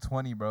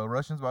 2020, bro.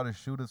 Russians about to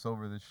shoot us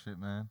over this shit,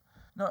 man.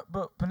 No,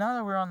 but now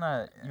that we're on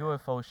that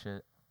UFO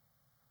shit,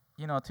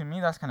 you know, to me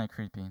that's kind of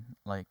creepy.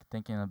 Like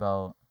thinking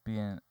about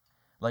being,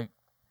 like,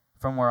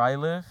 from where I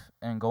live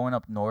and going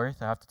up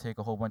north, I have to take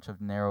a whole bunch of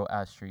narrow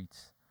ass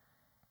streets.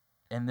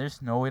 And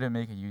there's no way to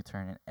make a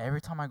U-turn. And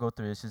every time I go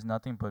through, it's just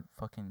nothing but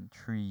fucking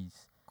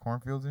trees.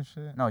 Cornfields and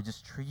shit. No,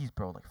 just trees,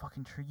 bro. Like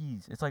fucking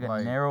trees. It's like a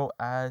Like, narrow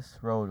ass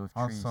road with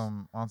On trees.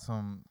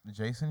 some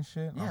Jason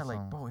shit. Yeah, On like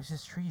some- bro, it's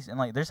just trees and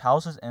like there's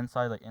houses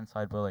inside,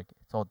 but like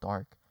it's all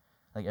dark.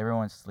 Like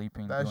everyone's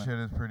sleeping. that doing- shit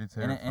is pretty and,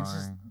 terrifying. and it's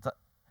just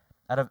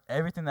out of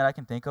everything that I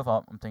can think of,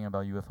 I'm thinking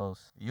about UFOs.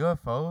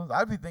 UFOs.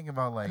 I'd be thinking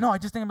about like No, I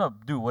just think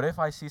about, dude, what if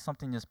I see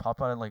something just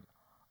pop out like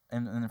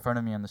in front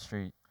of me on the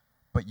street?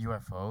 But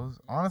UFOs?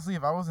 Honestly,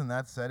 if I was in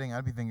that setting,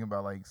 I'd be thinking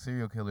about like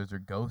serial killers or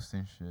ghosts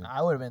and shit.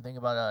 I would have been thinking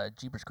about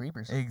Jeepers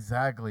Creepers.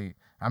 Exactly.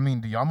 I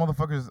mean, do y'all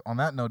motherfuckers, on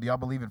that note, do y'all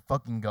believe in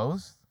fucking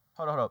ghosts?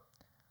 Hold up.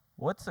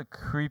 What's the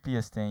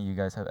creepiest thing you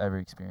guys have ever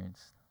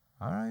experienced?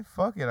 Alright,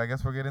 fuck it. I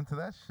guess we'll get into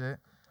that shit.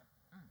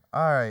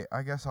 Alright,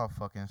 I guess I'll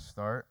fucking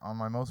start. On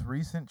my most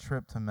recent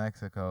trip to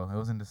Mexico, it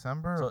was in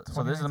December So, of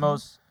so this is the 2019.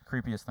 most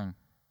creepiest thing,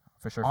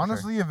 for sure.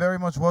 Honestly, it very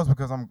much was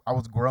because I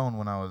was grown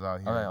when I was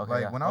out here. Okay,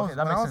 like yeah. when I Okay, was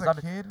that when I makes was sense.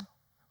 a kid,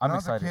 I'm when I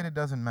was a excited. kid, it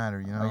doesn't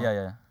matter, you know.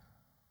 Yeah.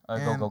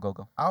 And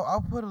Go. I'll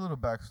put a little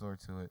backstory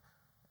to it.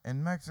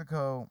 In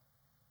Mexico,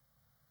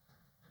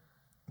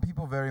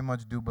 people very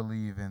much do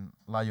believe in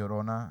La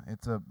Llorona.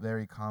 It's a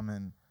very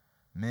common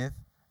myth,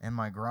 and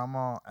my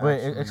grandma.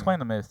 Wait, actually- explain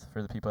the myth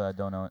for the people that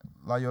don't know it.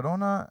 La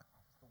Llorona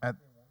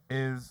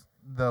is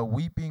the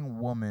weeping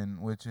woman,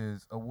 which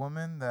is a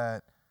woman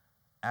that,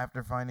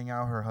 after finding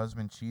out her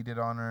husband cheated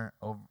on her,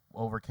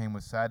 overcame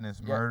with sadness,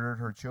 Yeah. murdered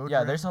her children.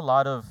 Yeah, there's a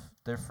lot of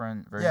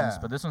different versions, Yeah.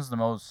 but this one's the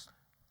most.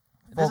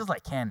 This Well, is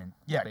like canon.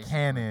 Yeah, basically.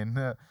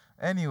 canon.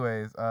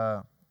 Anyways,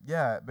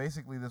 yeah,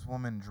 basically this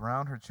woman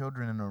drowned her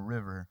children in a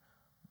river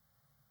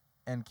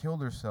and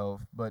killed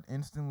herself, but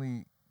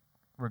instantly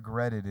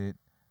regretted it.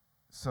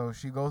 So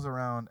she goes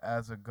around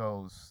as a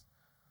ghost,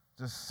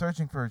 just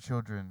searching for her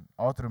children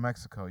all through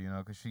Mexico, you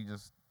know, because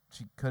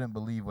she couldn't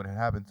believe what had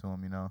happened to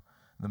them, you know.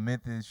 The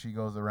myth is she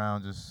goes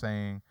around just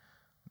saying,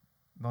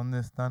 "¿Dónde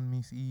están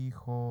mis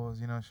hijos?"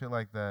 You know, shit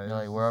like that. You're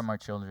It's like, where are just- my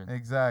children?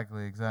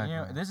 Exactly. You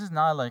know, this is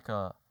not like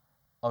a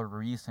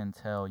recent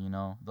tale, you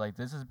know. Like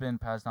this has been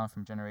passed down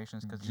from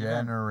generations. Cause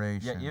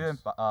Generations. even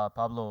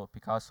Pablo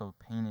Picasso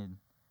painted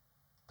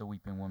the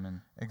Weeping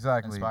Woman,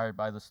 Exactly. inspired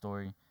by the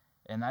story,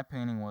 and that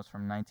painting was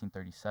from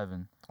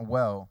 1937.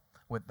 Well,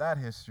 with that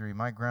history,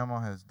 my grandma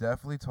has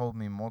definitely told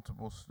me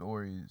multiple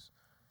stories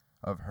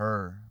of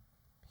her,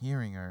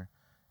 hearing her,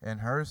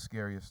 and her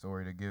scariest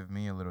story, to give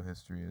me a little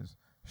history, is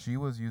she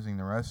was using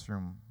the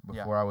restroom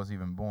Yeah. before I was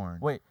even born.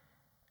 Wait,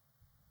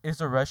 is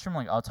the restroom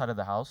like outside of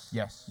the house?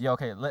 Yes. Yeah.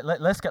 Okay.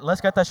 Let's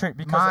get that straight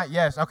because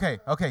Yes. Okay.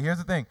 Here's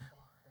the thing.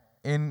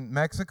 In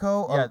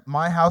Mexico, Yeah.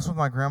 my house with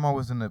my grandma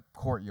was in the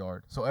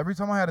courtyard. So every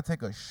time I had to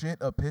take a shit,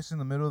 a piss in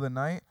the middle of the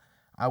night,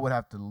 I would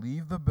have to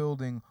leave the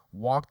building,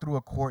 walk through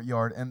a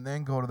courtyard, and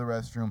then go to the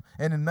restroom.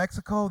 And in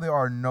Mexico, there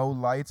are no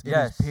lights. It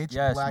is pitch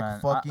black, man.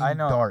 fucking I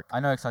know, dark. I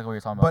know exactly what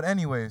you're talking about. But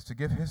anyways, to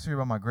give history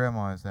about my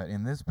grandma is that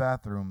in this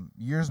bathroom,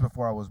 years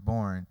before I was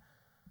born,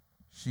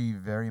 she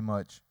very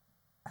much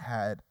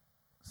had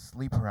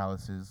sleep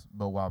paralysis,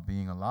 but while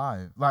being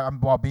alive,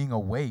 while being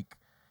awake,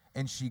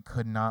 and she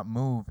could not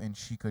move, and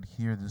she could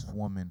hear this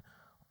woman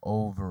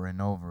over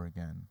and over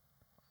again.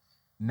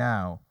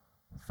 Now,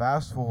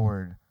 fast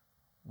forward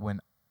when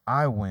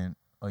I went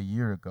a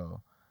year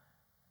ago.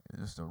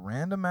 Just a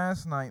random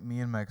ass night, me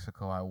in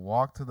Mexico. I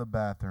walk to the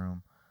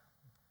bathroom,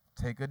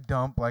 take a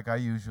dump like I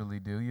usually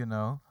do, you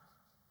know,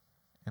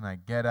 and I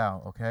get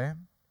out, okay?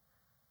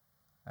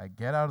 I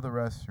get out of the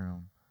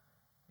restroom,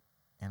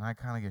 and I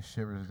kind of get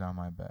shivers down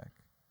my back.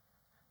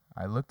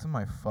 I look to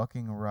my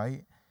fucking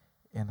right,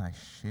 and I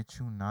shit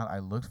you not, I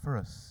looked for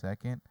a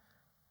second,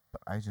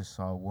 but I just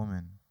saw a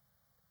woman.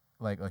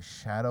 Like a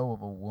shadow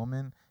of a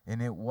woman,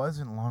 and it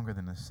wasn't longer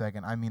than a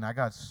second. I mean, I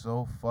got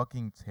so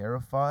fucking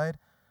terrified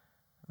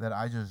that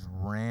I just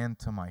ran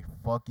to my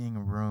fucking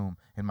room,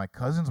 and my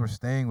cousins were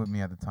staying with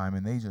me at the time,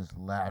 and they just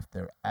laughed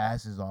their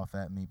asses off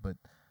at me. But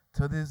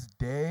to this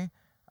day,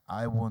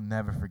 I will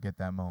never forget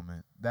that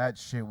moment. That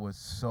shit was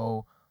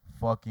so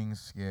fucking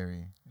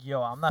scary.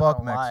 Yo, I'm not Fuck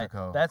gonna lie.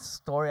 Mexico. That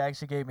story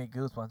actually gave me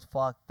goosebumps.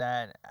 Fuck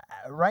that.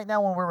 Right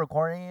now, when we're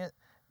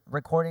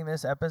recording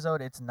this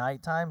episode, it's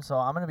nighttime, so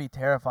I'm gonna be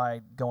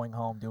terrified going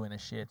home doing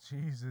this shit.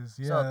 Jesus,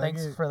 yeah. So they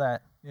thanks gave- for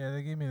that. Yeah,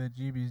 they gave me the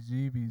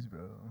jeebies,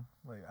 bro.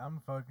 Like,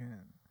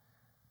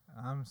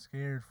 I'm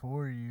scared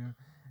for you.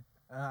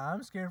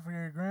 I'm scared for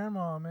your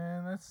grandma,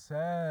 man. That's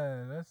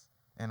sad.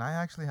 And I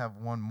actually have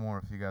one more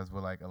if you guys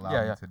would like allow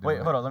yeah, me yeah. to do Wait,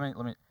 it. hold on.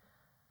 Let me.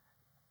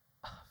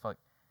 Fuck,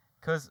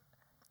 cause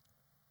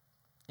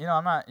you know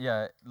I'm not.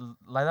 Yeah,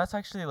 like that's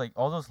actually like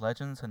all those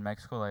legends in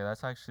Mexico. Like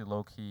that's actually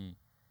low key.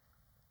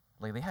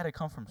 Like they had to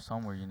come from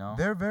somewhere, you know.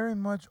 They're very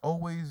much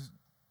always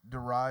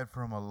derived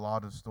from a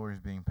lot of stories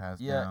being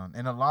passed Yeah. down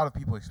and a lot of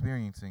people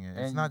experiencing it.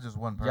 It's And not just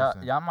one Yeah,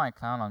 person. y'all might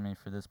clown on me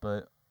for this,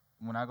 but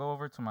when I go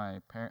over to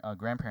my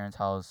grandparents'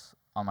 house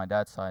on my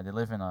dad's side, they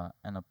live in on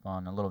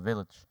a little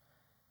village,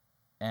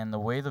 and the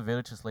way the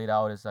village is laid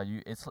out is that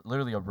it's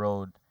literally a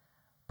road,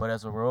 but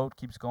as the road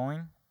keeps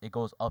going, it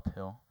goes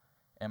uphill,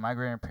 and my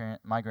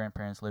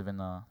grandparents live in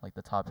the like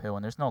the top hill,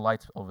 and there's no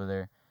lights over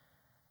there,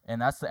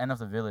 and that's the end of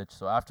the village.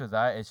 So after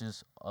that, it's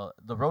just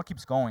the road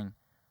keeps going,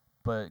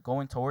 but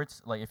going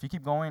towards like if you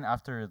keep going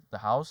after the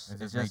house,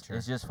 It's it's just just nature.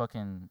 it's just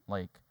fucking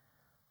like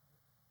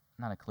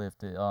not a cliff,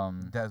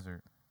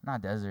 Desert.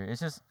 not desert. It's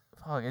just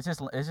fuck. It's just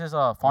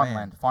farmland.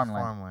 Land.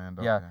 Farmland. Farmland.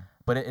 Yeah. Okay.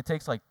 But it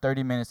takes like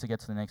 30 minutes to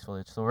get to the next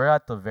village. So we're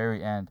at the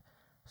very end.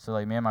 So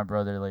like me and my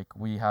brother, like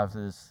we have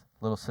this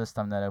little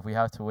system that if we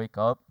have to wake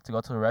up to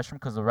go to the restroom,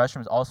 because the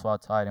restroom is also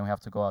outside, and we have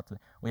to go out to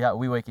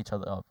we wake each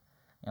other up.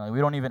 Like we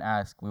don't even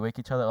ask. We wake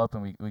each other up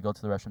and we go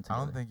to the restroom together.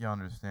 I don't think you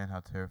understand how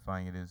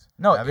terrifying it is.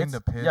 No, having it's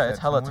to piss yeah, it's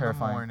at hella 2 in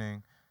terrifying. the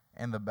morning,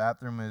 and the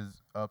bathroom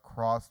is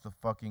across the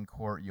fucking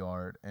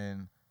courtyard,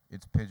 and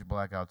it's pitch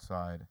black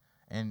outside,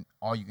 and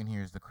all you can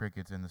hear is the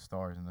crickets and the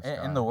stars in the sky.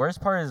 And the worst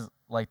part is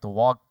like the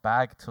walk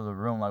back to the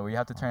room, like where you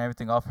have to turn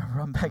everything off and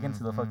run back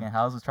into the Mhm. fucking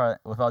house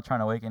without trying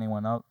to wake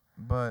anyone up.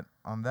 But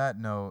on that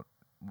note,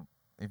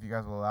 if you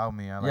guys will allow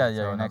me, I'd like Yeah, to yeah.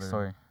 tell Your next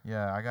another- story.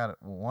 Yeah, I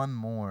got one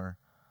more.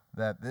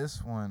 That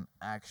this one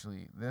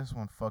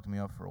fucked me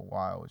up for a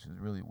while, which is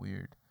really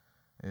weird.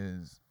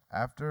 Is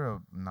after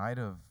a night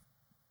of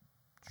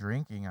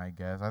drinking, I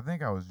guess. I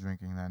think I was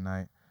drinking that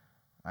night.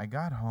 I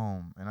got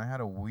home and I had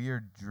a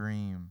weird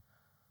dream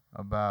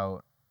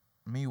about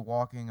me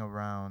walking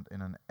around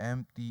in an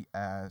empty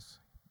ass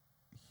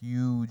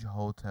huge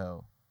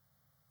hotel.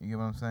 You get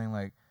what I'm saying?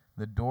 Like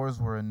the doors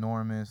were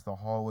enormous, the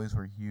hallways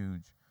were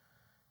huge.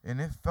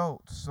 And it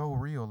felt so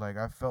real. Like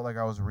I felt like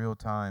I was real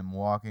time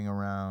walking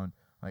around.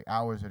 Like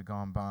hours had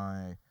gone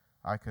by.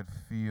 I could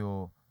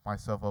feel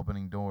myself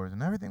opening doors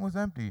and everything was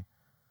empty.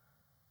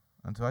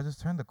 Until I just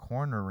turned the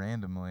corner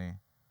randomly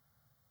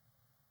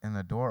and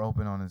the door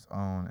opened on its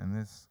own and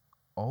this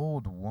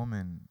old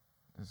woman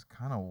just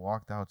kind of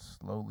walked out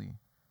slowly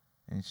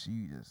and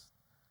she just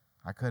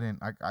I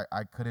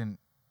couldn't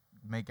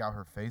make out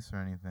her face or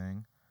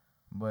anything,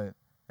 but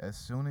as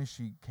soon as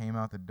she came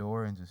out the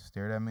door and just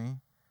stared at me,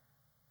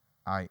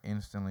 I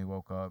instantly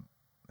woke up.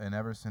 And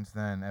ever since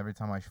then, every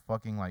time I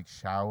fucking like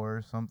shower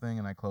or something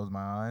and I close my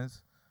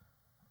eyes,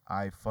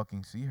 I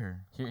fucking see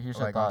her. Here's Like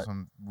your on thought.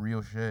 some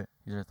real shit.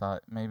 Here's your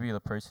thought. Maybe the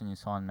person you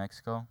saw in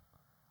Mexico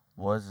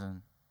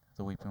wasn't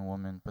the weeping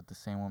woman, but the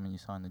same woman you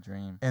saw in the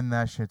dream. And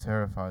that shit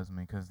terrifies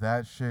me, 'cause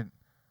that shit,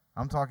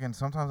 I'm talking,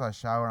 sometimes I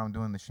shower, I'm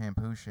doing the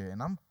shampoo shit,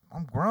 and I'm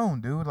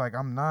grown, dude. Like,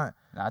 I'm not,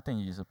 Nah, I think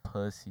you're just a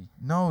pussy.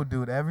 no,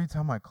 dude. Every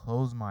time I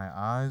close my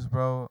eyes,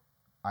 bro,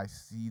 I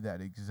see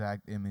that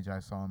exact image I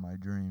saw in my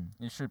dream.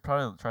 You should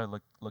probably try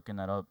looking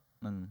that up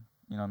and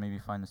maybe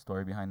find the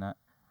story behind that.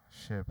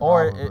 Shit,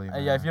 Or probably,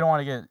 yeah, if man. you don't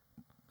want to get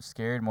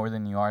scared more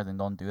than you are, then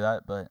don't do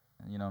that. But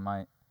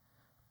might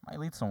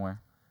lead somewhere.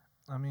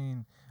 I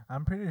mean,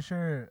 I'm pretty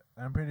sure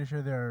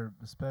there are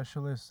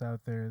specialists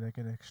out there that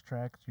can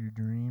extract your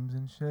dreams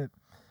and shit,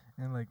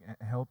 and like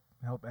help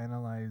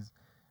analyze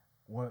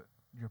what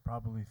you're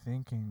probably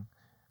thinking,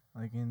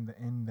 like in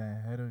the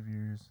head of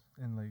yours,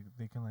 and like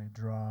they can like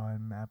draw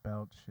and map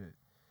out shit,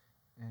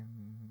 and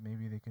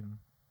maybe they can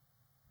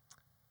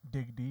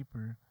dig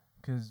deeper,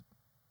 cause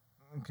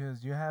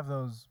you have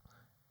those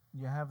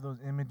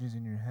images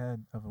in your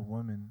head of a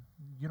woman.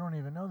 You don't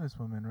even know this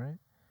woman, right?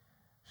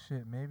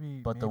 Shit,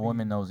 maybe. But the maybe-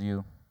 woman knows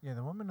you. Yeah,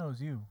 the woman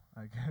knows you,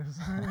 I guess.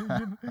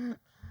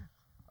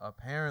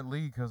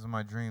 Apparently, 'cause of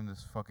my dream,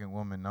 this fucking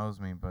woman knows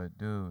me. But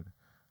dude,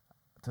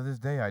 to this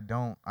day, I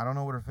don't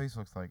know what her face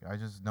looks like. I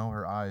just know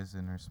her eyes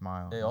and her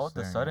smile. Hey, just all of a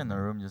staring sudden at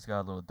the me. room just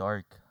got a little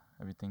dark.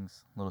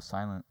 Everything's a little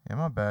silent. Yeah,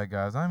 my bad,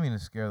 guys. I didn't mean to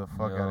scare the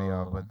fuck out of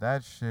y'all, Yo. but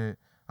that shit,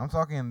 I'm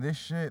talking this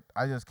shit,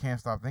 I just can't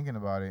stop thinking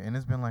about it. And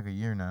it's been like a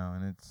year now,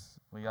 and it's,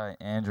 We got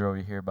Andrew over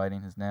here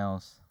biting his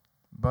nails.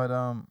 but,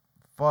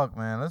 fuck,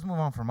 man. Let's move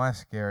on from my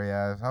scary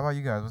ass. How about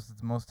you guys? What's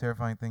the most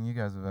terrifying thing you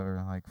guys have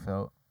ever, like,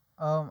 felt?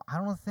 I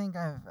don't think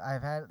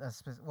I've had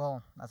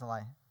well, that's a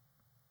lie.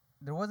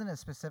 There wasn't a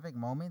specific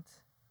moment,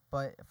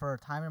 but for a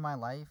time in my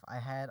life, I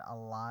had a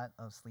lot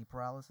of sleep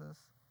paralysis,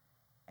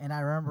 and I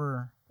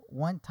remember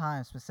one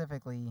time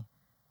specifically,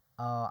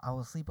 I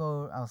was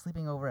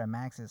sleeping over at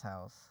Max's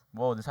house.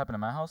 Whoa, this happened at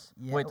my house?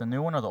 Yeah. Wait, the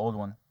new one or the old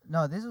one?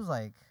 No, this was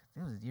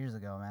years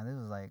ago, man. This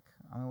was like,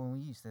 I mean, when we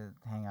used to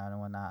hang out and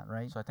whatnot,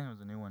 right? So I think it was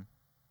the new one.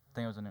 I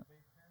think it was the new.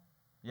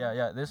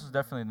 Yeah, this was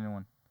definitely the new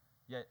one.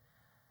 Yeah.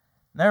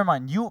 Never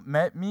mind. You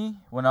met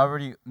me when I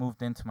already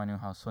moved into my new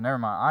house. So never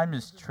mind. I'm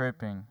just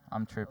tripping.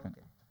 I'm tripping.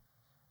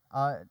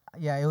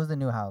 Yeah, it was the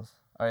new house.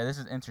 All right, this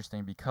is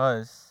interesting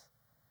because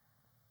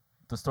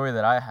the story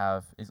that I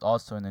have is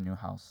also in the new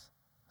house.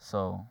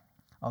 So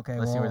Okay,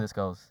 let's see where well, this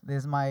goes.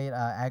 this might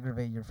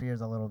aggravate your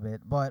fears a little bit,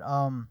 but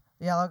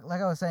yeah,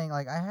 like I was saying,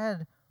 like I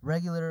had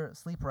regular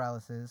sleep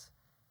paralysis,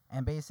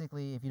 and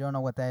basically, if you don't know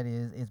what that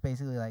is, it's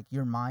basically like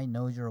your mind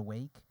knows you're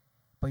awake,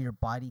 but your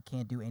body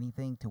can't do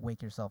anything to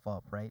wake yourself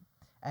up, right?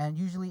 And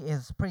usually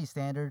it's pretty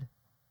standard.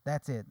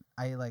 That's it.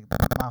 I like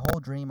my whole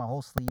dream, my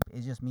whole sleep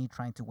is just me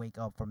trying to wake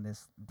up from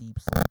this deep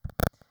sleep.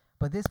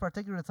 But this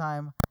particular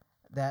time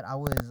that I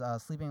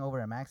was sleeping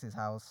over at Max's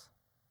house,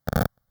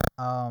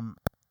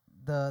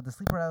 the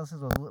sleep paralysis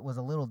was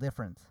a little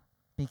different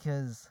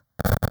because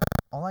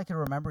all I could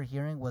remember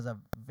hearing was a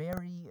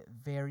very,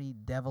 very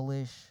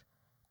devilish,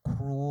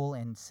 cruel,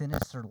 and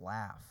sinister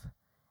laugh,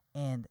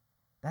 and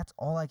that's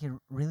all I could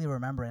really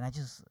remember. And I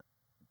just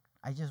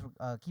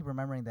keep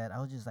remembering that I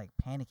was just like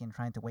panicking,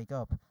 trying to wake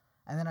up,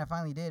 and then I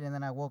finally did, and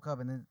then I woke up,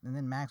 and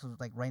then Max was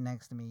like right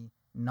next to me,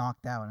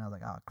 knocked out, and I was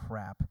like, oh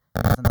crap,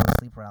 just another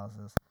sleep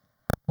paralysis.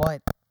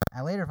 But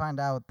I later found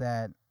out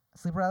that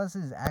sleep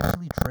paralysis is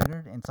actually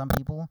triggered in some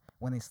people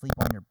when they sleep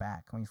on your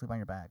back. When you sleep on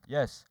your back.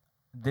 Yes,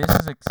 this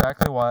is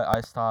exactly why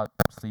I stopped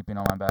sleeping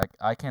on my back.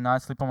 I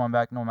cannot sleep on my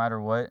back no matter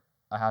what.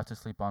 I have to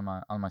sleep on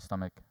my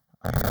stomach.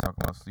 I hate talking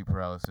about sleep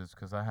paralysis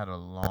because I had a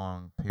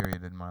long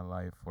period in my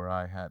life where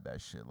I had that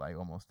shit like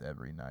almost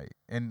every night.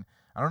 And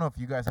I don't know if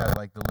you guys had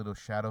like the little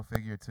shadow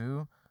figure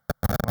too.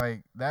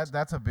 Like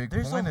that's a big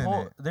point in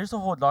it. There's a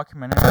whole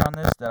documentary on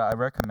this that I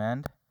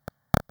recommend.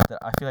 That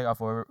I feel like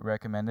I've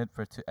recommended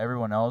to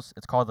everyone else.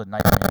 It's called The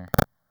Nightmare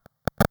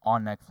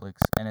on Netflix,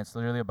 and it's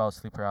literally about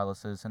sleep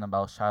paralysis and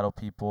about shadow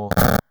people.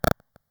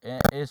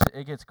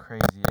 It gets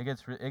crazy. It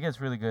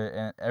gets really good,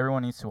 and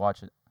everyone needs to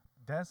watch it.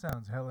 That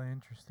sounds hella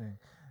interesting.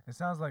 It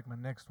sounds like my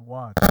next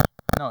watch.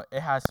 No,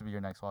 it has to be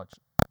your next watch.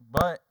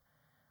 But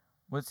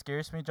what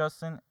scares me,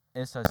 Justin,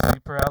 is that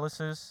sleep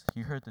paralysis.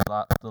 You heard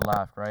the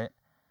laugh, right?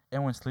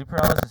 And when sleep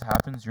paralysis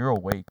happens, you're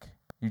awake.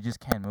 You just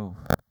can't move.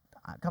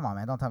 Come on,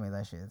 man, don't tell me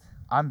that shit.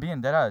 I'm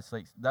being dead ass.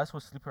 Like, that's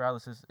what sleep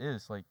paralysis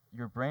is. Like,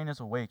 your brain is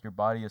awake, your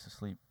body is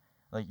asleep.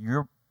 Like,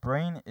 your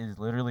brain is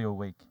literally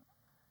awake.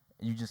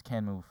 You just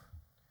can't move.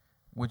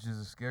 Which is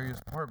the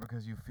scariest part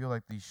because you feel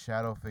like these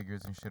shadow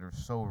figures and shit are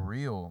so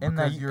real. And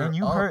because that you- you're and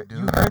you up, heard- dude,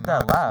 you you're heard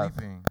that not laugh.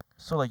 sleeping,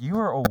 So, like, you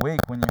were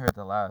awake when you heard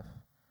the laugh.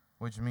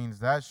 which means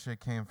that shit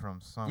came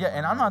from somewhere. Yeah,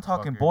 and I'm not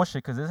talking motherfucker.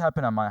 bullshit because this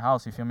happened at my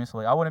house, you feel me? So,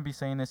 like, I wouldn't be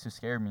saying this to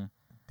scare me.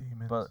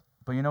 Demons.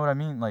 But you know what I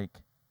mean?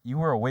 Like, you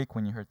were awake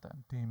when you heard that.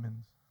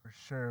 Demons. For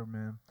sure,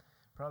 man.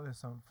 Probably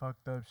some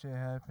fucked up shit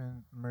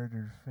happened.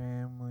 Murdered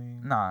family.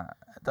 Nah,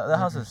 the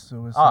house murder, is...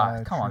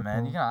 suicide. come on,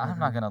 man. triple I'm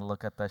not murder. going to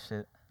look at that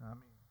shit. I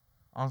mean,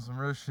 On some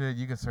real shit,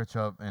 you can search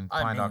up and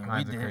find all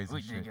kinds of crazy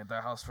we shit. did get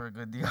that house for a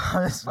good deal.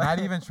 honestly. not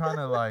even trying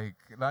to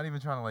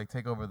like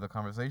take over the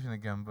conversation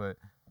again, but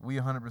we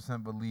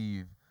 100%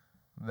 believe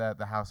that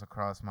the house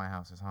across my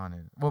house is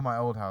haunted. Well, my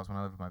old house when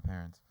I lived with my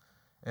parents.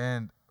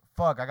 And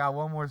fuck, I got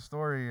one more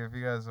story if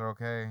you guys are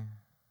okay.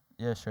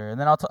 Yeah, sure. And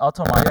then I'll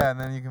tell mine. Yeah, and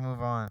then you can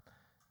move on.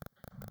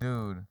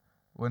 Dude,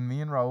 when me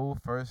and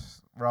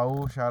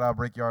Raul, shout out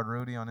Brickyard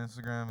Rudy on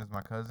Instagram, is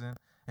my cousin.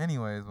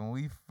 Anyways, when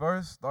we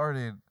first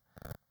started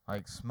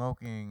like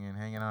smoking and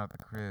hanging out at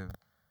the crib,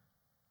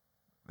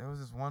 there was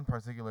this one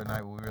particular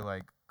night where we were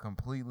like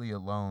completely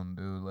alone,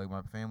 dude. Like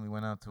my family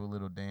went out to a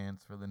little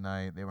dance for the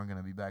night. They weren't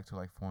gonna be back till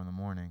like 4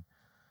 a.m.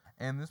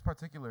 And this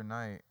particular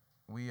night,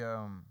 we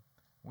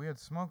had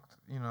smoked,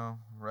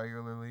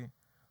 regularly,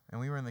 and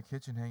we were in the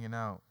kitchen hanging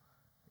out.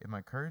 And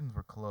my curtains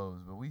were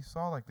closed, but we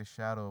saw like the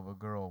shadow of a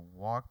girl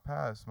walk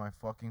past my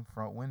fucking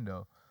front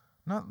window.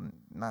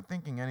 Not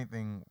thinking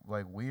anything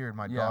like weird.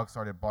 My Yeah. dog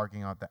started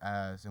barking out the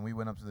ass, and we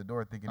went up to the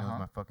door thinking it was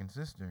my fucking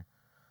sister.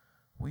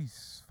 We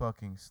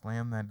fucking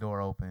slammed that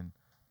door open.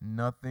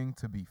 Nothing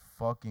to be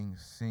fucking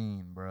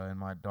seen, bruh. And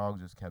my dog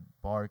just kept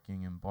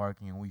barking and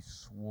barking, and we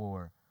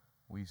swore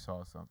we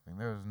saw something.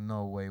 There was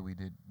no way we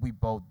did. We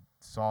both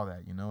saw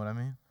that. You know what I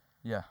mean?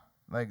 Yeah.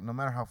 Like, no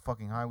matter how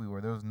fucking high we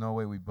were, there was no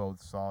way we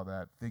both saw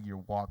that figure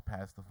walk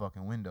past the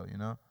fucking window,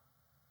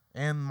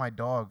 And my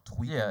dog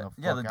tweaking the fuck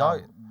Yeah, the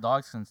out.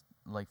 dogs sense,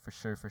 like, for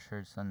sure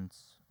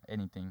sense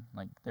anything.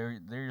 Like, they're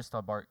just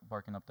start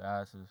barking up the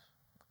ass if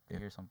they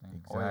hear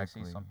something. Or they see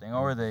Exactly. something.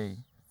 Or they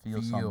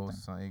feel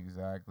something.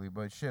 Exactly.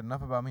 But shit,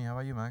 enough about me. How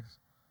about you, Max?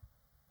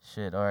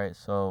 Shit, alright,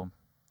 so...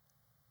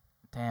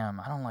 Damn,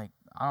 I don't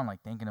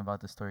like thinking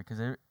about this story because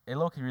it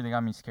low-key really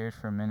got me scared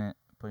for a minute.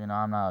 But,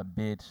 I'm not a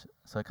bitch,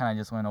 so I kind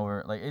of just went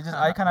over. Like,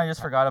 I kind of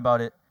just forgot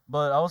about it.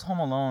 But I was home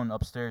alone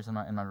upstairs in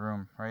my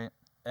room, right?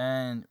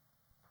 And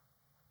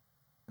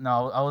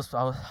no, I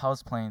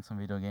was playing some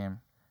video game.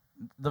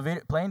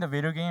 Playing the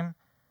video game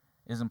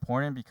is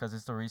important because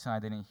it's the reason I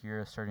didn't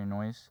hear a certain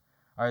noise.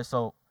 All right,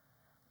 so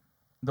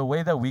the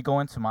way that we go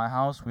into my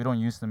house, we don't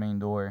use the main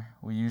door.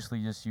 We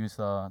usually just use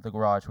the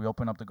garage. We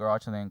open up the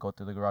garage and then go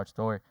through the garage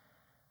door.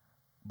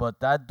 But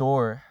that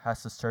door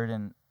has a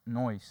certain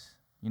noise.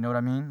 You know what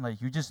I mean?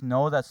 Like, you just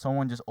know that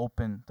someone just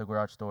opened the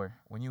garage door.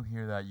 When you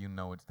hear that, you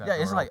know it's that. Yeah,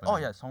 it's door like, oh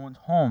opening. yeah, someone's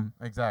home.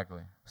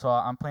 Exactly. So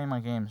I'm playing my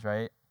games,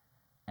 right?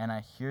 And I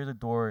hear the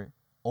door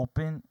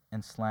open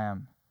and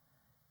slam.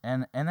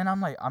 And then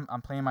I'm like,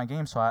 I'm playing my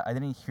game, so I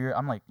didn't hear.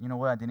 I'm like, you know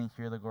what? I didn't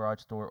hear the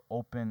garage door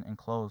open and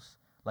close,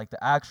 like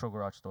the actual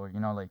garage door.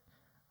 Like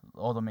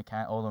all the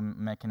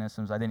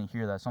mechanisms. I didn't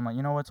hear that. So I'm like,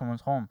 you know what?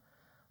 Someone's home.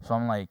 So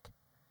I'm like,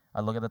 I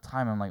look at the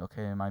time. I'm like,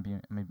 okay, it might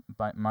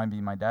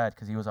be my dad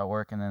because he was at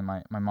work, and then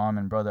my mom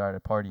and brother are at a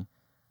party.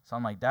 So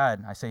I'm like,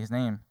 Dad. I say his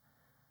name,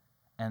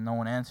 and no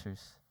one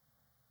answers.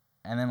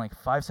 And then like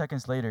 5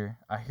 seconds later,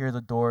 I hear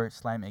the door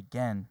slam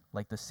again,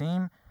 like the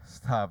same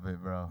Stop it,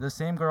 bro.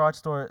 garage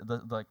door,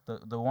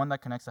 the one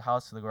that connects the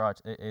house to the garage.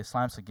 It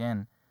slams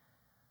again.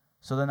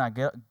 So then I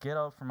get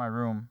up from my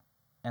room,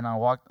 and I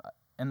walk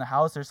in the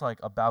house. There's like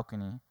a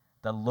balcony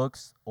that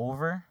looks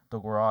over the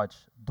garage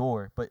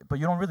door, but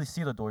you don't really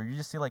see the door. You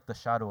just see like the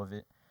shadow of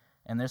it,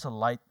 and there's a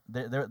light.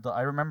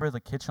 I remember the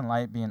kitchen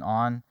light being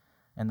on,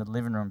 and the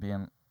living room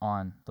being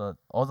on.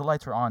 All the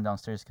lights were on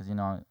downstairs because I'm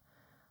a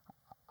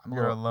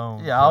You're little-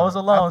 alone. Yeah, I was so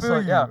alone, feel so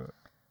you. yeah.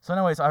 So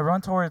anyways, I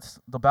run towards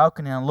the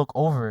balcony and look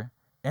over,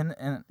 and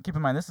keep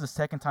in mind this is the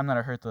second time that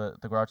I heard the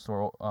garage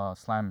door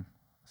slam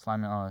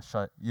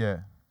shut. Yeah.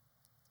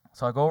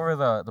 So I go over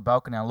the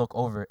balcony and I look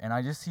over, and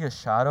I just see a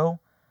shadow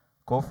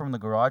go from the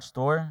garage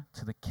door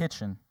to the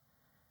kitchen,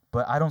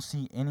 but I don't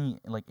see any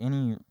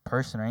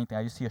person or anything.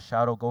 I just see a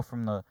shadow go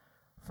from the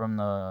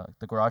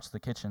garage to the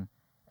kitchen,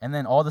 and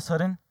then all of a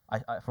sudden, I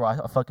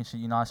fucking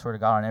shit, I swear to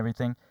God on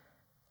everything,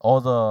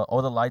 all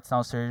the lights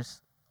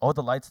downstairs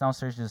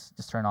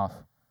just turn off,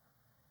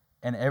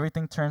 and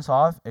everything turns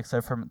off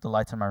except for the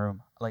lights in my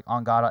room, like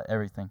on God,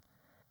 everything,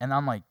 and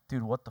I'm like,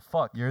 dude, what the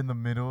fuck? You're in the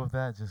middle of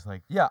that, just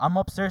like Yeah, I'm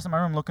upstairs in my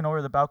room looking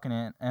over the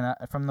balcony, and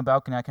from the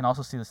balcony I can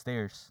also see the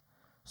stairs.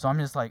 So I'm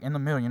just like in the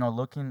middle,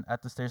 looking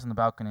at the stairs in the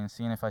balcony and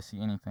seeing if I see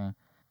anything.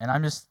 And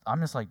I'm just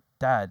like,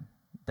 Dad,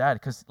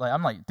 because like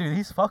I'm like, dude,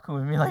 he's fucking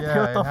with me. Like, yeah,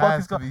 what the it fuck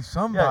has is to going? be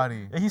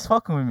somebody. Yeah, he's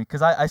fucking with me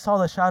because I saw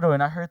the shadow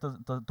and I heard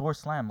the door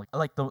slam.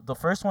 Like the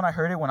first one I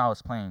heard it when I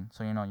was playing.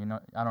 So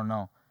I don't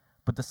know,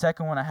 but the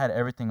second one I had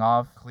everything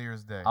off. Clear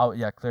as day. Oh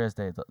yeah, clear as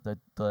day.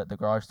 The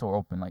garage door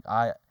open. Like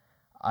I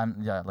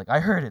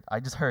heard it. I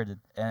just heard it.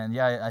 And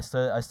yeah, I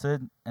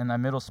stood in that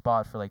middle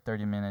spot for like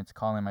 30 minutes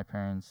calling my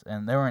parents,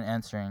 and they weren't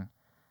answering.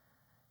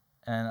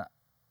 And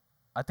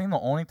I think the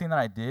only thing that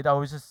I did, I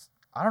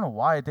don't know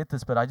why I did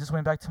this, but I just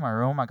went back to my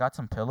room. I got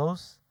some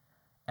pillows,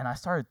 and I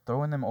started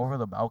throwing them over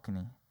the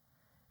balcony.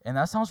 And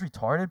that sounds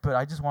retarded, but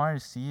I just wanted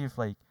to see if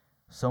like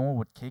someone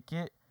would kick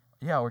it,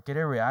 yeah, or get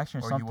a reaction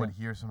or or something. you would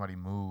hear somebody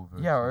move.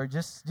 Yeah, or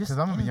just Because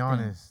I'm gonna be anything.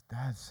 honest,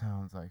 that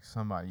sounds like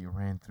somebody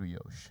ran through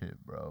your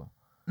shit, bro.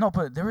 No,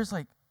 but there was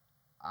like,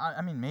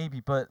 I mean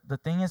maybe, but the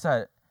thing is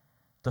that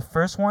the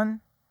first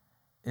one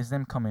is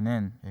them coming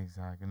in.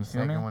 Exactly. And You the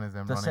feel me? second one is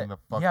them The running se- the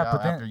fuck yeah, out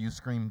but then- after you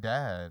scream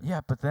dad.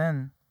 Yeah, but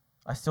then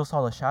I still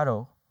saw the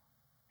shadow,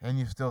 And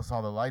you still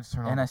saw the lights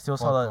turn on. and I still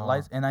saw the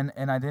lights, and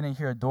I didn't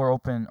hear a door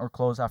open or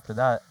close after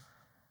that.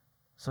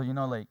 So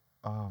like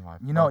Oh my.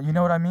 you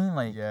know what I mean,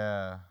 like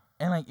Yeah.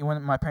 and like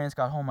when my parents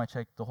got home, I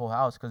checked the whole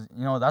house because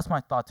that's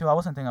my thought too. I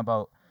wasn't thinking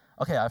about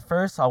at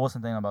first I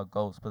wasn't thinking about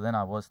ghosts, but then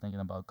I was thinking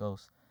about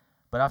ghosts.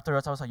 But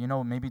afterwards, I was like,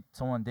 maybe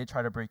someone did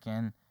try to break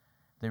in.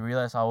 They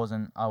realized I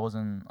wasn't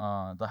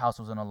the house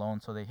wasn't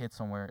alone, so they hid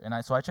somewhere. And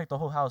I checked the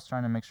whole house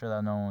trying to make sure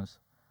that no one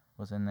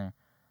was in there.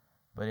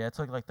 But yeah, it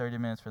took like 30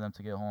 minutes for them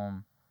to get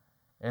home.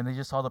 And they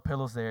just saw the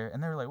pillows there,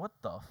 and they were like, "What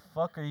the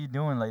fuck are you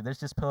doing? Like, there's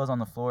just pillows on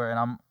the floor, and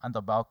I'm on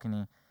the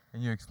balcony."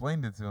 And you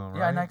explained it to them, right?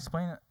 Yeah, and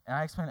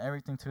I explained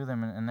everything to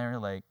them, and they were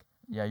like,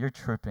 "Yeah, you're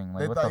tripping.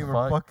 Like, They what thought the you were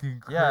fuck?" fucking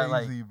crazy, Yeah,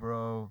 like-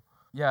 bro.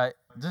 Yeah,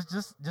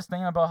 just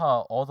thinking about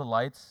how all the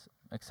lights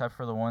except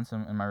for the ones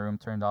in my room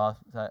turned off.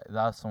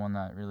 That's the one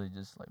that really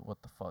just like,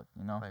 what the fuck,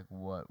 Like,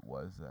 what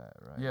was that,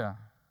 right? Yeah,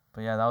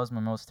 but yeah, that was my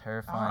most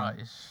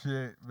terrifying.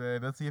 Shit,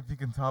 man. Let's see if you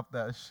can top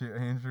that shit,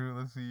 Andrew.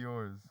 Let's see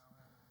yours.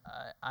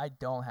 I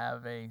don't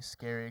have a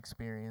scary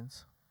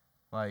experience.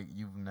 Like,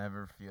 you've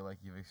never feel like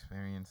you've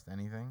experienced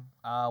anything?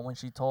 When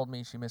she told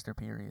me she missed her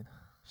period.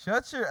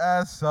 Shut your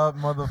ass up,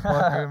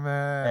 motherfucker,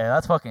 man. Hey,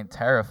 that's fucking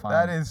terrifying.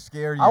 That is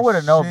scary. I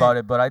wouldn't know shit. about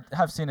it, but I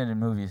have seen it in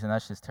movies, and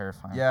that's just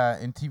terrifying. Yeah,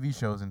 in TV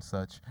shows and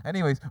such.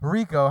 Anyways,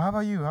 Rico, how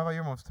about you? How about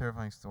your most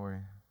terrifying story?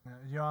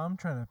 Yo, I'm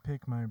trying to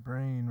pick my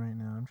brain right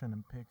now. I'm trying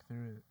to pick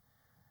through it.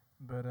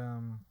 But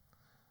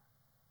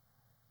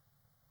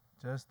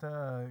just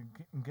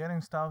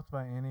getting stopped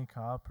by any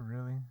cop,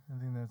 really. I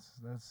think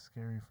that's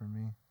scary for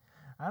me.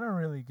 I don't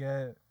really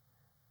get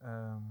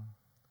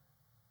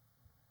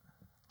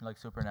Like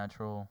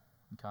supernatural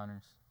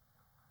encounters,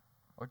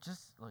 or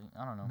just like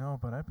I don't know. no,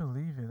 but I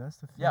believe it. That's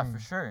the thing. Yeah, for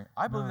sure.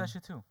 I believe No. that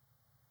shit too.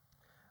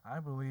 I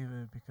believe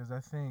it because I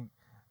think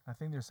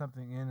there's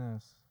something in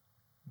us,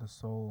 the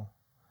soul,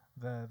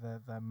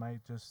 that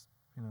might just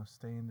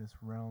stay in this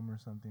realm or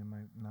something,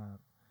 might not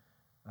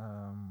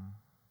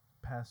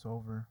pass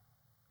over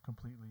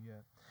completely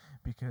yet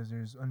because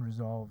there's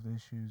unresolved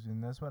issues,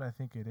 and that's what I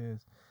think it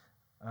is.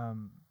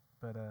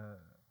 But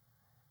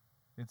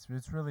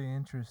it's really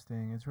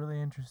interesting. It's really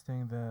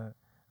interesting that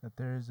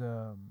there's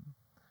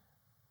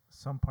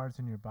some parts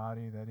in your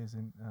body that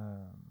isn't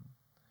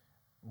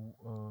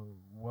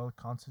well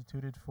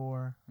constituted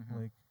for, Mhm.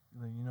 like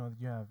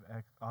you have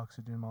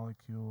oxygen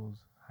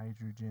molecules,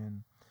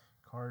 hydrogen,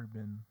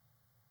 carbon,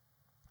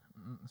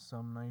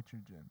 some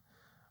nitrogen,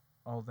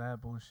 all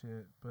that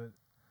bullshit, but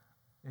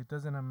it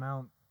doesn't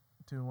amount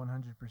to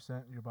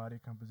 100% your body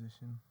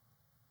composition,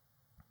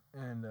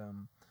 and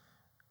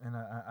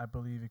I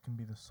believe it can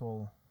be the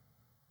soul.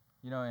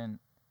 And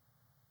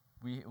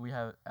we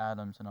have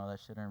atoms and all that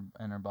shit in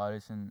our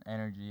bodies and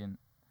energy, and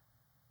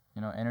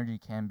energy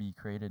can be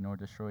created nor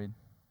destroyed.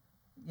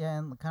 Yeah,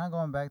 and kind of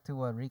going back to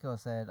what Rico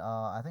said,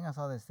 I think I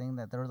saw this thing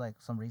that there were like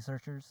some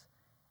researchers,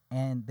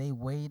 and they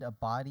weighed a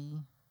body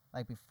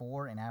like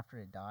before and after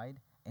it died,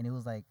 and it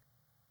was like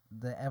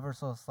the ever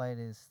so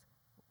slightest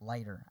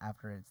lighter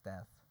after its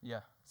death.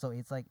 Yeah. So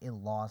it's like it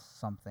lost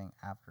something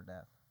after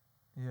death.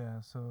 Yeah,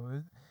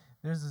 so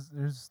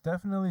there's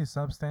definitely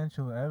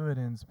substantial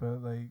evidence,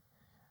 but like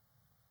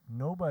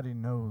nobody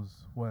knows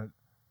what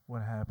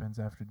happens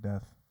after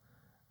death,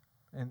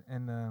 and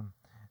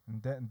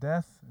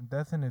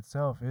death in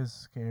itself is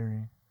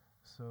scary.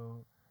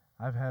 So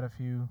I've had a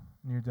few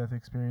near-death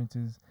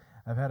experiences.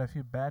 I've had a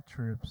few bad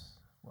trips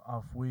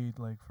off weed.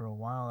 Like for a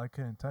while, I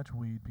couldn't touch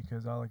weed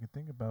because all I could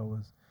think about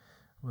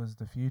was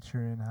the future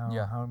and how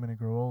I'm gonna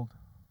grow old.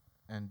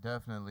 And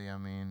definitely, I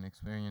mean,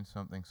 experience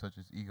something such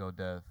as ego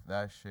death.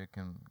 That shit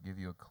can give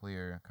you a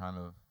clear kind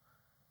of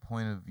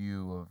point of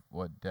view of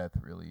what death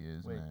really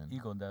is, Wait, man.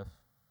 ego death.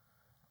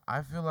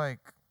 I feel like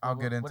I'll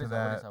get into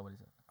that. What is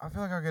that? I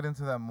feel like I'll get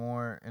into that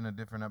more in a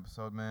different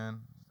episode,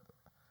 man.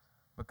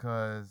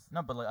 Because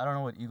No, but like I don't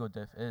know what ego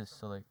death is.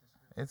 So like,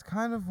 it's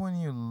kind of when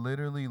you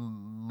literally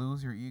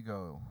lose your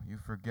ego. You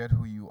forget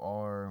who you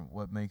are,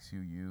 what makes you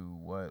you,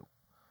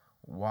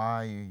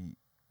 why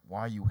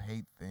you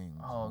hate things,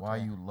 Oh, why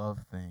okay. you love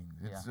things.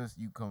 It's just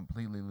you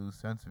completely lose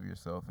sense of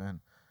yourself, and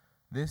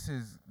this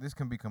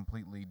can be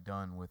completely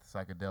done with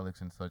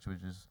psychedelics and such,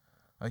 which is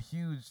a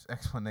huge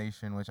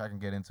explanation, which I can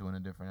get into in a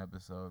different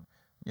episode.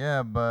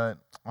 Yeah, but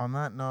on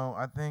that note,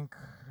 I think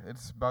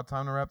it's about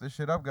time to wrap this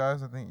shit up,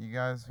 guys. I think you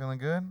guys feeling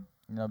good?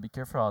 be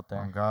careful out Oh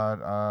there.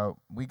 God,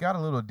 we got a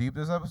little deep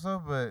this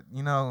episode, but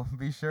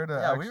be sure to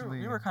Yeah,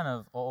 actually. we were kind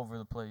of all over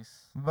the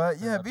place. But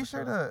this yeah, be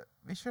sure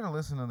episode. to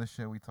listen to the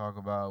shit we talk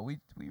about. We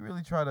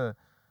really try to,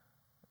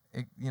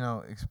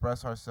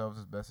 express ourselves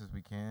as best as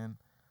we can.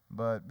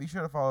 But be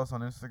sure to follow us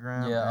on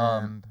Instagram.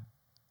 Yeah, And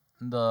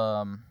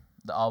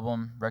The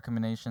album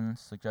recommendations,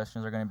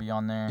 suggestions are gonna be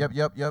on there.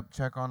 yep.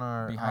 Check on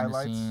our Behind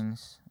highlights. the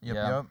scenes.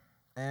 Yep.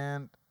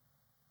 And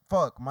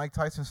fuck, Mike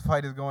Tyson's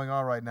fight is going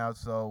on right now,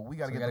 so we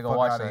gotta So we get gotta the go fuck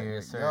watch out of that, here.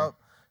 yes, sir. Yup.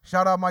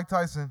 Shout out Mike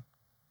Tyson.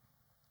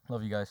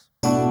 Love you guys.